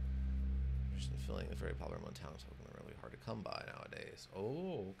 Filling is very popular among towns, so they're really hard to come by nowadays.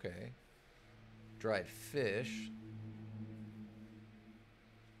 Oh, okay. Dried fish.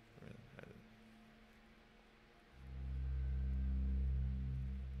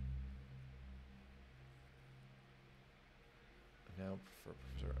 Now for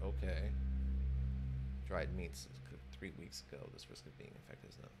okay. Dried meats cooked 3 weeks ago. This risk of being infected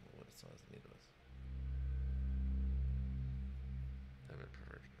is not what it's not as needed with.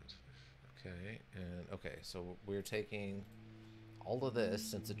 Okay, and okay, so we're taking all of this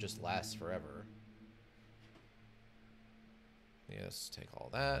since it just lasts forever. Yes, take all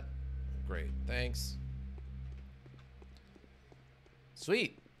that. Great, thanks.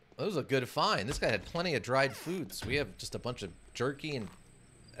 Sweet. That was a good find. This guy had plenty of dried foods. We have just a bunch of jerky and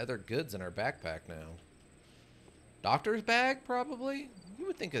other goods in our backpack now. Doctor's bag, probably? You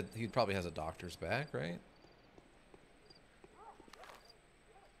would think he probably has a doctor's bag, right?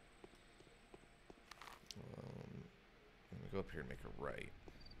 I'm gonna go up here and make a right.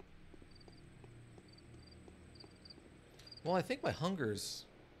 Well, I think my hunger's...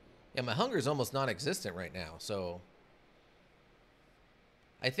 Yeah, my hunger's almost non-existent right now, so...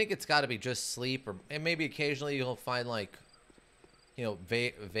 I think it's got to be just sleep, and maybe occasionally you'll find, like, you know,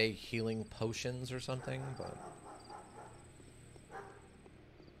 vague healing potions or something, but...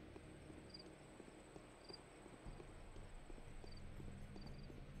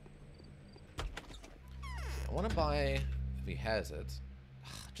 I want to buy, if he has it,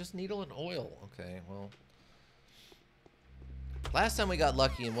 just needle and oil. Okay, well... Last time we got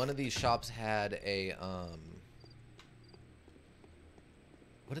lucky, and one of these shops had a,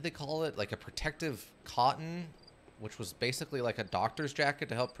 what did they call it? Like a protective cotton, which was basically like a doctor's jacket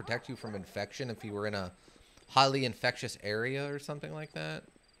to help protect you from infection if you were in a highly infectious area or something like that.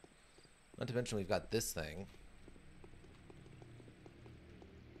 Not to mention we've got this thing.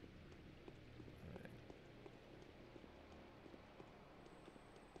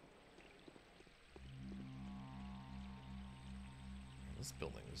 This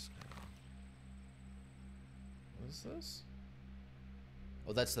building is... What is this?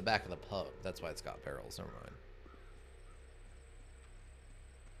 Oh, that's the back of the pub. That's why it's got barrels. Never mind.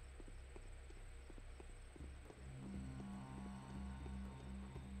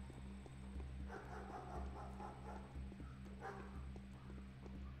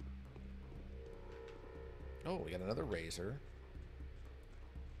 Oh, we got another razor.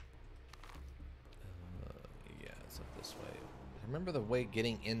 Yeah, it's up this way. I remember the way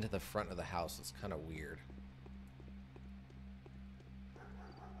getting into the front of the house is kind of weird.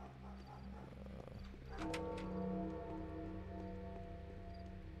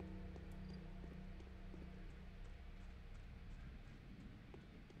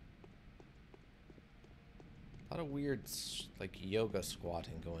 A lot of weird, like, yoga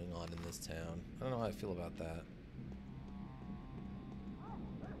squatting going on in this town. I don't know how I feel about that.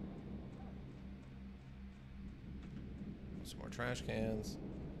 Some more trash cans.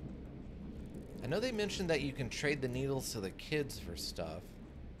 I know they mentioned that you can trade the needles to the kids for stuff.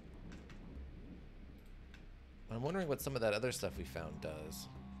 But I'm wondering what some of that other stuff we found does.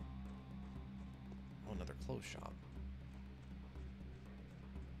 Oh, another clothes shop.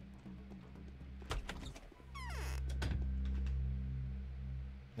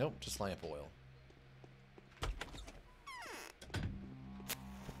 Nope, just lamp oil. Okay.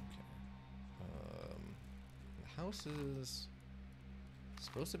 The house is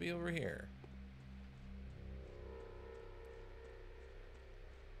supposed to be over here.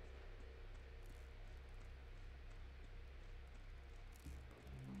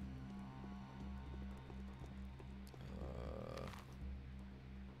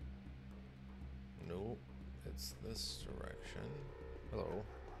 Nope, it's this direction. Hello.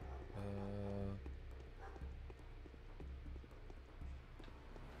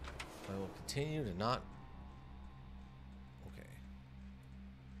 I will continue to not... Okay.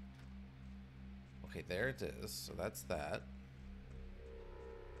 there it is. So that's that.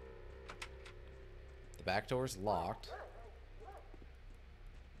 The back door's locked.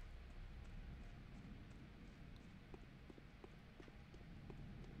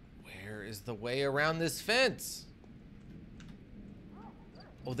 Where is the way around this fence?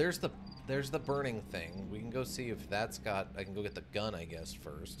 Oh, there's the burning thing. We can go see if that's got... I can go get the gun, I guess,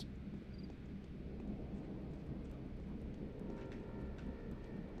 first.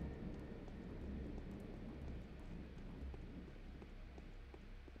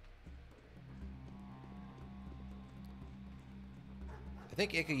 I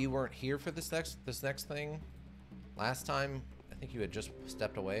think, Ika, you weren't here for this next thing. Last time, I think you had just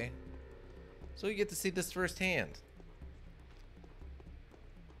stepped away. So you get to see this firsthand.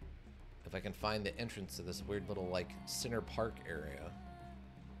 If I can find the entrance to this weird little, like, Center Park area.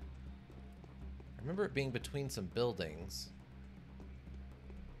 I remember it being between some buildings.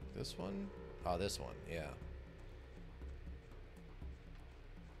 This one? Oh, this one, yeah.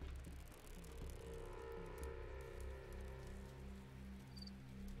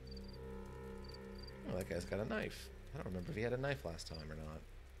 Oh, that guy's got a knife. I don't remember if he had a knife last time or not.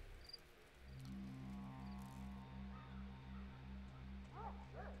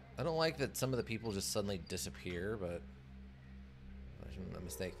 I don't like that some of the people just suddenly disappear, but... a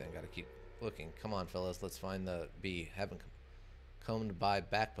mistake then, gotta keep looking. Come on, fellas, let's find the bee. Haven't combed by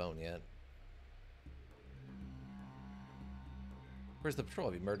Backbone yet. Where's the patrol?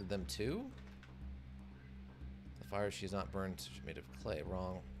 Have you murdered them too? The fire she's not burned, she's made of clay.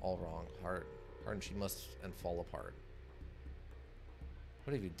 Wrong, all wrong. Hardened she must and fall apart.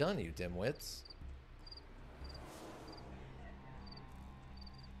 What have you done, you dimwits?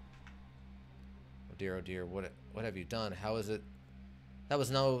 Oh dear, what have you done? How is it? That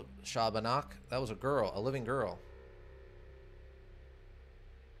was no Shabanak. That was a girl, a living girl.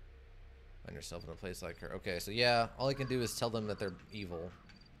 Find yourself in a place like her. Okay, so yeah, all I can do is tell them that they're evil.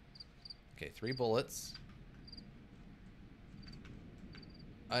 Okay, 3 bullets.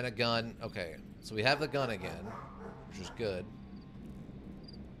 And a gun. Okay, so we have the gun again, which is good.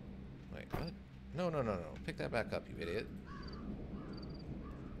 Wait, what? No. Pick that back up, you idiot.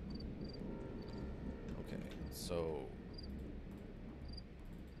 Okay, so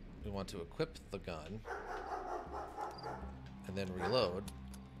we want to equip the gun and then reload.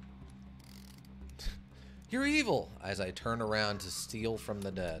 You're evil! As I turn around to steal from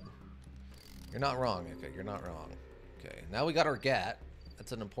the dead. You're not wrong, okay, you're not wrong. Okay, now we got our gat.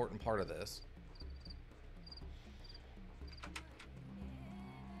 That's an important part of this.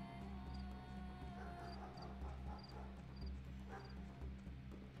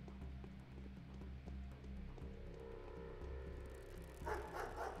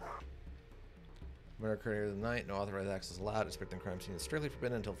 Murder occurred here in the night. No authorized access allowed. Inspecting crime scene is strictly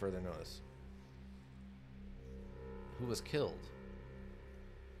forbidden until further notice. Who was killed?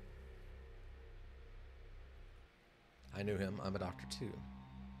 I knew him. I'm a doctor too.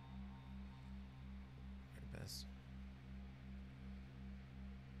 Very best.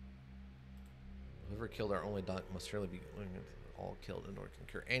 Whoever killed our only doc must surely be all killed in order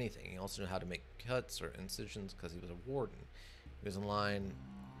to cure anything. He also knew how to make cuts or incisions because he was a warden. He was in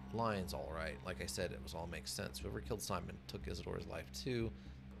lines all right. Like I said, it was all makes sense. Whoever killed Simon took Isidore's life too.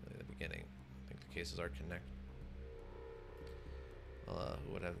 In the beginning, I think the cases are connected.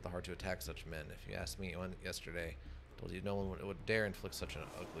 Who would have the heart to attack such men? If you asked me yesterday, I told you no one would dare inflict such an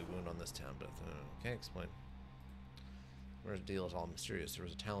ugly wound on this town. But okay, explain. Where's the deal is all mysterious. There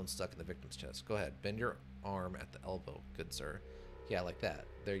was a talon stuck in the victim's chest. Go ahead, bend your arm at the elbow, good sir. Yeah, like that.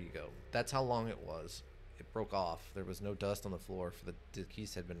 There you go. That's how long it was. It broke off. There was no dust on the floor, for the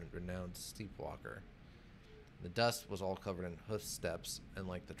deceased had been a renowned sleepwalker. The dust was all covered in hoof steps and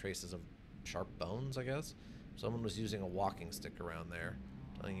like the traces of sharp bones, I guess. Someone was using a walking stick around there.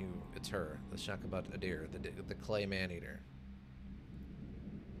 Telling you it's her, the Shakabat Adir, the clay man-eater.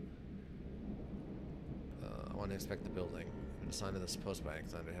 I want to inspect the building. I'm assigned to this post by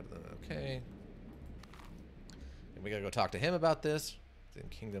Alexander head of them. Okay. And we gotta go talk to him about this. In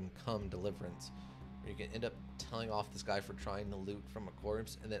Kingdom Come Deliverance. Where you can end up telling off this guy for trying to loot from a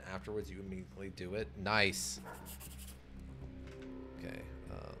corpse, and then afterwards you immediately do it. Nice. Okay.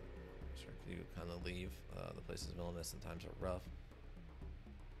 You kind of leave. The place is villainous and times are rough.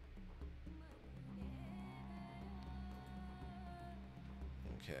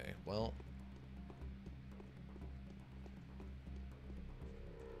 Okay, well.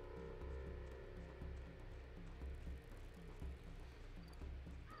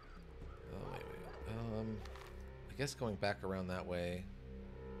 Oh, wait. I guess going back around that way.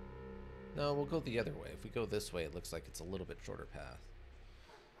 No, we'll go the other way. If we go this way, it looks like it's a little bit shorter path.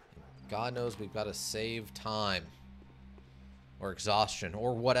 God knows we've got to save time. Or exhaustion.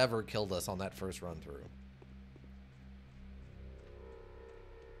 Or whatever killed us on that first run through.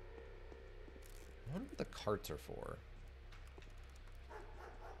 I wonder what the carts are for.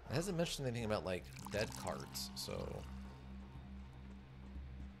 It hasn't mentioned anything about, like, dead carts, so...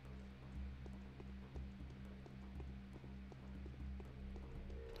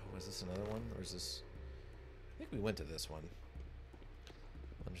 Oh, is this another one? Or is this... I think we went to this one.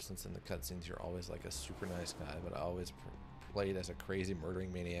 Since in the cutscenes you're always, like, a super nice guy, but I always played as a crazy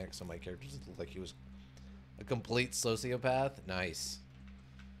murdering maniac, so my character just looked like he was a complete sociopath. Nice.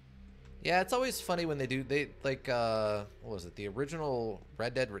 Yeah, it's always funny when they like, what was it? The original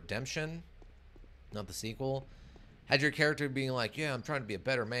Red Dead Redemption, not the sequel, had your character being like, yeah, I'm trying to be a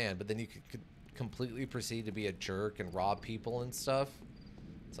better man, but then you could completely proceed to be a jerk and rob people and stuff.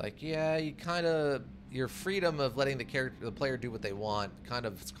 It's like, yeah, you kind of, your freedom of letting the player do what they want kind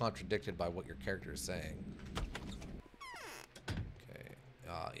of is contradicted by what your character is saying. Okay.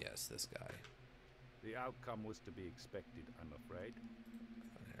 Ah, yes, this guy. The outcome was to be expected, I'm afraid.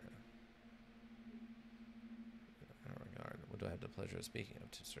 What do I have the pleasure of speaking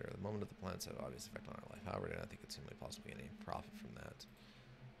of to, sir? The moment of the plants have obvious effect on our life. However, I don't think it's humanly possible to get any profit from that.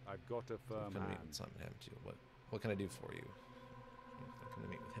 I've got a firm hand. Something happened to you. What can I do for you? I'm going to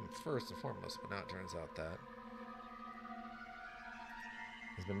meet with him first and foremost, but now it turns out that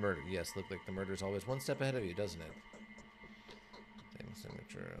he's been murdered. Yes, look like the murder's always one step ahead of you, doesn't it? Same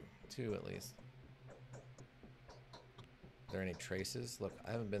signature, 2 at least. Are there any traces? Look,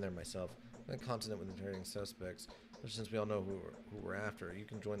 I haven't been there myself. I'm confident with interrogating suspects. But since we all know who we're after, you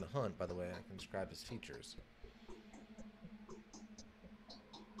can join the hunt. By the way, I can describe his features.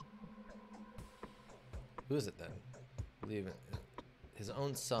 Who is it then? I believe it. His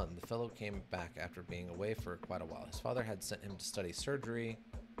own son. The fellow came back after being away for quite a while. His father had sent him to study surgery.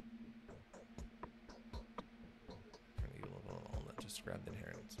 Just grabbed the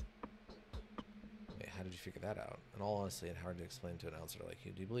inheritance. Wait, how did you figure that out? In all honesty, it's hard to explain to an outsider like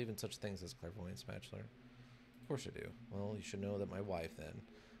you. Do you believe in such things as clairvoyance, bachelor? Of course I do. Well, you should know that my wife, then,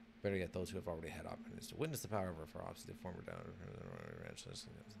 better yet those who have already had opportunities to witness the power of her ferocity, former down.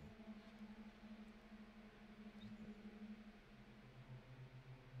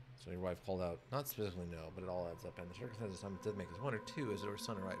 So your wife called out, not specifically no, but it all adds up, and the circumstances of time did make his one or two as her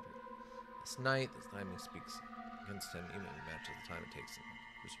son arrived. This night, this timing speaks against him, even matches the time it takes him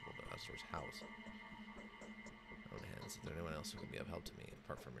crucible to Astor's house. My own hands, is there anyone else who can be of help to me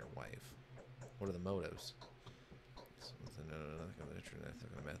apart from your wife? What are the motives?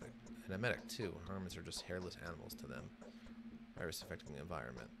 An emetic too. Harmons are just hairless animals to them. Virus affecting the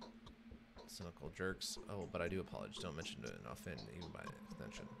environment. Cynical jerks. Oh, but I do apologize. Don't mention it and offend, even by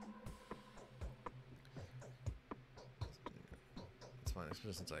extension. It's fine,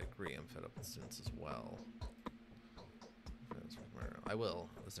 especially since I agree. I'm fed up with students as well. I will.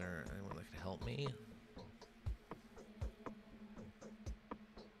 Is there anyone that can help me?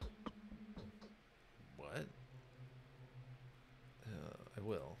 What? I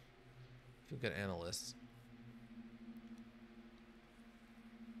will. If you've got analysts.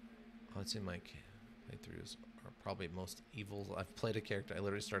 I'd say my playthroughs are probably most evil. I've played a character. I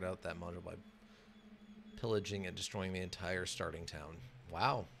literally started out that module by pillaging and destroying the entire starting town.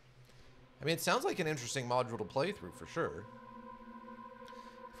 Wow. I mean, it sounds like an interesting module to play through for sure.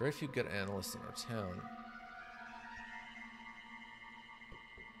 Very few good analysts in our town.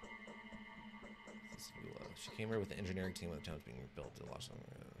 She came here with the engineering team when the town's being built. Okay,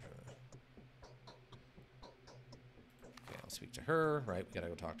 I'll speak to her. Right, we gotta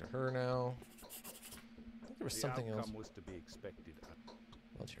go talk to her now. I think there was something else. Was to be expected.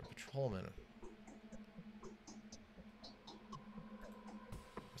 Volunteer patrolman.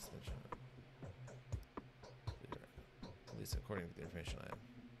 At least according to the information I have.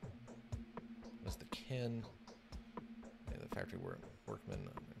 What's the kin? Yeah, the factory workman.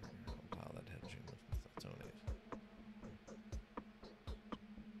 Wow, that had its own age.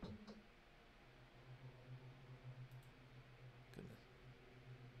 Goodness.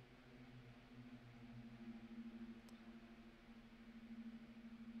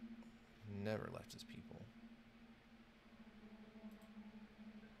 Never left his people.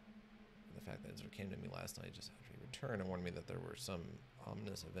 The fact that it sort of came to me last night just after he returned and warned me that there were some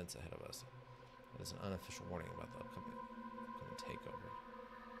ominous events ahead of us. It is an unofficial warning about the upcoming takeover.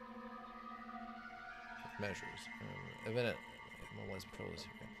 Measures. Evident mobilized patrols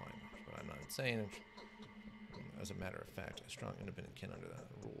applying, but I'm not insane. As a matter of fact, a strong independent kin under that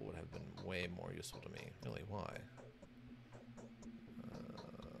rule would have been way more useful to me. Really, why?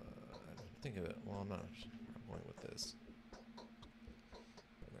 Think of it. Well, I'm not. I'm going with this.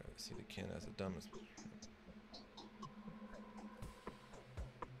 See the kin as the dumbest.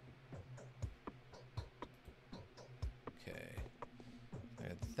 Okay. I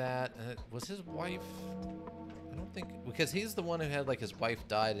had that. Was his wife? I don't think, because he's the one who had like his wife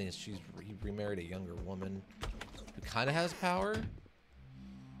died and he remarried a younger woman who kind of has power.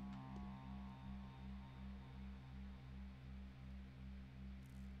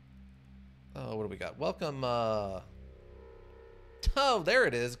 Oh, what do we got? Welcome, oh, there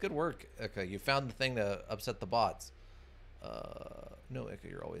it is. Good work, Ika. You found the thing to upset the bots. No, Ika,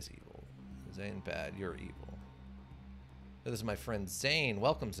 you're always evil. Zane, bad. You're evil. This is my friend Zane.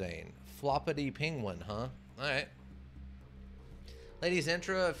 Welcome, Zane. Floppity penguin, huh? Alright. Ladies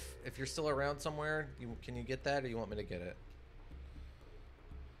Intra, if you're still around somewhere, can you get that, or you want me to get it?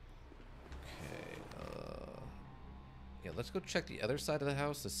 Okay, yeah, let's go check the other side of the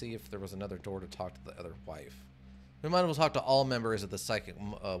house to see if there was another door to talk to the other wife. We might as well talk to all members of the Psychic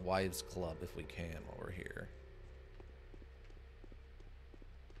Wives Club if we can while we're here.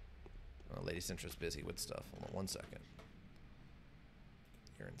 Oh, Lady Cintra's busy with stuff. Hold on 1 second.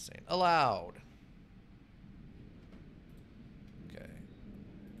 You're insane. Allowed. Okay.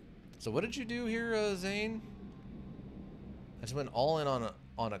 So what did you do here, Zane? I just went all in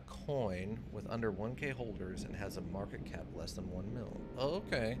on a coin with under 1K holders and has a market cap less than 1 mil. Oh,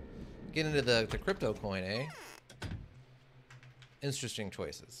 okay. Get into the crypto coin, eh? Interesting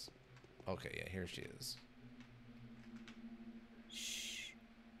choices. Okay, yeah, here she is. Shh.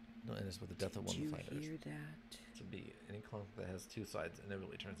 No, and it's with the death of one of the fighters. Did you hear that? To be any conflict that has two sides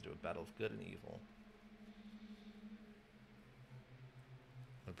inevitably turns into a battle of good and evil.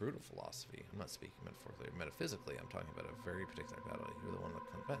 A brutal philosophy. I'm not speaking metaphorically or metaphysically. I'm talking about a very particular battle. You're the one with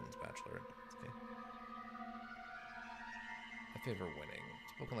combatants, Bachelor. Okay. I favor winning.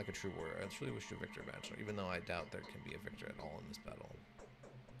 Spoken like a true warrior. I truly wish you a victor, Bachelor, even though I doubt there can be a victor at all in this battle.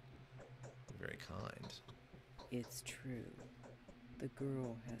 You're very kind. It's true. The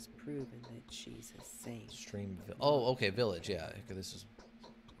girl has proven that she's a saint. Stream. Oh, okay, village. Yeah. Okay, this is.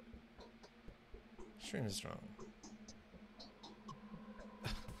 Stream is strong.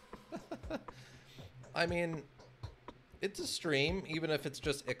 I mean, it's a stream, even if it's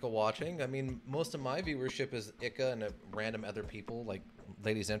just Ika watching. I mean, most of my viewership is Ika and random other people, like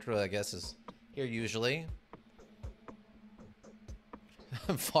Ladies Intro, I guess, is here usually.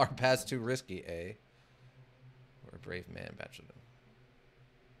 Far past too risky, eh? We're a brave man, Bachelor.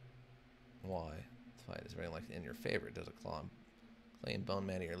 Why? The fight is very likely in your favor. Does a claim bone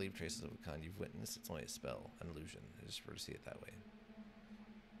manny or leave traces of a kind you've witnessed? It's only a spell, an illusion. I just prefer to see it that way.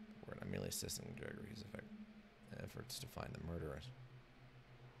 I'm merely assisting Gregory's efforts to find the murderers.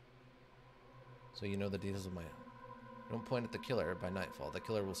 So you know the details of my... Don't point at the killer by nightfall. The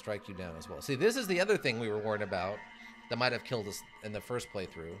killer will strike you down as well. See, this is the other thing we were warned about that might have killed us in the first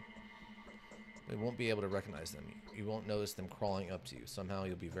playthrough. We won't be able to recognize them. You won't notice them crawling up to you. Somehow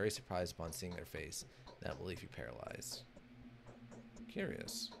you'll be very surprised upon seeing their face. That will leave you paralyzed.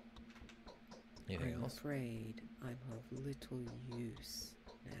 Curious. Anything else? I'm afraid I'm of little use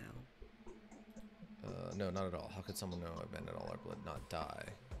now. No, not at all. How could someone know abandoned all our blood not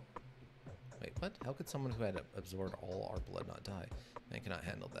die? Wait, what? How could someone who had absorbed all our blood not die? Man cannot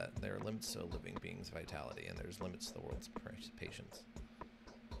handle that. There are limits to a living being's vitality, and there's limits to the world's patience.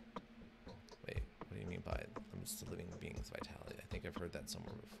 Wait, what do you mean by limits to living being's vitality? I think I've heard that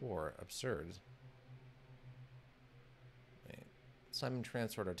somewhere before. Absurd. Wait. Simon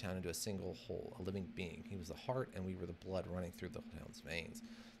transferred our town into a single whole, a living being. He was the heart, and we were the blood running through the town's veins.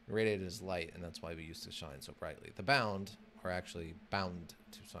 It radiated his light, and that's why we used to shine so brightly. The bound are actually bound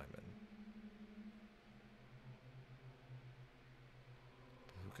to Simon.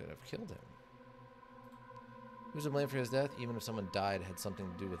 Who could have killed him? Who's to blame for his death? Even if someone died, had something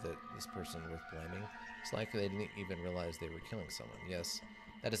to do with it, this person worth blaming. It's likely they didn't even realize they were killing someone. Yes,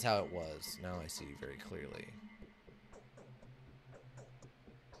 that is how it was. Now I see very clearly.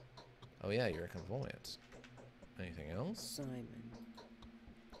 Oh yeah, you're a clairvoyant. Anything else? Simon.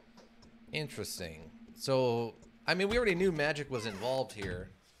 Interesting. So, I mean, we already knew magic was involved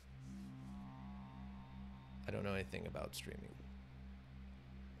here. I don't know anything about streaming.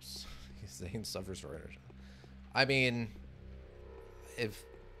 Zane suffers for energy. I mean, if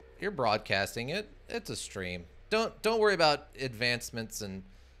you're broadcasting it, it's a stream. Don't worry about advancements and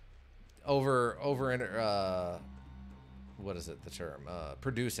what is it, the term?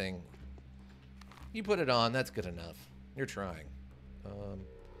 Producing. You put it on, that's good enough. You're trying.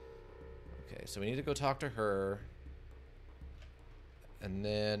 Okay, so we need to go talk to her. And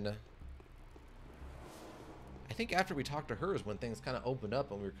then I think after we talked to her is when things kind of opened up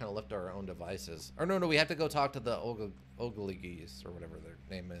and we were kind of left to our own devices. Or no, we have to go talk to the Ogaligis or whatever their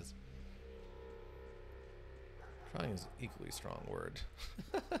name is. Trying is an equally strong word.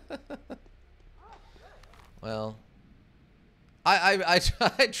 Well, I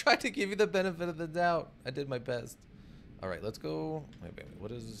tried to give you the benefit of the doubt. I did my best. All right, let's go. Wait. What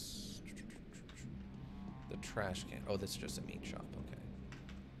is the trash can? Oh, this is just a meat shop. Okay.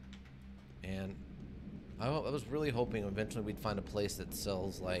 And I was really hoping eventually we'd find a place that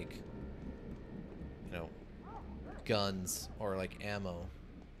sells, like, you know, guns or like ammo.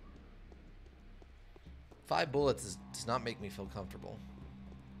 5 bullets does not make me feel comfortable.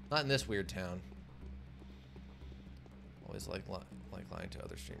 Not in this weird town. Always like lying to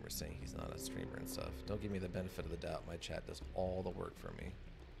other streamers saying he's not a streamer and stuff. Don't give me the benefit of the doubt. My chat does all the work for me.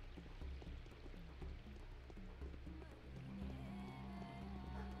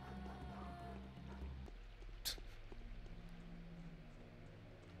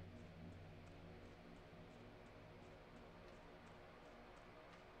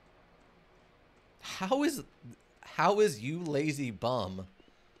 How is you lazy bum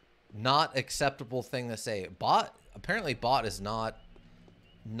not acceptable thing to say? Apparently bot is not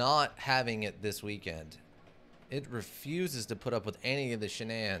having it this weekend. It refuses to put up with any of the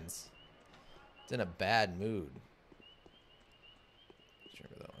shenanigans. It's in a bad mood.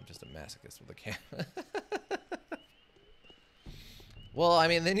 Remember though, I'm just a masochist with a camera. Well, I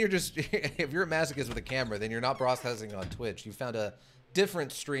mean, then you're just if you're a masochist with a camera, then you're not broadcasting on Twitch. You found a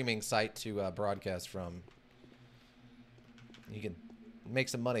different streaming site to broadcast from. You can make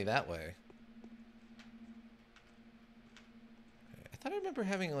some money that way. Okay. I thought I remember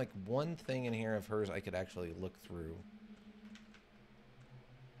having like one thing in here of hers I could actually look through.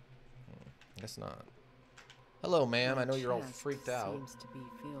 Guess not. Hello, ma'am. I know you're all freaked out. Seems to be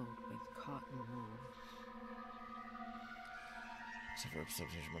filled with cotton wool. Except for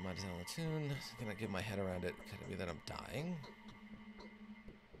substitution, my mind is on the tune. Can I get my head around it? Could it be that I'm dying?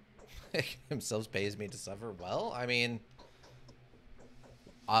 Himself pays me to suffer. Well, I mean,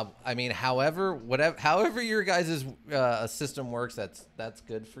 however your guys' system works, that's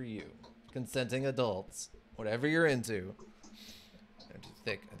good for you. Consenting adults, whatever you're into. They're too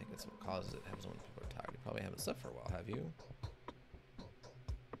thick. I think that's what causes it. Happens when people are tired. You probably haven't slept for a while, have you?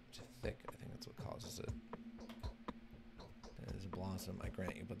 Too thick. I think that's what causes it. There's a blossom, I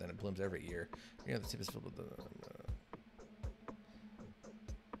grant you, but then it blooms every year. Yeah, the tip is filled with the.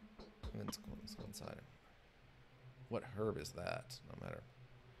 Let's go inside. What herb is that? No matter.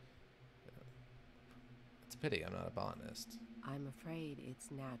 It's a pity I'm not a botanist. I'm afraid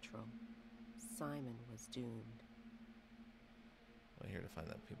it's natural. Simon was doomed. I'm here to find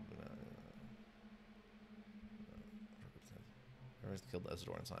that people. Whoever's killed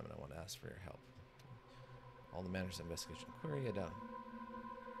Isidore and Simon, I want to ask for your help. All the matters of investigation. Query it down.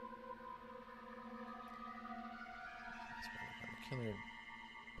 The killer.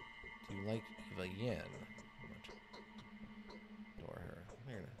 Do you like Eva Yen? Adore her.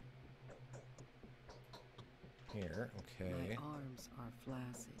 Here, okay. My arms are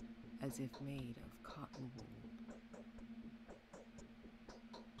flaccid, as if made of cotton wool.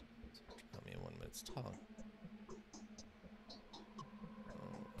 Tell me in 1 minute's tongue.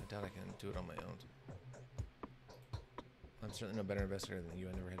 Oh, I doubt I can do it on my own. I'm certainly no better investigator than you.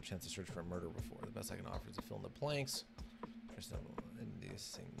 I never had a chance to search for a murder before. The best I can offer is to fill in the blanks. And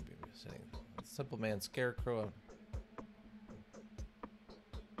these things be sitting. Simple man, scarecrow.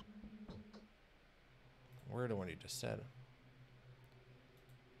 Word of what you just said.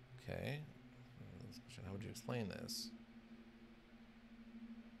 Okay. How would you explain this?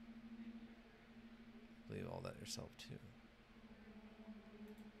 Believe all that yourself too.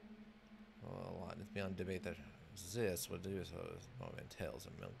 Well, a lot. It's beyond debate that this would do so. Entails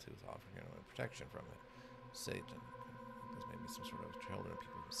a milk-tooth offering anyone protection from it. Satan. There's maybe some sort of children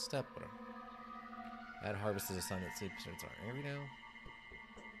people who step, but bad harvest is a sign that sleep starts are angry now.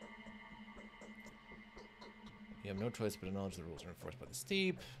 You have no choice but to acknowledge the rules are enforced by the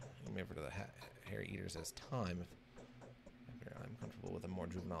steep. You may refer to the hair eaters as time. I'm comfortable with a more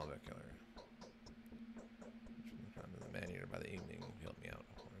juvenile vocabulary. The man eater by the evening help me out,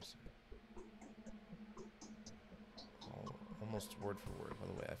 of course. Almost word for word. By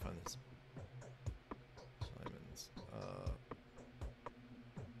the way, I find this. Simon's.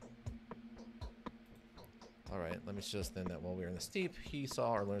 Alright, let me suggest then that while we were in the steep, he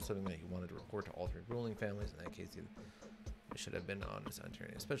saw or learned something that he wanted to report to all 3 ruling families. In that case, he should have been on his own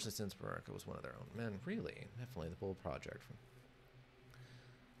tyranny, especially since Baraka was one of their own men. Really? Definitely the Bull Project.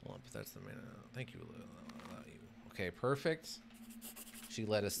 Well, but that's the main. Thank you. Okay, perfect. She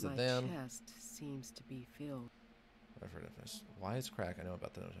led us to them. My chest seems to be filled. I've heard of this. Why is crack? I know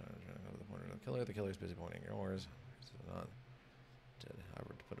about the pointer of the killer. The killer's busy pointing yours. So not dead.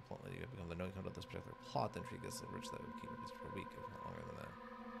 However, to put it bluntly, you have become the knowing content of this particular plot. The intrigue is so rich that it would keep it for a week, if not longer than that.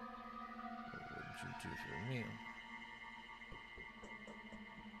 What would you do if you were me?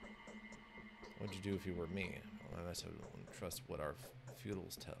 What'd you do if you were me? Well, I said, wouldn't trust what our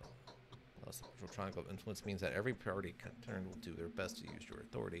feudals tell. Thus, the virtual triangle of influence means that every party concerned will do their best to use your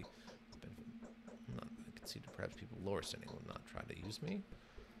authority. I concede to perhaps people lower standing will not try to use me.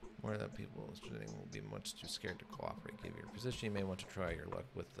 Or that people standing will be much too scared to cooperate. Given your position, you may want to try your luck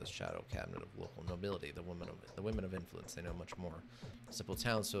with the shadow cabinet of local nobility, the women of influence. They know much more. Simple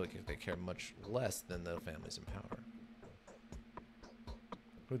towns, so they care much less than the families in power.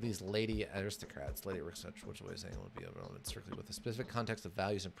 Who are these lady aristocrats? Lady aristocrats, which way saying would be irrelevant strictly with the specific context of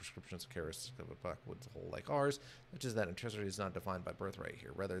values and prescriptions of characteristics of a backwoods whole like ours, which is that integrity is not defined by birthright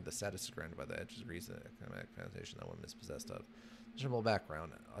here. Rather, the status is granted by the edges of reason and economic foundation that one is possessed of. Miserable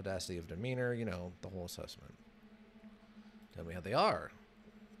background, audacity of demeanor, you know, the whole assessment. Tell me how they are.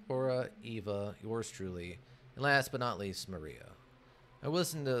 Cora, Eva, yours truly, and last but not least, Maria. I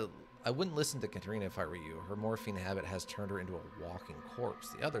wouldn't listen to Katerina if I were you. Her morphine habit has turned her into a walking corpse.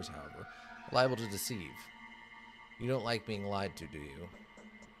 The others, however, are liable to deceive. You don't like being lied to, do you?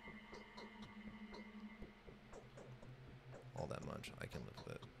 All that much. I can live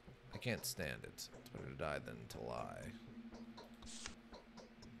with it. I can't stand it. It's better to die than to lie.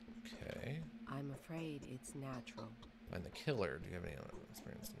 Okay. I'm afraid it's natural. Find the killer. Do you have any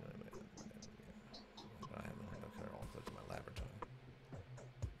experience? I haven't had no killer. All includes my laboratory.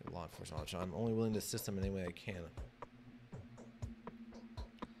 Law enforcement knowledge. I'm only willing to assist them in any way I can.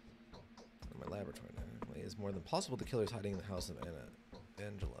 In my laboratory now. It is more than possible the killer is hiding in the house of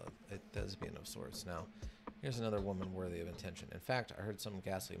Angela, a thespian of sorts. Now, here's another woman worthy of attention. In fact, I heard some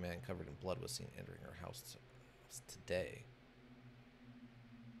ghastly man covered in blood was seen entering her house today.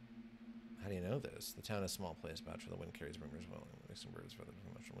 How do you know this? The town is a small place, about where the wind carries rumors well. Mixing birds for the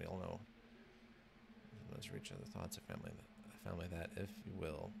promotion. We all know. Let's reach other thoughts of family that, if you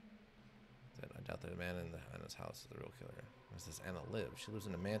will, that I doubt that the man in Anna's house is the real killer. Where does this Anna live? She lives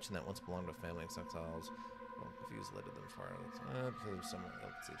in a mansion that once belonged to a family of exiles. Well, confused led to them far out. Because of some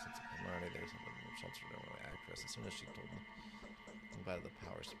ill-conceived sense of minority, there's something sheltered from an actress. As soon as she told them about the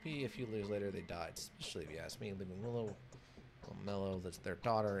powers to be, a few years later they died. Especially if you ask me, leaving Mello, their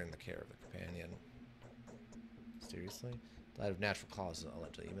daughter, in the care of the companion. Seriously? Died of natural causes,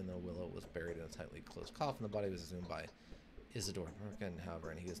 allegedly. Even though Willow was buried in a tightly closed coffin, the body was exhumed by Isidore Perkin, however,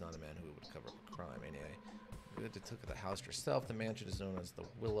 and he is not a man who would cover up a crime. Anyway, you had to look at the house yourself. The mansion is known as the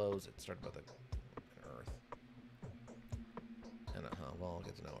Willows. It started by the Earth. And well, I'll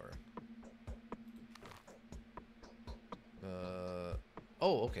get to know her.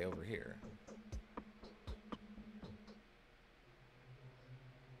 Oh, okay, over here.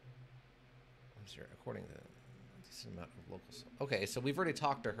 According to a decent amount of locals. Okay, so we've already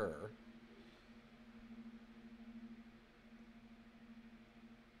talked to her.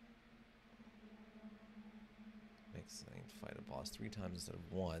 Makes sense. Fight a boss 3 times instead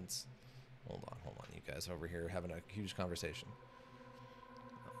of once. Hold on. You guys over here having a huge conversation.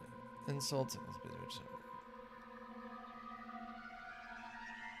 Insults.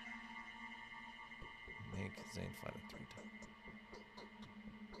 Make Zane fight it 3 times.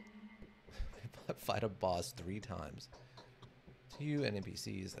 Fight a boss 3 times. 2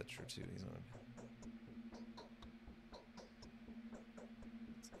 NPCs, that's true too. He's on.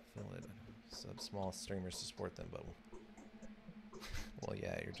 Small streamers to support them, but well,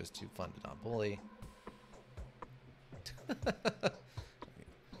 yeah, you're just too fun to not bully.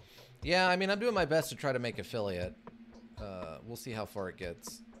 Yeah, I mean, I'm doing my best to try to make affiliate. We'll see how far it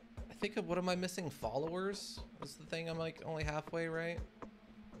gets. I think of what am I missing? Followers is the thing. I'm like only halfway, right?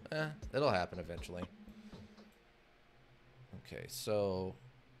 It'll happen eventually. Okay, so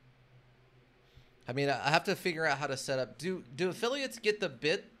I mean, I have to figure out how to set up. Do affiliates get the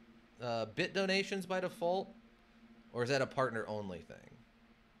bit donations by default, or is that a partner only thing?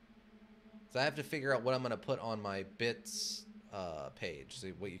 So I have to figure out what I'm going to put on my bits page.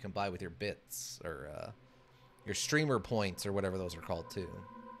 See what you can buy with your bits or your streamer points or whatever those are called too.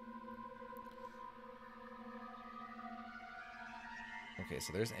 Okay,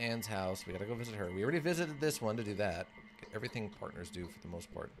 so there's Anne's house. We gotta go visit her. We already visited this one to do that. Everything partners do for the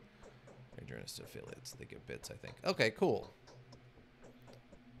most part. Journalist affiliates, they get bits, I think. Okay, cool.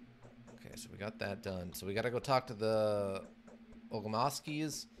 Okay, so we got that done. So we gotta go talk to the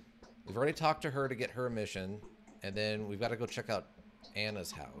Ogomaskis. We've already talked to her to get her mission, and then we've got to go check out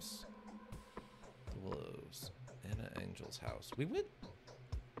Anna's house. The Willows. Anna Angel's house. We went.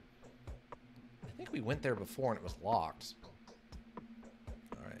 I think we went there before and it was locked.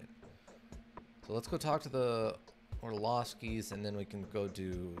 Alright. So let's go talk to the Orlovskis and then we can go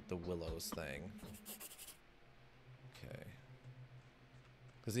do the Willows thing. Okay.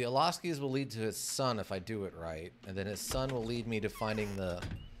 Because the Orlovskis will lead to his son if I do it right. And then his son will lead me to finding the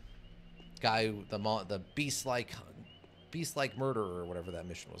guy, the beast-like murderer or whatever that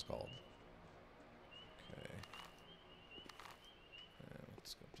mission was called. Okay.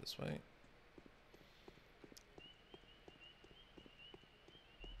 Let's go this way.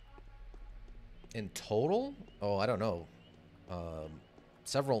 In total? Oh, I don't know.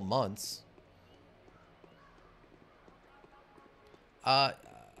 Several months. I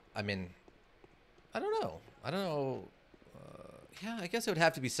mean, I don't know. I don't know. Yeah, I guess it would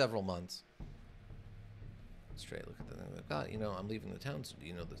have to be several months. Straight look at the thing I've got. You know, I'm leaving the town, so do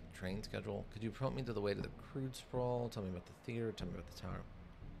you know the train schedule? Could you point me to the way to the crude sprawl? Tell me about the theater. Tell me about the tower.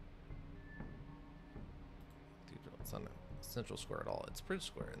 Dude, it's not a central square at all. It's Bridge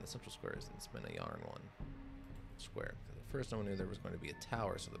Square, and the central square is it's been a yarn one square. At first, no one knew there was going to be a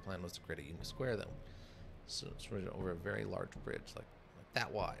tower, so the plan was to create a unique square that so spread over a very large bridge, like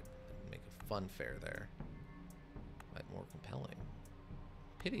that wide, and make a fun fair there. Like more compelling.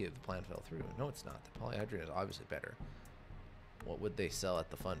 Pity if the plan fell through. No, it's not. The polyhydrogen is obviously better. What would they sell at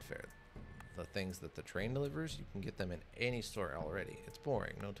the fun fair? The things that the train delivers? You can get them in any store already. It's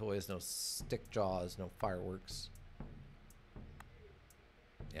boring. No toys, no stick jaws, no fireworks.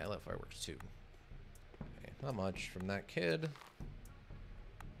 Yeah, I love fireworks too. Okay, not much from that kid.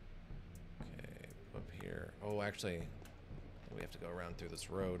 Okay, up here. Oh, actually, we have to go around through this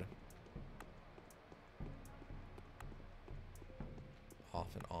road.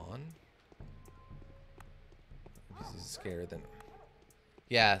 Off and on. He's scared then.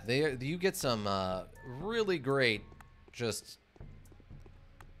 Yeah, you get some really great, just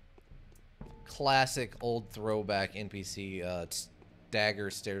classic old throwback NPC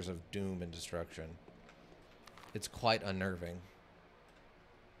dagger stares of doom and destruction. It's quite unnerving.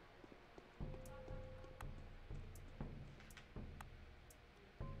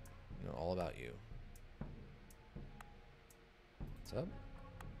 You know all about you. What's up?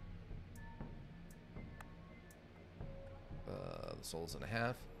 The soul's in a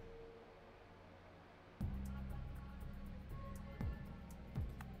half.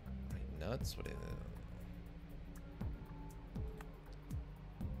 Nuts? What is it?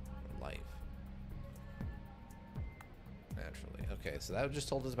 Life. Naturally. Okay, so that just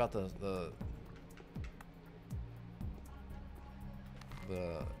told us about the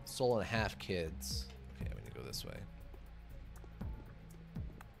soul and a half kids. Okay, I'm gonna go this way.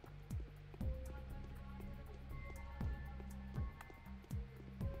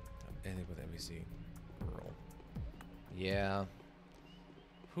 Anything with NBC girl. Yeah.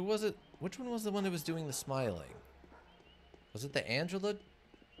 Who was it? Which one was the one who was doing the smiling? Was it the Angela?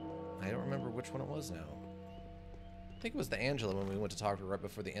 I don't remember which one it was now. I think it was the Angela when we went to talk to her right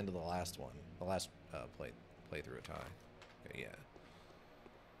before the end of the last one. The last playthrough of Ty. Okay, yeah.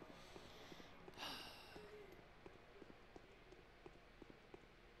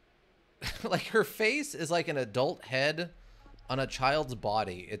 Like her face is like an adult head on a child's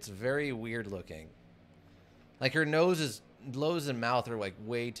body. It's very weird looking. Like her nose and mouth are like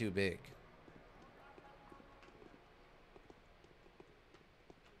way too big.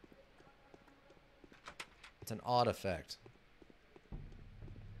 It's an odd effect.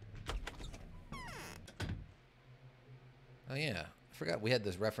 Oh yeah, I forgot we had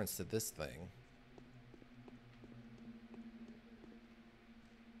this reference to this thing.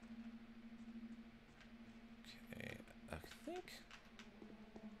 Okay, I think.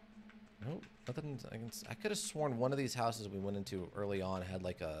 Nope, nothing. I could have sworn one of these houses we went into early on had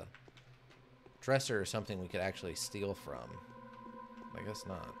like a dresser or something we could actually steal from. I guess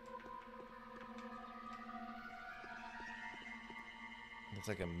not. Looks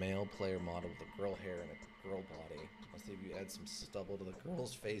like a male player model with a girl hair and a girl body. Let's see if you add some stubble to the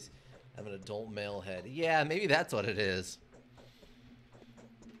girl's face, have an adult male head. Yeah, maybe that's what it is.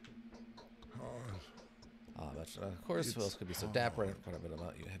 Of course, who else could be so dapper? I've quite a bit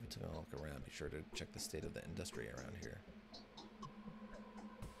about you. Have to look around. Be sure to check the state of the industry around here.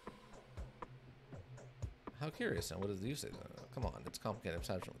 How curious, and what does you say? Come on, it's complicated. With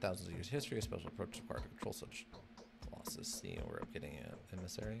thousands of years of history, a special approach is required to control such losses. See where I'm getting at,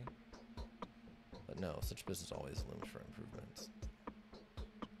 emissary? But no, such business always looms for improvements.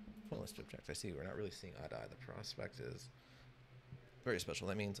 Pointless to object. I see, we're not really seeing eye to eye. The prospect is very special.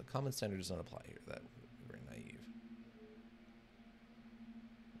 That means a common standard does not apply here. That very naive.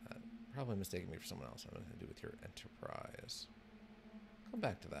 Probably mistaking me for someone else. I'm nothing to do with your enterprise. Come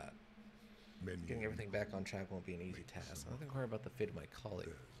back to that. Many Getting everything back on track won't be an easy task. I don't inquire about the fate of my colleague.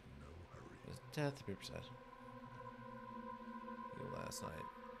 There's no hurry. His death to be precise. You last night.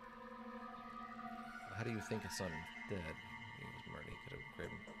 How do you think his son dead? He was murdered. He could have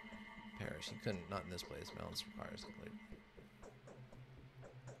craved perish. He couldn't. Not in this place. Balance requires it.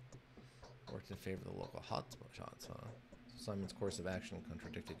 Worked in favor of the local hotspots, huh? Simon's course of action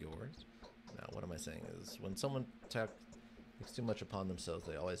contradicted yours. Now, what am I saying is, when someone takes too much upon themselves,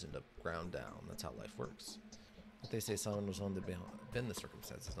 they always end up ground down. That's how life works. If they say Simon was one to bend the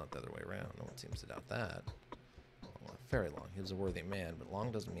circumstances, not the other way around. No one seems to doubt that. Well, very long. He was a worthy man, but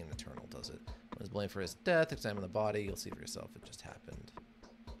long doesn't mean eternal, does it? When he's blamed for his death, examine the body. You'll see for yourself. It just happened.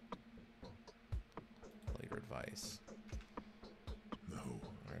 Well, your advice. No.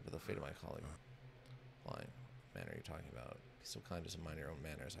 Alright, but the fate of my colleague. Flying. Manner you're talking about. Be so kind as to mind your own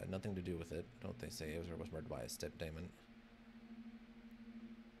manners. I had nothing to do with it. Don't they say it was murdered by a stepdamon?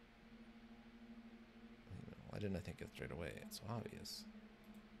 Why didn't I think it straight away? It's so obvious.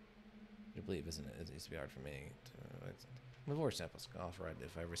 You believe, isn't it? It needs to be hard for me. My voice samples off right.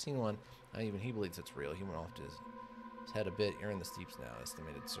 If I've ever seen one, even he believes it's real. He went off to his head a bit. You're in the steeps now,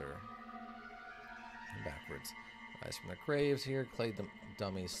 estimated, sir. And backwards. Rise from their graves here. Clay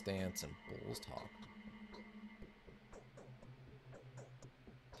dummies stance and bulls talk.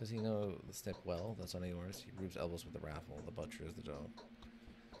 Does he know the step well? That's none of yours. He rubes elbows with the raffle. The butcher is the dough.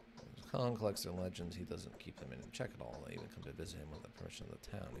 Khan collects their legends. He doesn't keep them in check at all. They even come to visit him with the permission of the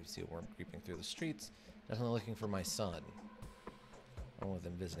town. If you see a worm creeping through the streets, definitely looking for my son. Along with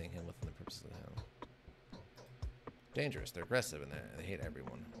them visiting him within the purpose of the town. Dangerous. They're aggressive and they hate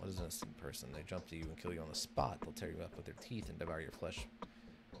everyone. What is an innocent person? They jump to you and kill you on the spot. They'll tear you up with their teeth and devour your flesh.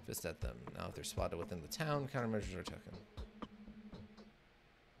 Fist at them. Now if they're spotted within the town, countermeasures are taken.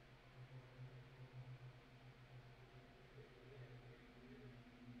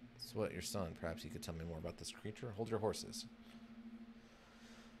 So what, your son? Perhaps you could tell me more about this creature? Hold your horses.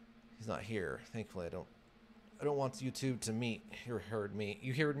 He's not here. Thankfully, I don't want you two to meet. You heard me.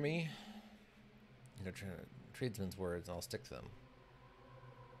 You heard me? You know, tradesmen's words, I'll stick to them.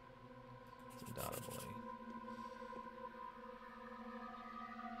 Undoubtedly.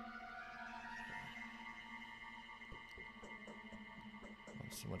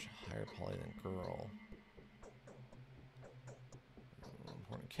 I'm so much higher poly than girl.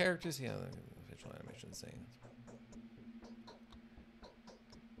 Important characters, yeah, the facial animation scenes.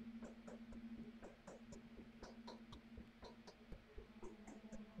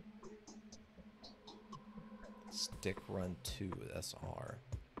 Stick Run 2 SR.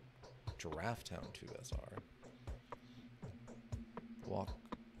 Giraffe Town 2 SR. Walk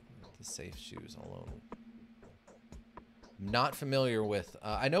the safe shoes alone. Not familiar with.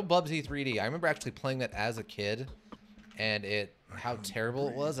 I know Bubsy 3D. I remember actually playing that as a kid, and how terrible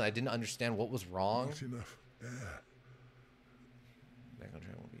it was. And I didn't understand what was wrong. Not enough air. Back on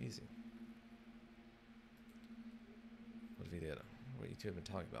track won't be easy. What if he did? What you two have been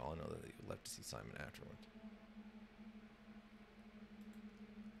talking about? I'll know that you left to see Simon afterward.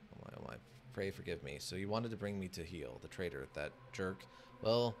 Oh my, pray forgive me. So you wanted to bring me to heel, the traitor, that jerk.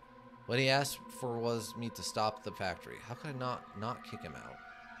 Well, what he asked for was me to stop the factory. How could I not kick him out?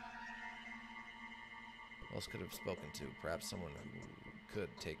 Who else could have spoken to? Perhaps someone who could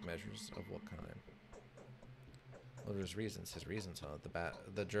take measures of what kind? What are his reasons? His reasons, huh?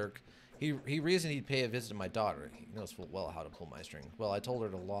 The jerk. He reasoned he'd pay a visit to my daughter. He knows full well how to pull my string. Well, I told her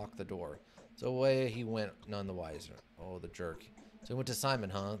to lock the door. So away he went, none the wiser. Oh, the jerk. So he went to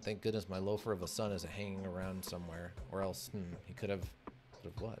Simon, huh? Thank goodness my loafer of a son isn't hanging around somewhere. Or else, he could have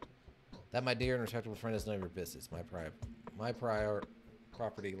what? That, my dear and respectable friend, is none of your business. My prior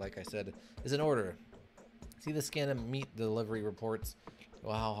property, like I said, is in order. See the scan and meat delivery reports?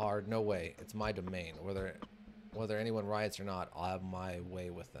 Well, how hard? No way. It's my domain. Whether anyone riots or not, I'll have my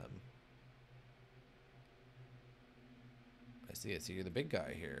way with them. I see it. So you're the big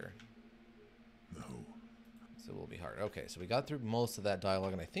guy here. No. So it will be hard. Okay, so we got through most of that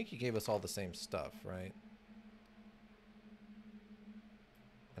dialogue, and I think he gave us all the same stuff, right?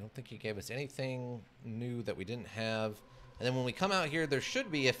 I don't think he gave us anything new that we didn't have. And then when we come out here, there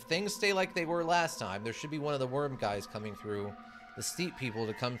should be, if things stay like they were last time, there should be one of the worm guys coming through, the steep people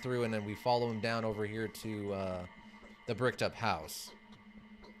to come through, and then we follow him down over here to the bricked up house.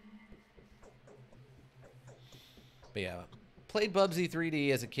 But yeah, played Bubsy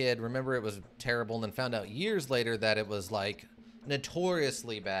 3D as a kid. Remember it was terrible, and then found out years later that it was like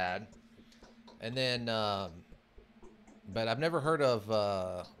notoriously bad. And then, but I've never heard of,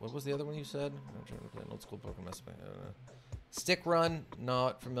 what was the other one you said? I'm trying to play an old school Pokemon. Stick Run,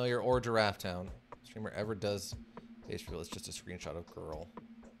 not familiar, or Giraffe Town. Streamer ever does face reveal. It's just a screenshot of girl.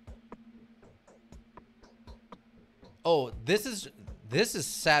 Oh, this is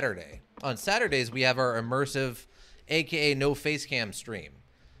Saturday. On Saturdays we have our immersive, aka no face cam stream.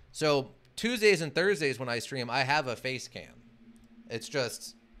 So Tuesdays and Thursdays when I stream, I have a face cam. It's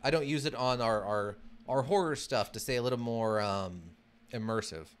just I don't use it on our horror stuff to stay a little more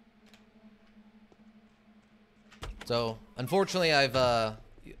immersive. So unfortunately, I've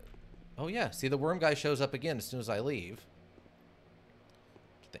oh yeah, see the worm guy shows up again as soon as I leave.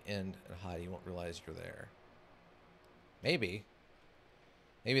 To the end and hide, you won't realize you're there. Maybe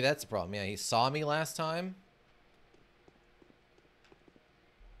that's the problem. Yeah, he saw me last time.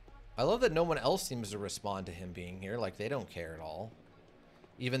 I love that no one else seems to respond to him being here. Like, they don't care at all.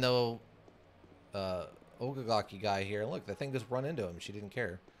 Even though Ogagaki guy here, look, the thing just run into him. She didn't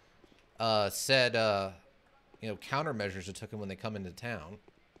care. Said, you know, countermeasures it took him when they come into town.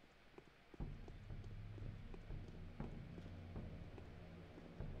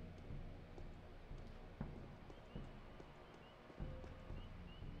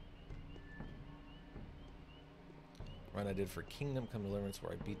 Run I did for Kingdom Come Deliverance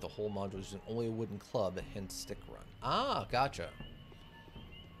where I beat the whole module using only a wooden club, hence stick run. Ah, gotcha.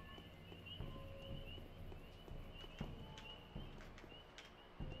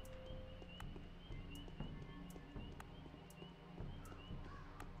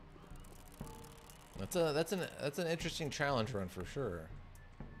 That's an interesting challenge run for sure.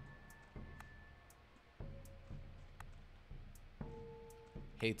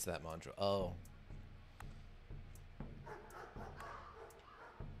 Hates that module. Oh.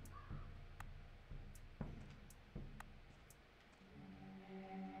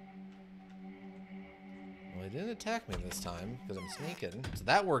 Well, he didn't attack me this time because I'm sneaking. So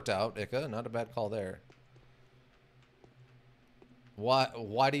that worked out, Ika. Not a bad call there.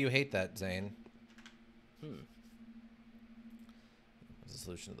 Why do you hate that, Zane? What's the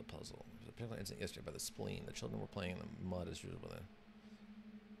solution to the puzzle? It was a particular incident yesterday by the spleen. The children were playing in the mud as usual with it.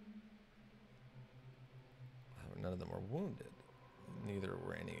 None of them were wounded. Neither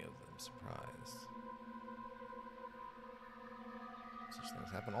were any of them surprised. Such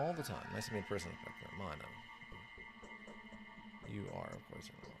things happen all the time. Nice to meet in person. Mono. You are, of course.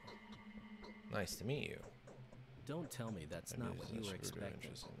 Nice to meet you. Don't tell me that's not what you were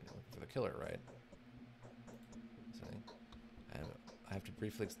expecting. For the killer, right? I have to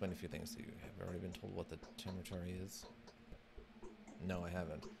briefly explain a few things to you. Have you already been told what the territory is? No, I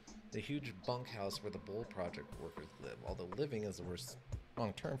haven't. The huge bunkhouse where the Bull Project workers live. Although living is the worst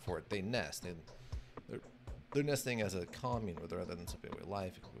wrong term for it, they nest. They're nesting as a commune rather than simply a way of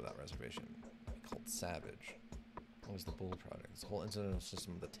life without reservation. Called Savage. What was the Bull Project? It's the whole incidental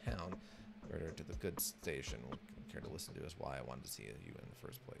system of the town. Right to the goods station. Care to listen to is why I wanted to see you in the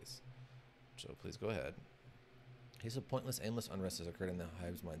first place. So please go ahead. A case of pointless, aimless unrest has occurred in the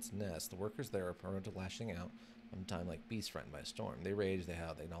hive's mind's nest. The workers there are prone to lashing out, one time like beasts frightened by a storm. They rage, they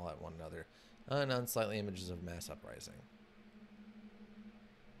howl, they gnaw at one another, and unsightly images of mass uprising.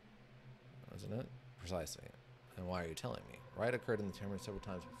 Isn't it? Precisely. And why are you telling me? Riot occurred in the town several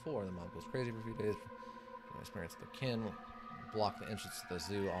times before. The mob goes crazy for a few days. From experience, the kin block the entrance to the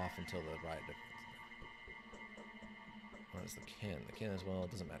zoo off until the riot defends. What is the kin? The kin as well, it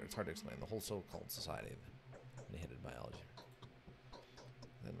doesn't matter. It's hard to explain. The whole so-called society inhibited biology.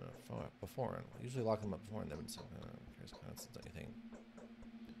 Then before, usually lock them up before and then here's constant anything.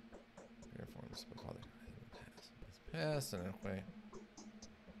 Your forms, but father pass and anyway.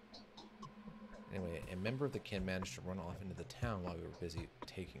 Anyway, a member of the kin managed to run off into the town while we were busy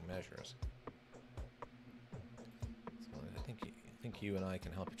taking measures. So I think you and I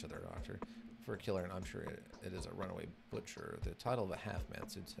can help each other, Doctor. For a killer, and I'm sure it is a runaway butcher. The title of a half-man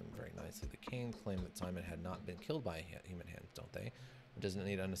suits him very nicely. The king claimed that Simon had not been killed by human hands, don't they? It doesn't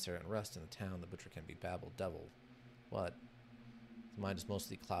need unnecessary unrest in the town. The butcher can be babbled devil. What? His mind is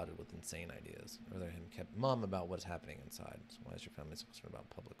mostly clouded with insane ideas. Rather, him kept mum about what is happening inside. So why is your family so concerned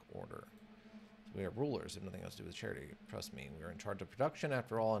about public order? So we are rulers, have nothing else to do with charity. Trust me, we are in charge of production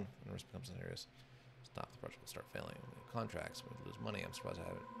after all, and when risk becomes serious. Stop, the project will start failing. Contracts, we lose money. I'm surprised I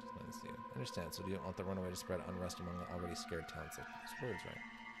haven't. I understand, so do you want the runaway to spread unrest among the already scared towns? Like these words, right?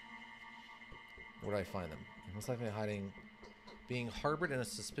 Where do I find them? Most likely hiding, being harbored in a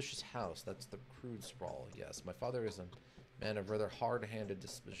suspicious house. That's the crude sprawl, yes. My father is a man of rather hard-handed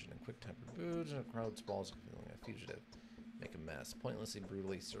disposition and quick-tempered moods, and a crowd sprawls feeling a fugitive. Make a mess. Pointlessly,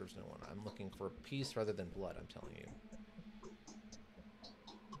 brutally serves no one. I'm looking for peace rather than blood, I'm telling you.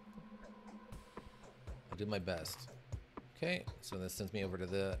 I'll do my best. Okay, so this sends me over to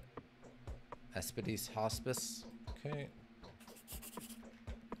the Aspides Hospice. Okay.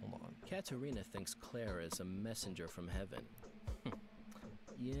 Hold on. Katerina thinks Clara is a messenger from heaven.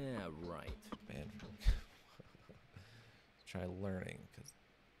 Yeah, right. Man. try learning because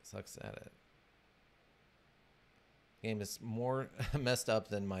it sucks at it. The game is more messed up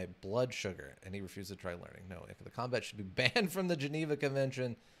than my blood sugar, and he refused to try learning. No, the combat should be banned from the Geneva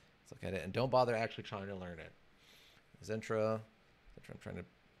Convention. Let's look at it, and don't bother actually trying to learn it. Zentra. I'm trying to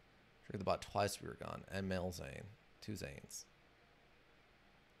trigger the bot twice we were gone. And Mel Zane. 2 Zanes.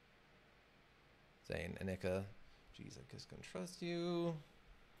 Zane, Anika. Jeez, I just couldn't trust you.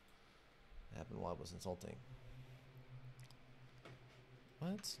 It happened while I was insulting.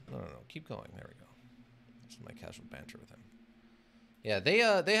 What? No. Keep going. There we go. Just my casual banter with him. Yeah, they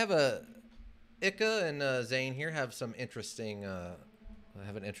have a Ika and Zane here have some interesting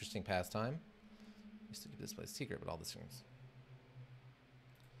have an interesting pastime. Used to keep this place secret, but all these things.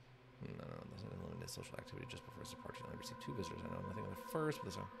 No, there's an unlimited social activity just before his departure. I only received 2 visitors. I know nothing of the first,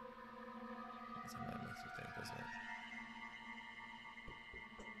 but there's a. That makes you think, doesn't it?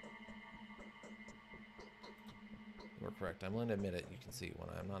 You are correct. I'm willing to admit it. You can see when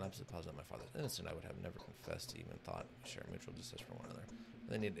I'm not absolutely positive my father's innocent, I would have never confessed to even thought we share mutual distrust for one another.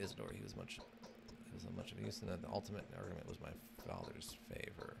 They needed Isidore. He was much of use, and that the ultimate argument was my father's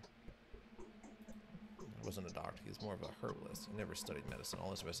favor. He wasn't a doctor. He was more of a herbalist. He never studied medicine.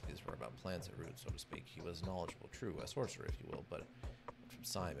 All his recipes were about plants and roots, so to speak. He was knowledgeable, true, a sorcerer, if you will, but from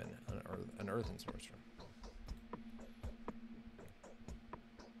Simon, an earthen sorcerer.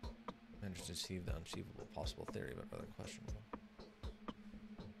 Managed to achieve the unachievable possible theory, but rather questionable.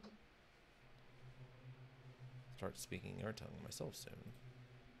 Start speaking your tongue myself soon.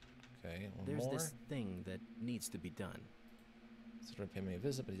 Okay, one There's more. this thing that needs to be done. So pay me a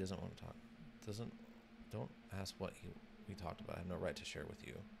visit, but he doesn't want to talk. Don't ask what we talked about. I have no right to share with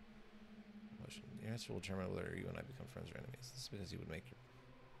you. Your answer will determine whether you and I become friends or enemies. This is because you would make your...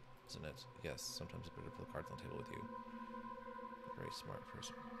 Isn't it? Yes, sometimes it's better to put the cards on the table with you. A very smart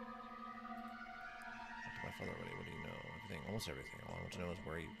person. Talk to my father already. What do you know? Everything, almost everything. All I want to know is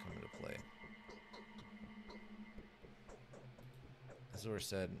where you come into play. Azor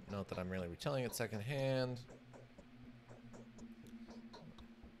said, note that I'm merely retelling it secondhand.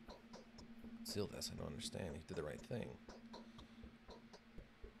 Seal this, I don't understand. He did the right thing.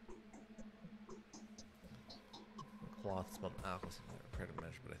 Cloth smelled alcohol, prepared to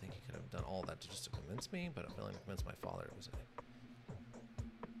measure, but I think he could have done all that just to convince me, but I'm willing to convince my father it was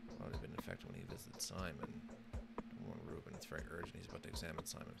already been in effect when he visited Simon. One Reuben, it's very urgent. He's about to examine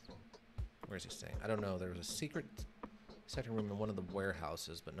Simon. Where is he staying? I don't know. There was a secret second room in one of the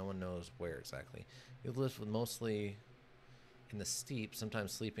warehouses, but no one knows where exactly. He lives with mostly in the steep,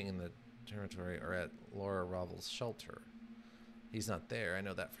 sometimes sleeping in the territory or at Laura Ravel's shelter. He's not there. I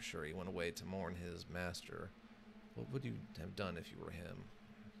know that for sure. He went away to mourn his master. What would you have done if you were him?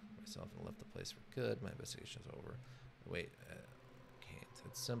 Myself and left the place for good. My investigation is over. Wait, can't.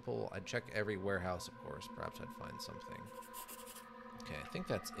 It's simple. I'd check every warehouse, of course. Perhaps I'd find something. Okay, I think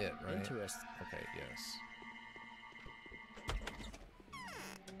that's it, right? Interesting. Okay, yes.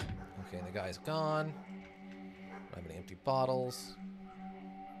 Okay, and the guy's gone. I don't have any empty bottles.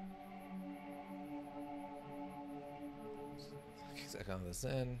 I got this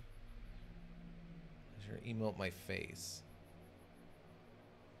in. Sure, emote my face.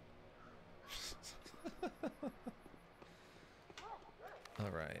 All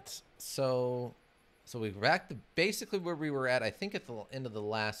right, so we're back to basically where we were at. I think at the end of the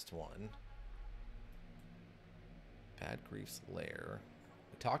last one. Bad Grief's lair.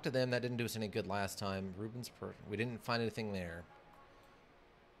 We talked to them. That didn't do us any good last time. Reuben's we didn't find anything there.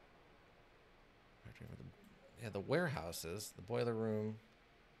 Yeah, the warehouses, the boiler room.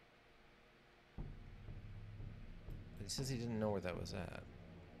 But he says he didn't know where that was at.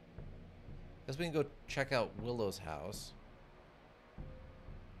 Guess we can go check out Willow's house.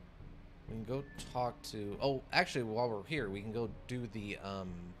 We can go talk to... Oh, actually, while we're here, we can go do the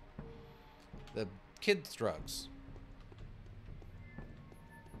kids' drugs.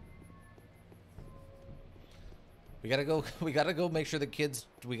 We gotta go make sure the kids...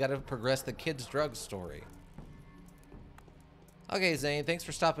 We gotta progress the kids' drugs story. Okay, Zane, thanks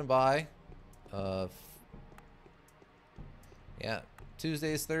for stopping by. Yeah,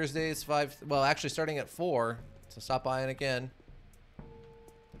 Tuesdays, Thursdays, 5... Well, actually starting at 4. So stop by and again.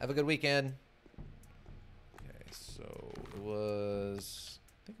 Have a good weekend. Okay, so it was...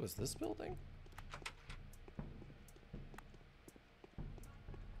 I think it was this building?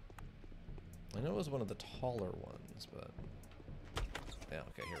 I know it was one of the taller ones, but... Yeah,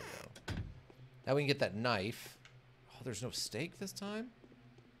 okay, here we go. Now we can get that knife. Oh, there's no steak this time?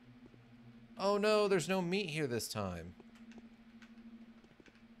 Oh no, there's no meat here this time.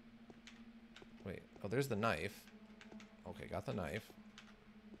 Wait, oh, there's the knife. Okay, got the knife.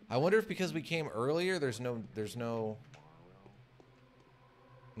 I wonder if because we came earlier, there's no...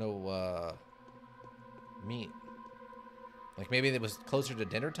 no meat. Like maybe it was closer to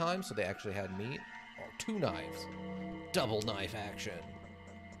dinner time, so they actually had meat. Oh, 2 knives. Double knife action.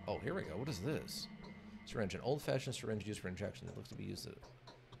 Oh, here we go. What is this? Syringe. An old-fashioned syringe used for injection that looks to be used to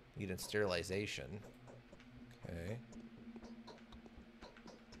aid in sterilization. Okay.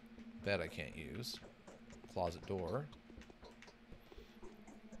 Bed I can't use. Closet door.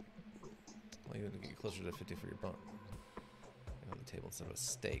 Well, you need to get closer to 50 for your bone. On the table instead of a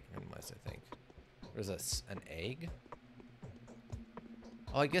steak. Randomized, I think. There's an egg?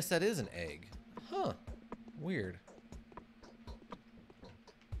 Oh, I guess that is an egg. Huh. Weird.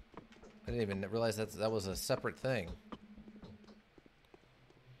 I didn't even realize that was a separate thing.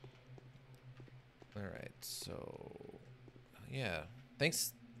 Alright, so... Yeah.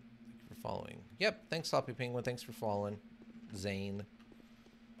 Thanks for following. Yep, thanks, Sloppy Penguin. Thanks for following. Zane.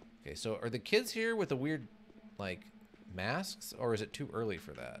 Okay, so are the kids here with the weird, like, masks? Or is it too early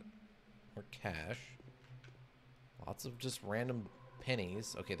for that? Or cash? Lots of just random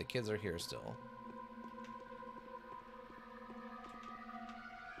pennies. Okay, the kids are here still.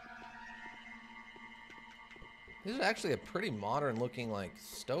 This is actually a pretty modern looking, like,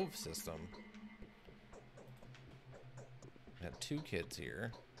 stove system. I have 2 kids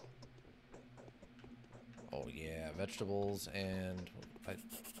here. Oh yeah, vegetables and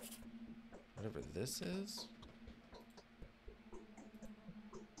whatever this is.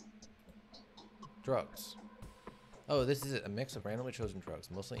 Drugs. Oh, this is a mix of randomly chosen drugs,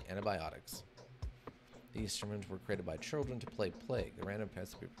 mostly antibiotics. These syringes were created by children to play plague. The random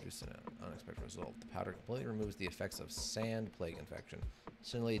recipe produced an unexpected result. The powder completely removes the effects of sand plague infection.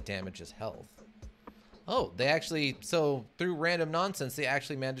 Suddenly it damages health. Oh, they actually, so through random nonsense, they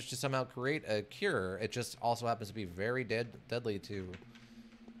actually managed to somehow create a cure. It just also happens to be very deadly to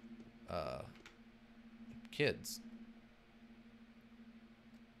kids.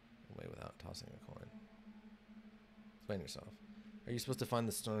 Away without tossing a coin. Explain yourself. Are you supposed to find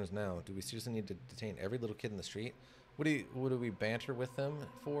the stoners now? Do we seriously need to detain every little kid in the street? What do we banter with them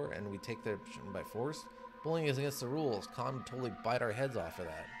for, and we take their by force? Bullying is against the rules. Con would totally bite our heads off for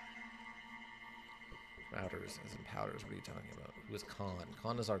that. Powders, as in powders. What are you talking about? Who is Khan?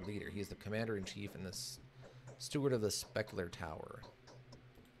 Khan is our leader. He is the commander-in-chief and the steward of the Specular Tower.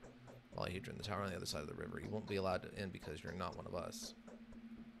 Polyhedron, the tower on the other side of the river. You won't be allowed in because you're not one of us.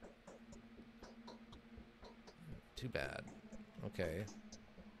 Too bad. Okay.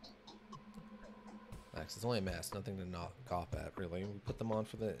 Max, it's only a mask. Nothing to knock off at, really. We put them on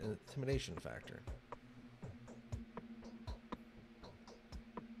for the intimidation factor.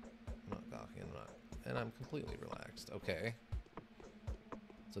 I'm not gawking. And I'm completely relaxed. Okay.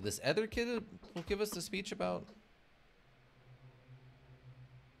 So this other kid will give us the speech about...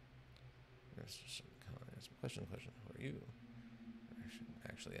 Question. Who are you?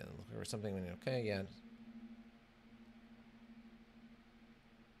 Actually, or something. Okay, yeah.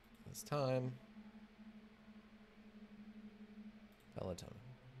 It's time. Peloton.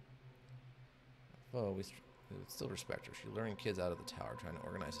 Oh, we would still respect her. She's luring kids out of the tower, trying to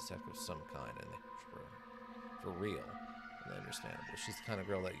organize a sect of some kind, and for real. And understandable. She's the kind of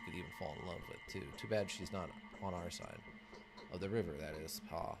girl that you could even fall in love with, too. Too bad she's not on our side. Of the river, that is.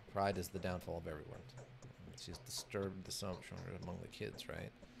 Pride is the downfall of everyone. She's disturbed the assumption among the kids,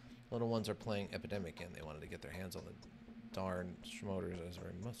 right? Little ones are playing Epidemic, and they wanted to get their hands on the darn Schmoders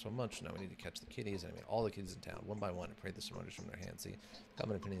so much. Now we need to catch the kitties. I mean, all the kids in town, one by one, and pray the Schmoders from their hands. See,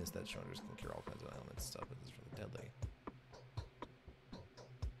 common opinion is that Schmoders can cure all kinds of ailments and stuff, but it's really deadly.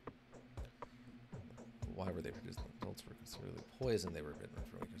 Why were they producing? Adults were considerably poisoned. They were bitten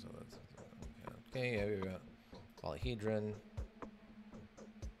for a week or so. That's okay. Yeah, we got Polyhedron.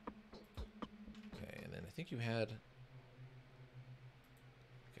 Okay, and then I think you had.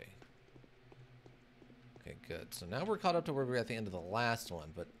 Okay, good. So now we're caught up to where we were at the end of the last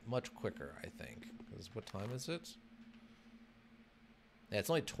one, but much quicker, I think. Because what time is it? Yeah, it's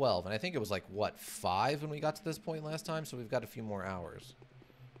only 12, and I think it was like, what, 5 when we got to this point last time? So we've got a few more hours.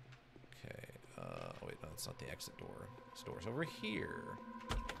 Okay, oh wait, no, it's not the exit door. This door's over here.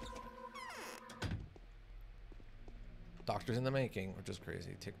 Doctors in the making, which is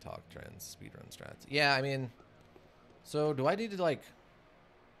crazy. TikTok trends, speedrun strats. Yeah, I mean, so do I need to, like...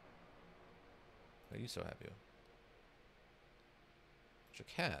 Why are you so happy? It's a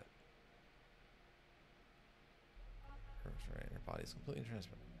cat. Right, her body's completely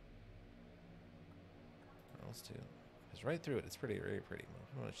transparent. What else too? It's right through it. It's pretty, very pretty.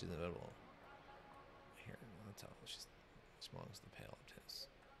 Oh, she's invisible. Here, that's how she's belongs to the pale obtuse.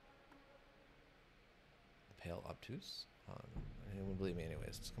 The pale obtuse? Anyone believe me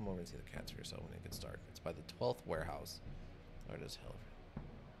anyways. Just come over and see the cats for yourself when it gets dark. It's by the 12th warehouse. Hard as hell.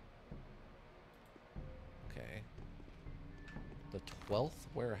 The 12th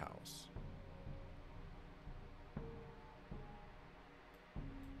warehouse.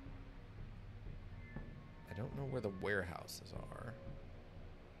 I don't know where the warehouses are.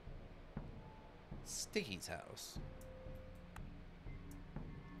 Sticky's house.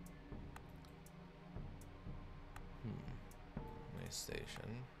 Nice station.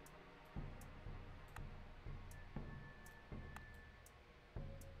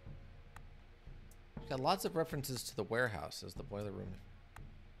 Got lots of references to the warehouses, the boiler room.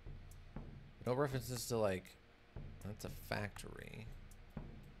 No references to, like, that's a factory.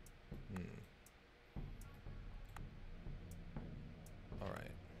 All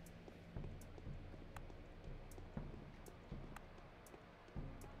right.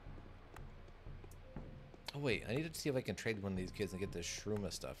 Oh wait, I need to see if I can trade one of these kids and get this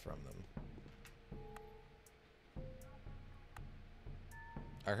Shruma stuff from them.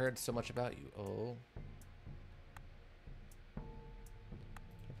 I heard so much about you. Oh.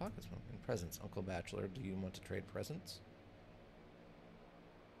 Your pockets and presents, Uncle Bachelor. Do you want to trade presents?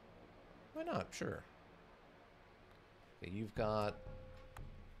 Why not? Sure. Okay, you got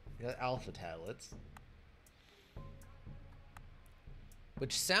alpha tablets.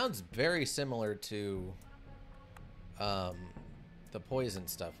 Which sounds very similar to the poison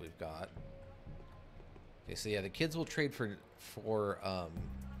stuff we've got. Okay, so yeah, the kids will trade for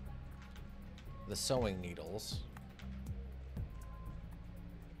the sewing needles.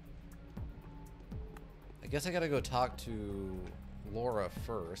 I guess I gotta go talk to Laura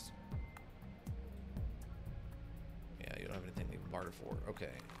first. Yeah, you don't have anything to barter for.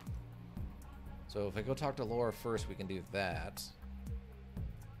 Okay. So if I go talk to Laura first, we can do that.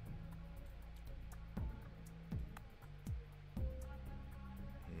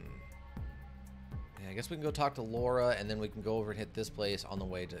 I guess we can go talk to Laura, and then we can go over and hit this place on the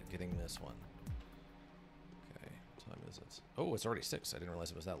way to getting this one. Okay, what time is it? Oh, it's already 6. I didn't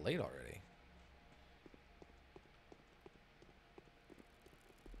realize it was that late already.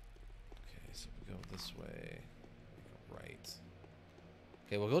 Okay, so we go this way. We go right.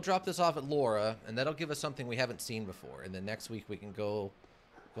 Okay, we'll go drop this off at Laura, and that'll give us something we haven't seen before. And then next week we can go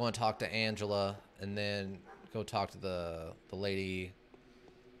and talk to Angela, and then go talk to the lady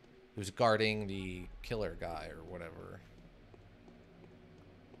who's guarding the killer guy or whatever.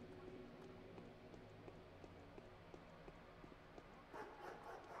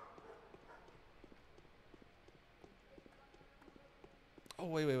 Oh,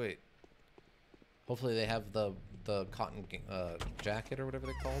 wait. Hopefully they have the cotton jacket or whatever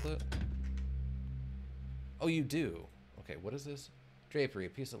they called it. Oh, you do? Okay, what is this? Drapery, a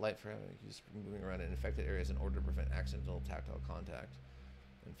piece of light for use for moving around in infected areas in order to prevent accidental tactile contact.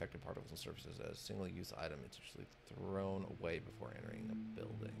 Infected particles and surfaces as a single-use item. It's usually thrown away before entering a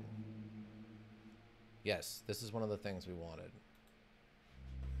building. Yes, this is one of the things we wanted.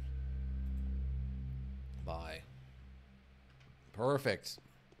 Buy. Perfect.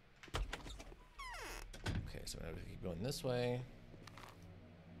 Okay, so now we keep going this way.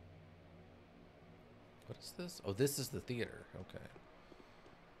 What is this? Oh, this is the theater. Okay.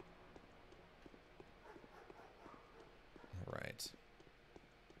 All right.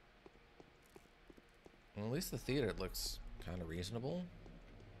 Well, at least the theater looks kind of reasonable.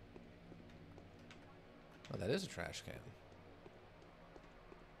 Oh, that is a trash can.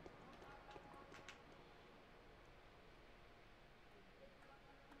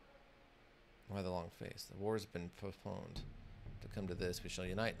 Why the long face? The war has been postponed. To come to this, we shall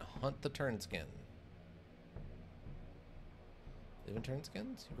unite and hunt the turnskin. Live in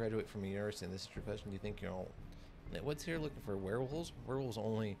turnskins? You graduate from a university and this is your profession. Do you think you're all nitwits here looking for werewolves? Werewolves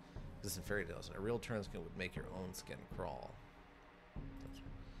only exist in fairy tales. A real turnskin would make your own skin crawl.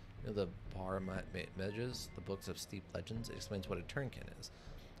 You know the Pathologic, the books of steep legends? It explains what a turnkin is.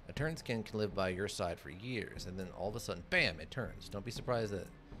 A turnskin can live by your side for years, and then all of a sudden, bam, it turns. Don't be surprised that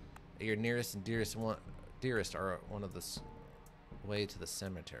your nearest and dearest are one of the way to the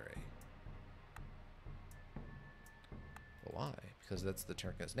cemetery. But why? Because that's the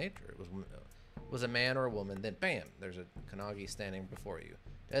turnkin's nature. It was a man or a woman, then bam, there's a Kanagi standing before you.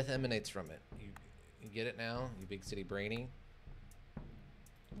 Death emanates from it. You get it now, you big city brainy?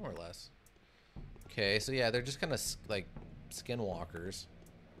 More or less. Okay, so yeah, they're just kind of like skinwalkers.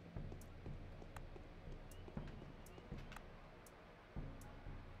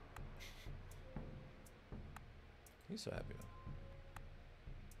 He's so happy.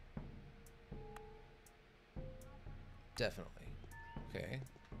 Definitely. Okay.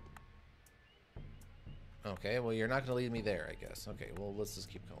 Okay, well, you're not going to lead me there, I guess. Okay, well, let's just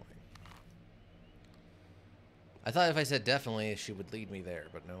keep going. I thought if I said definitely, she would lead me there,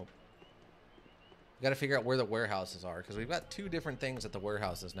 but nope. We got to figure out where the warehouses are, because we've got 2 different things at the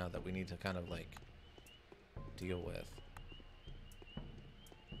warehouses now that we need to kind of like deal with.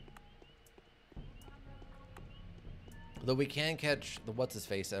 Though we can catch the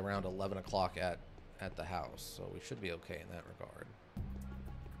what's-his-face at around 11 o'clock at the house, so we should be okay in that regard.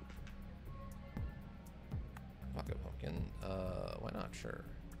 Pocket pumpkin. Why not? Sure.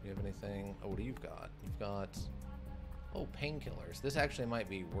 Do you have anything? Oh, what do you got? You've got... Oh, painkillers. This actually might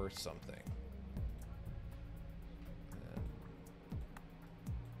be worth something.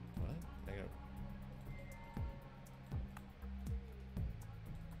 What?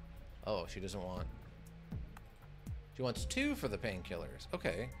 Oh, she doesn't want... She wants 2 for the painkillers.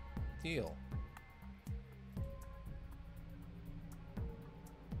 Okay. Deal.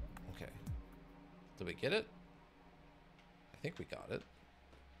 Okay. Did we get it? I think we got it.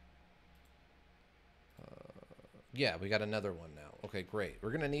 Yeah, we got another one now. Okay, great. We're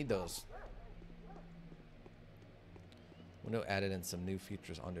going to need those. Window added in some new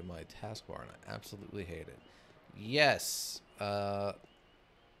features onto my taskbar, and I absolutely hate it. Yes. What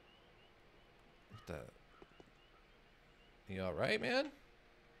the... You alright, man?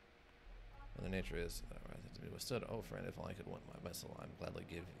 Well, the nature is to be withstood. Oh, friend, if only I could win my vessel, I'd gladly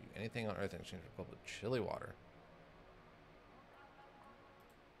give you anything on earth in exchange for a cup of chilly water.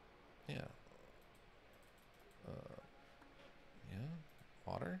 Yeah. Yeah?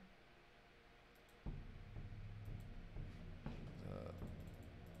 Water?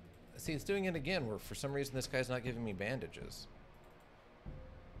 See, it's doing it again, where for some reason this guy's not giving me bandages.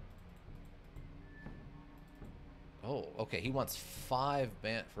 Oh, okay. He wants 5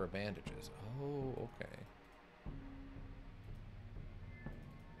 for bandages. Oh, okay.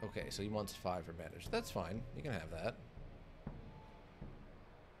 Okay, so he wants 5 for bandages. That's fine. You can have that.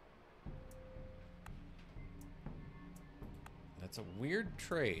 That's a weird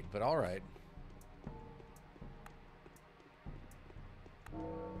trade, but all right.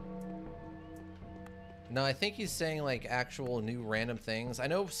 No, I think he's saying like actual new random things. I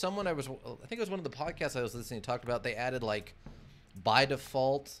know someone I think it was one of the podcasts I was listening to talked about, they added like by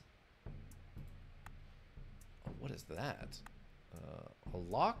default. What is that? A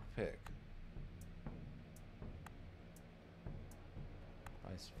lockpick.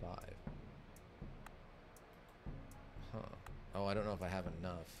 Price 5. Huh. Oh, I don't know if I have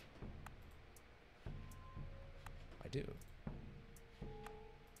enough. I do.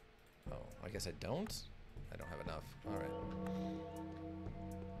 Oh, I guess I don't? I don't have enough. Alright.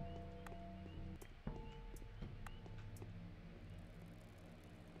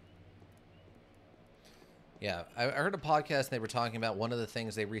 Yeah, I heard a podcast and they were talking about one of the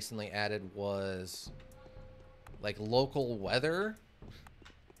things they recently added was like local weather.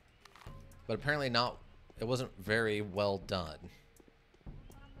 But apparently not, it wasn't very well done.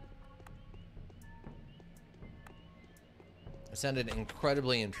 It sounded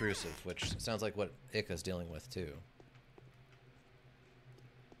incredibly intrusive, which sounds like what Ika's dealing with too.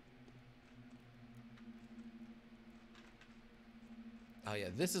 Oh yeah,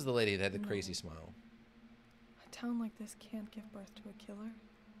 this is the lady that had the crazy smile. A town like this can't give birth to a killer.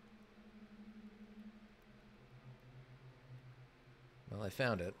 Well, I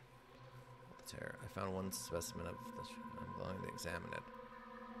found it. It's here. I found one specimen of this. I'm going to examine it.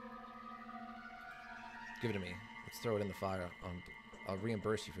 Give it to me. Let's throw it in the fire. I'll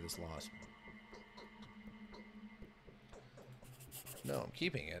reimburse you for this loss. No, I'm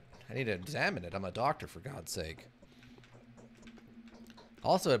keeping it. I need to examine it. I'm a doctor, for God's sake.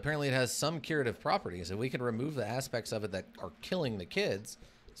 Also, apparently it has some curative properties. If we can remove the aspects of it that are killing the kids,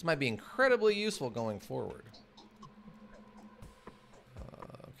 this might be incredibly useful going forward.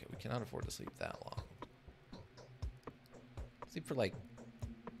 Okay, we cannot afford to sleep that long. Sleep for like...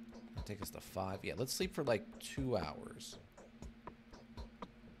 Take us to 5. Yeah, let's sleep for like 2 hours.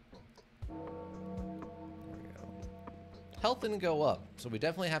 There we go. Health didn't go up, so we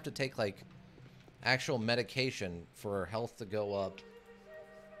definitely have to take like actual medication for our health to go up.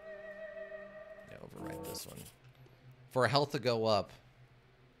 Yeah, overwrite this one. For our health to go up.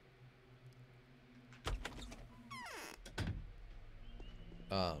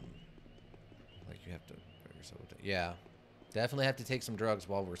 Like you have to... Yeah. Definitely have to take some drugs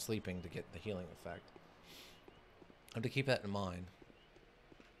while we're sleeping to get the healing effect. I have to keep that in mind.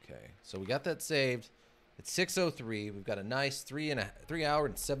 Okay, so we got that saved. It's 6:03. We've got a nice 3 hour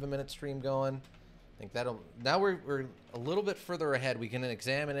and 7 minute stream going. I think that'll... Now we're a little bit further ahead. We can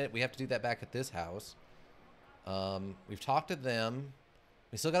examine it. We have to do that back at this house. We've talked to them.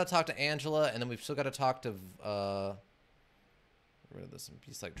 We still got to talk to Angela, and then we've still got to talk to... Get rid of this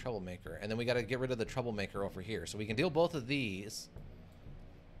piece like troublemaker, and then we got to get rid of the troublemaker over here, so we can deal both of these.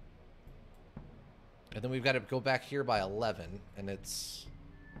 And then we've got to go back here by 11, and it's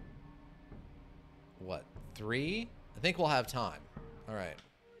what, 3? I think we'll have time. All right.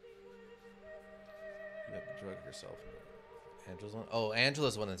 You have to drug yourself. Angela's one. Oh,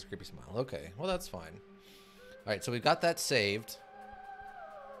 Angela's one that's creepy smile. Okay, well that's fine. All right, so we've got that saved.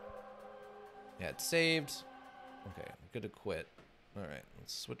 Yeah, it's saved. Okay, I'm good to quit. All right,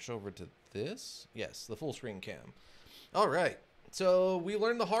 let's switch over to this. Yes, the full screen cam. All right. So we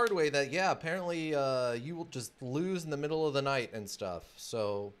learned the hard way that, yeah, apparently you will just lose in the middle of the night and stuff.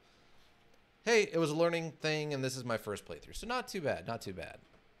 So, hey, it was a learning thing, and this is my first playthrough. So not too bad, not too bad.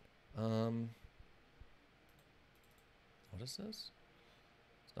 What is this?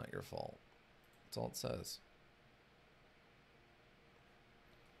 It's not your fault. That's all it says.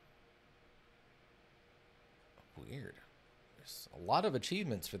 Weird. There's a lot of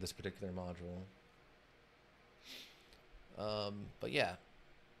achievements for this particular module. But yeah,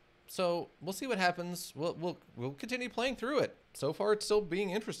 so we'll see what happens. We'll continue playing through it. So far, it's still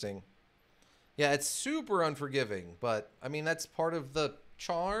being interesting. Yeah, it's super unforgiving, but I mean that's part of the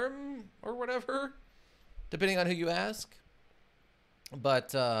charm or whatever, depending on who you ask.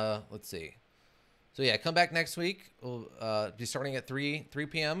 But let's see. So yeah, come back next week. We'll be starting at 3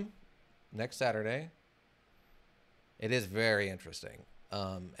 p.m. next Saturday. It is very interesting.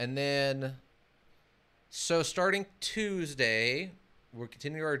 And then. So starting Tuesday, we're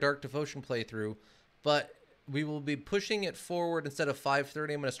continuing our Dark Devotion playthrough, but we will be pushing it forward. Instead of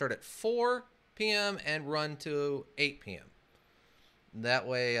 5:30, I'm going to start at 4 p.m. and run to 8 p.m. That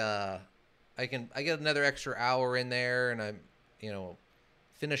way, I get another extra hour in there, and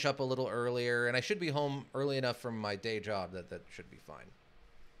finish up a little earlier, and I should be home early enough from my day job that should be fine.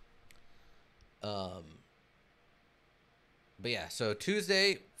 But yeah, so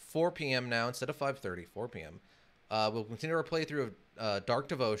Tuesday, 4 p.m. now instead of 5:30, 4 p.m. We'll continue our playthrough of Dark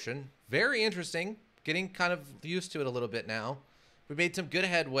Devotion. Very interesting. Getting kind of used to it a little bit now. We made some good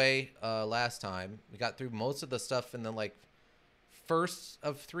headway last time. We got through most of the stuff in the first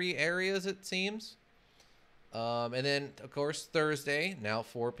of 3 areas, it seems. And then, of course, Thursday, now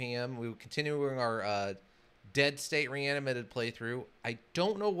 4 p.m., we will continue our Dead State Reanimated playthrough. I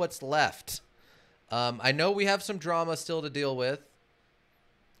don't know what's left. I know we have some drama still to deal with.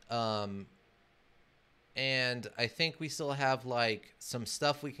 And I think we still have some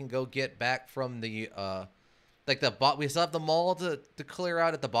stuff we can go get back from the we still have the mall to clear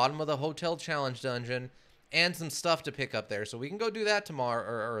out at the bottom of the hotel challenge dungeon, and some stuff to pick up there, so we can go do that tomorrow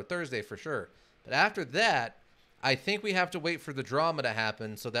or Thursday for sure. But after that, I think we have to wait for the drama to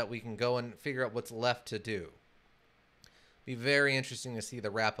happen so that we can go and figure out what's left to do. Be very interesting to see the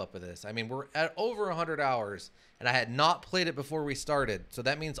wrap up of this. I mean, we're at over 100 hours, and I had not played it before we started, so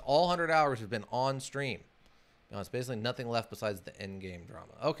that means all 100 hours have been on stream. It's basically nothing left besides the end game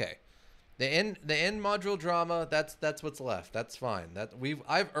drama. Okay, the end module drama. That's what's left. That's fine.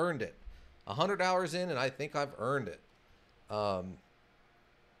 I've earned it. 100 hours in, and I think I've earned it. But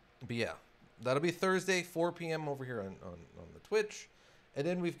yeah, that'll be Thursday, 4 p.m. over here on the Twitch, and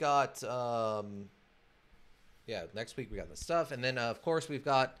then we've got. Yeah, next week we got the stuff, and then of course we've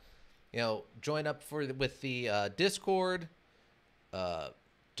got, join up with the Discord.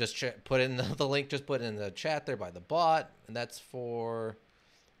 Just put in the link. Just put in the chat there by the bot, and that's for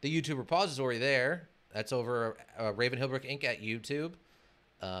the YouTube repository there. That's over Raven Hillbrook Inc. at YouTube.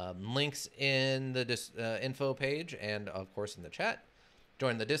 Links in the info page, and of course in the chat.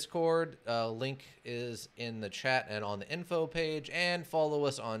 Join the Discord. Link is in the chat and on the info page, and follow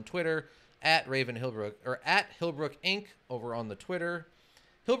us on Twitter. At Raven Hillbrook, or at Hillbrook Inc. over on the Twitter.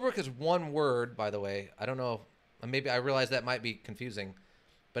 Hillbrook is one word, by the way. I don't know. Maybe I realize that might be confusing.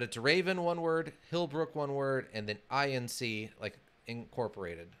 But it's Raven, one word, Hillbrook, one word, and then INC,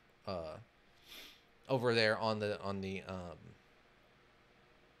 incorporated, over there on the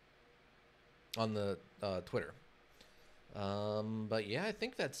Twitter. But yeah, I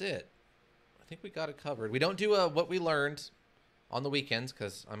think that's it. I think we got it covered. We don't do what we learned on the weekends,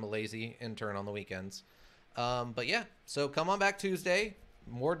 because I'm a lazy intern on the weekends. But yeah, so come on back Tuesday.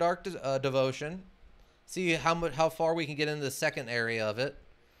 More Dark Devotion. See how far we can get into the second area of it.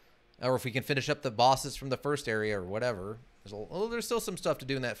 Or if we can finish up the bosses from the first area or whatever. There's still some stuff to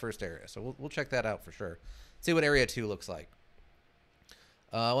do in that first area. So we'll check that out for sure. See what Area 2 looks like.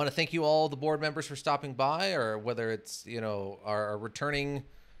 I want to thank you all, the board members, for stopping by, or whether it's, our returning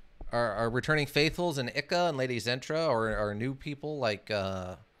faithfuls in Ika and Lady Zentra, or our new people like,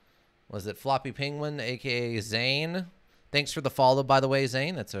 was it Floppy Penguin, aka Zane? Thanks for the follow, by the way,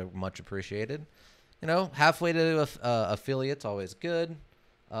 Zane. That's much appreciated. Halfway to affiliates, always good.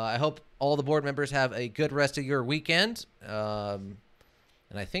 I hope all the board members have a good rest of your weekend.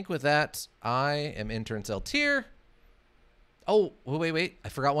 And I think with that, I am intern Celtier. Oh, wait. I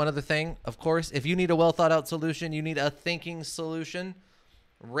forgot one other thing. Of course, if you need a well thought out solution, you need a thinking solution.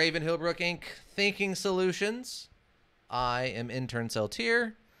 Raven Hillbrook Inc. Thinking Solutions. I am intern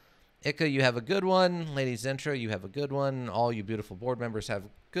Celtier. Ika, you have a good one. Lady Zentra, you have a good one. All you beautiful board members have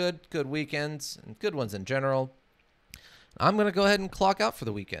good weekends and good ones in general. I'm going to go ahead and clock out for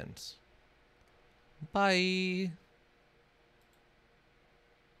the weekend. Bye.